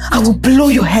inch, I will blow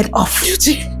your head off.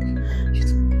 Beauty.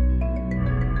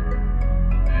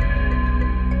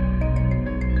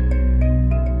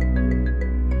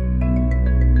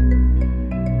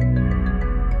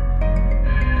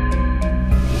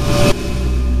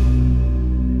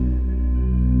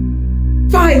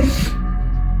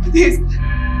 This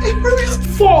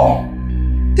is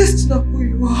 4. This is not who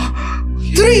you are.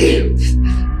 3.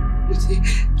 2.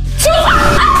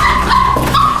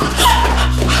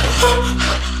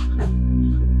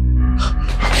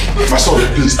 Pastor,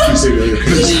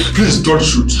 please, don't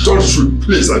shoot,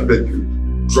 please, I beg you.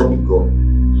 Drop the gun.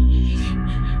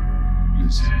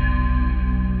 Please.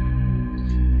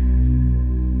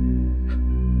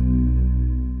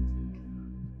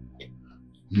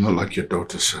 I'm not like your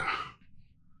daughter, sir.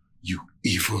 You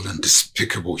evil and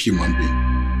despicable human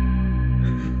being.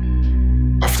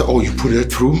 After all you put her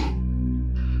through,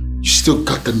 you still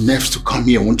got the nerves to come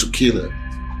here and want to kill her.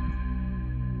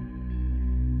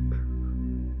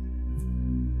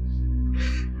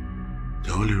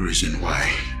 The only reason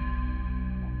why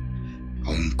I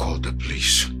won't call the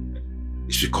police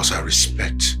is because I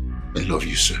respect and love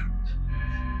you, sir.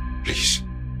 Please,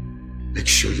 make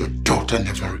sure your daughter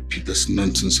never repeats this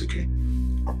nonsense again.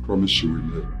 I promise you will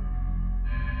never.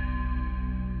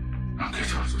 I'll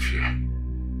get out of here.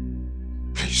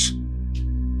 Please.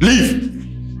 Leave!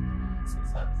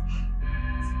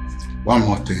 One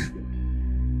more thing.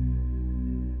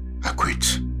 I quit.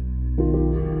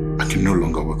 can no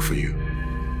longer work for you.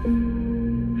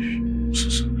 I'm so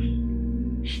sorry.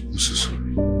 I'm so sorry.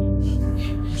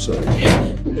 I'm sorry.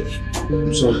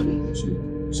 I'm sorry. I'm so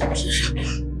sorry.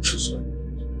 I'm so sorry.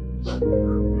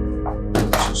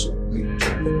 I'm so sorry.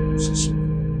 I'm so sorry.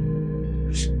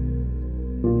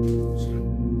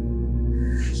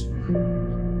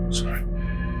 Sorry.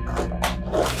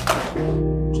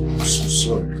 I'm so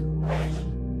sorry.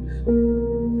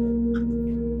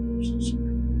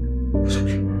 It's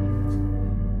okay.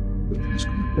 Everything's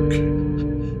gonna be okay.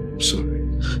 I'm sorry.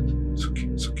 It's okay. It's okay.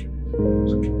 It's okay.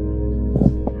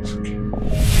 It's okay.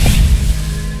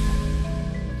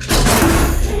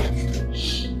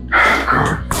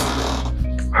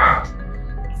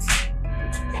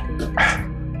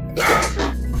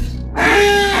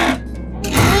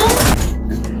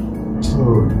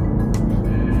 God.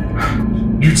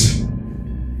 Beauty,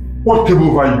 what came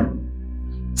over you?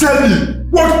 Tell me,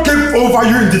 what came over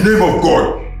you in the name of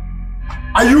God?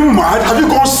 Are you mad? Have you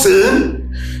gone sane?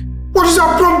 What is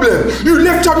your problem? You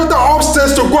left your daughter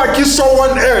upstairs to go and kill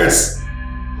someone else.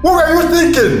 What were you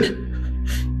thinking?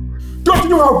 Don't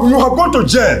you have gone to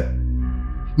jail?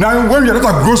 Now, when your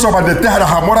daughter grows up and they tell her that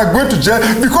her mother going to jail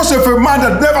because of a man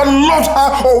that never loved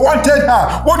her or wanted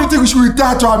her, what do you think she will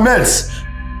tell her to her mates?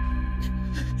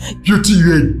 Beauty,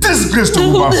 you're a disgrace to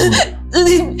womanhood.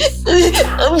 I'm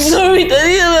sorry,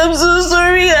 Daddy. I'm so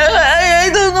sorry. I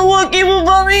don't know what came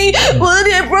over me. But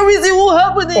I promise it won't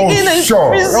happen again. Oh,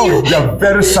 sure. Oh, you're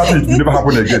very certain it will never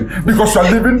happen again. Because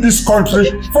you're leaving this country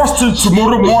first thing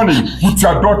tomorrow morning with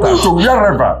your daughter to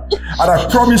wherever. And I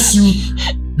promise you,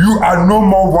 you are no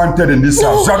more wanted in this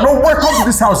house. You are not welcome to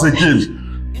this house again.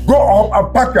 Go up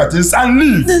and pack your things and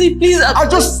leave. Daddy, please. I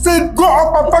just said go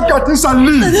up and pack your things and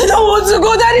leave. I don't want to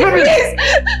go, Daddy, please.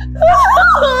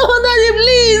 Oh, Daddy,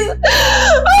 please.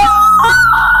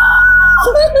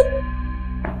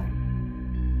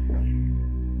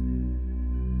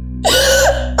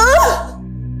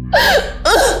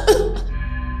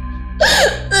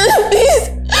 Please.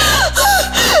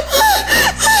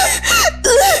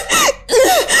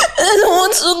 I don't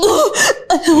want to go.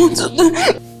 I don't want to go.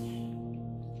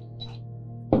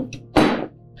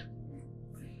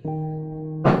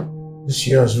 This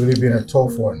year has really been a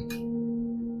tough one.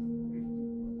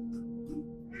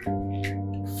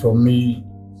 For me,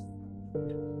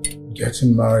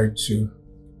 getting married to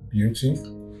Beauty,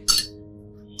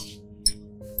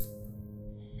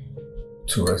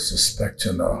 to us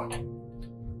suspecting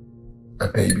a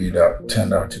baby that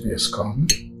turned out to be a scam,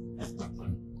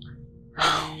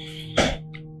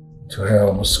 to her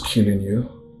almost killing you,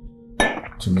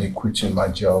 to me quitting my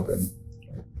job and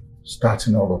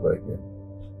starting all over again.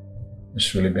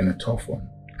 It's really been a tough one.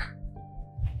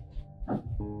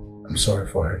 I'm sorry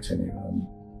for hurting you.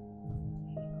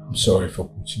 I'm sorry for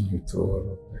putting you through all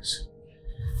of this.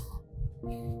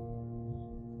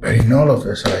 But in all of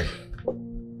this, I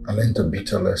learned a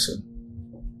bitter lesson,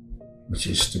 which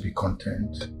is to be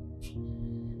content.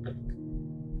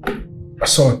 I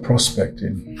saw a prospect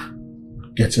in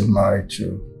getting married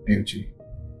to Beauty,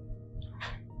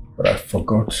 but I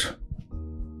forgot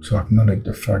to acknowledge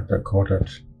the fact that God had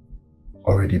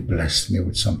already blessed me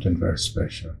with something very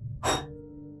special.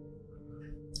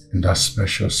 And that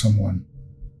special someone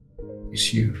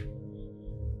is you.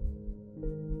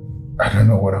 I don't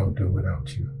know what I would do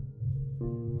without you.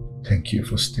 Thank you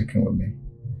for sticking with me.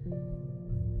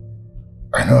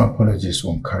 I know apologies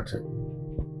won't cut it.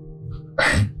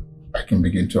 I can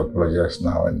begin to apologize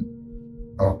now and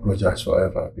I'll apologize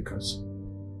forever because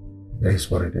it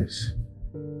is what it is.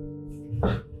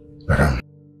 But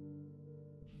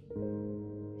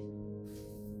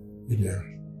yeah.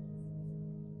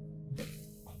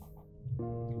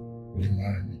 Will you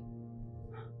marry me?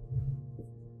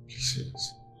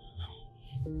 Serious.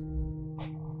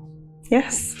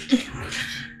 Yes.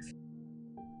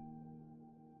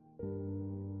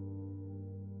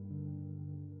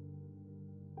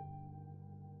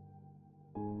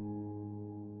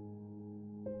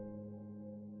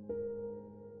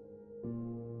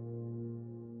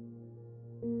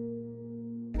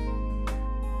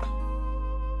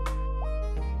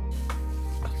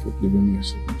 For giving me a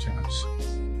second chance.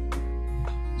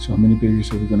 So how many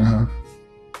babies are we gonna have?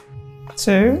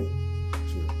 2.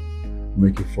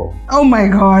 Make it 4. Oh my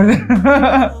God.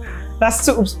 That's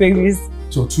 2 oops babies.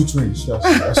 So 2 twins,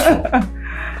 that's 4.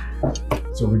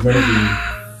 So we're gonna be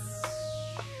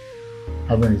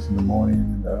having it in the morning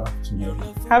and the afternoon.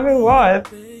 Having what?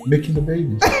 Making the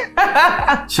babies.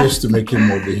 Cheers to making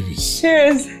more babies.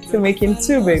 Cheers to making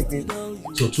 2 babies.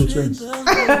 So 2 twins. I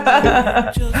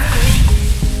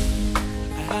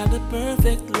had a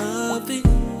perfect loving,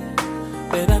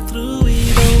 but I threw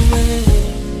it away.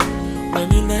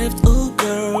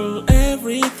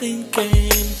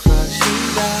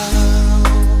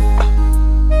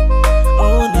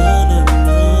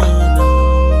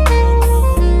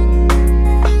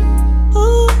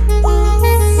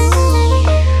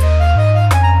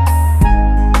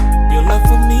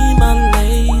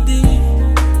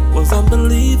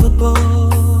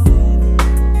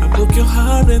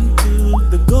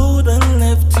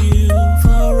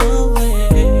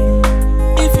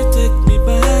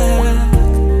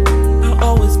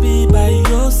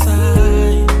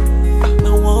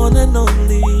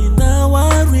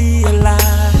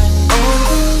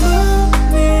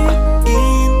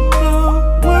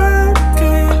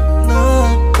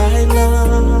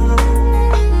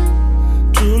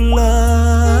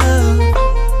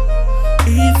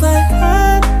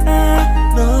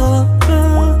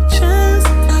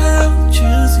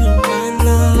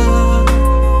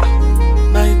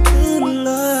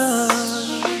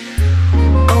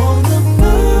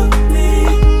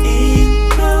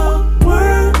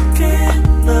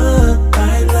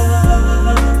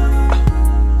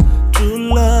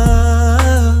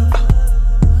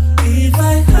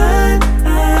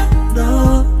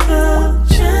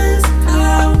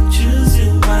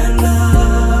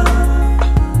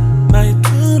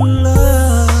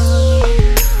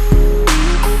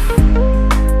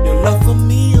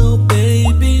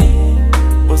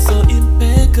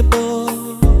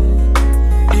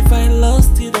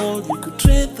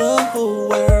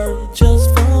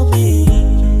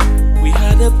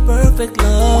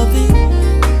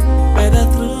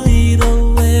 better through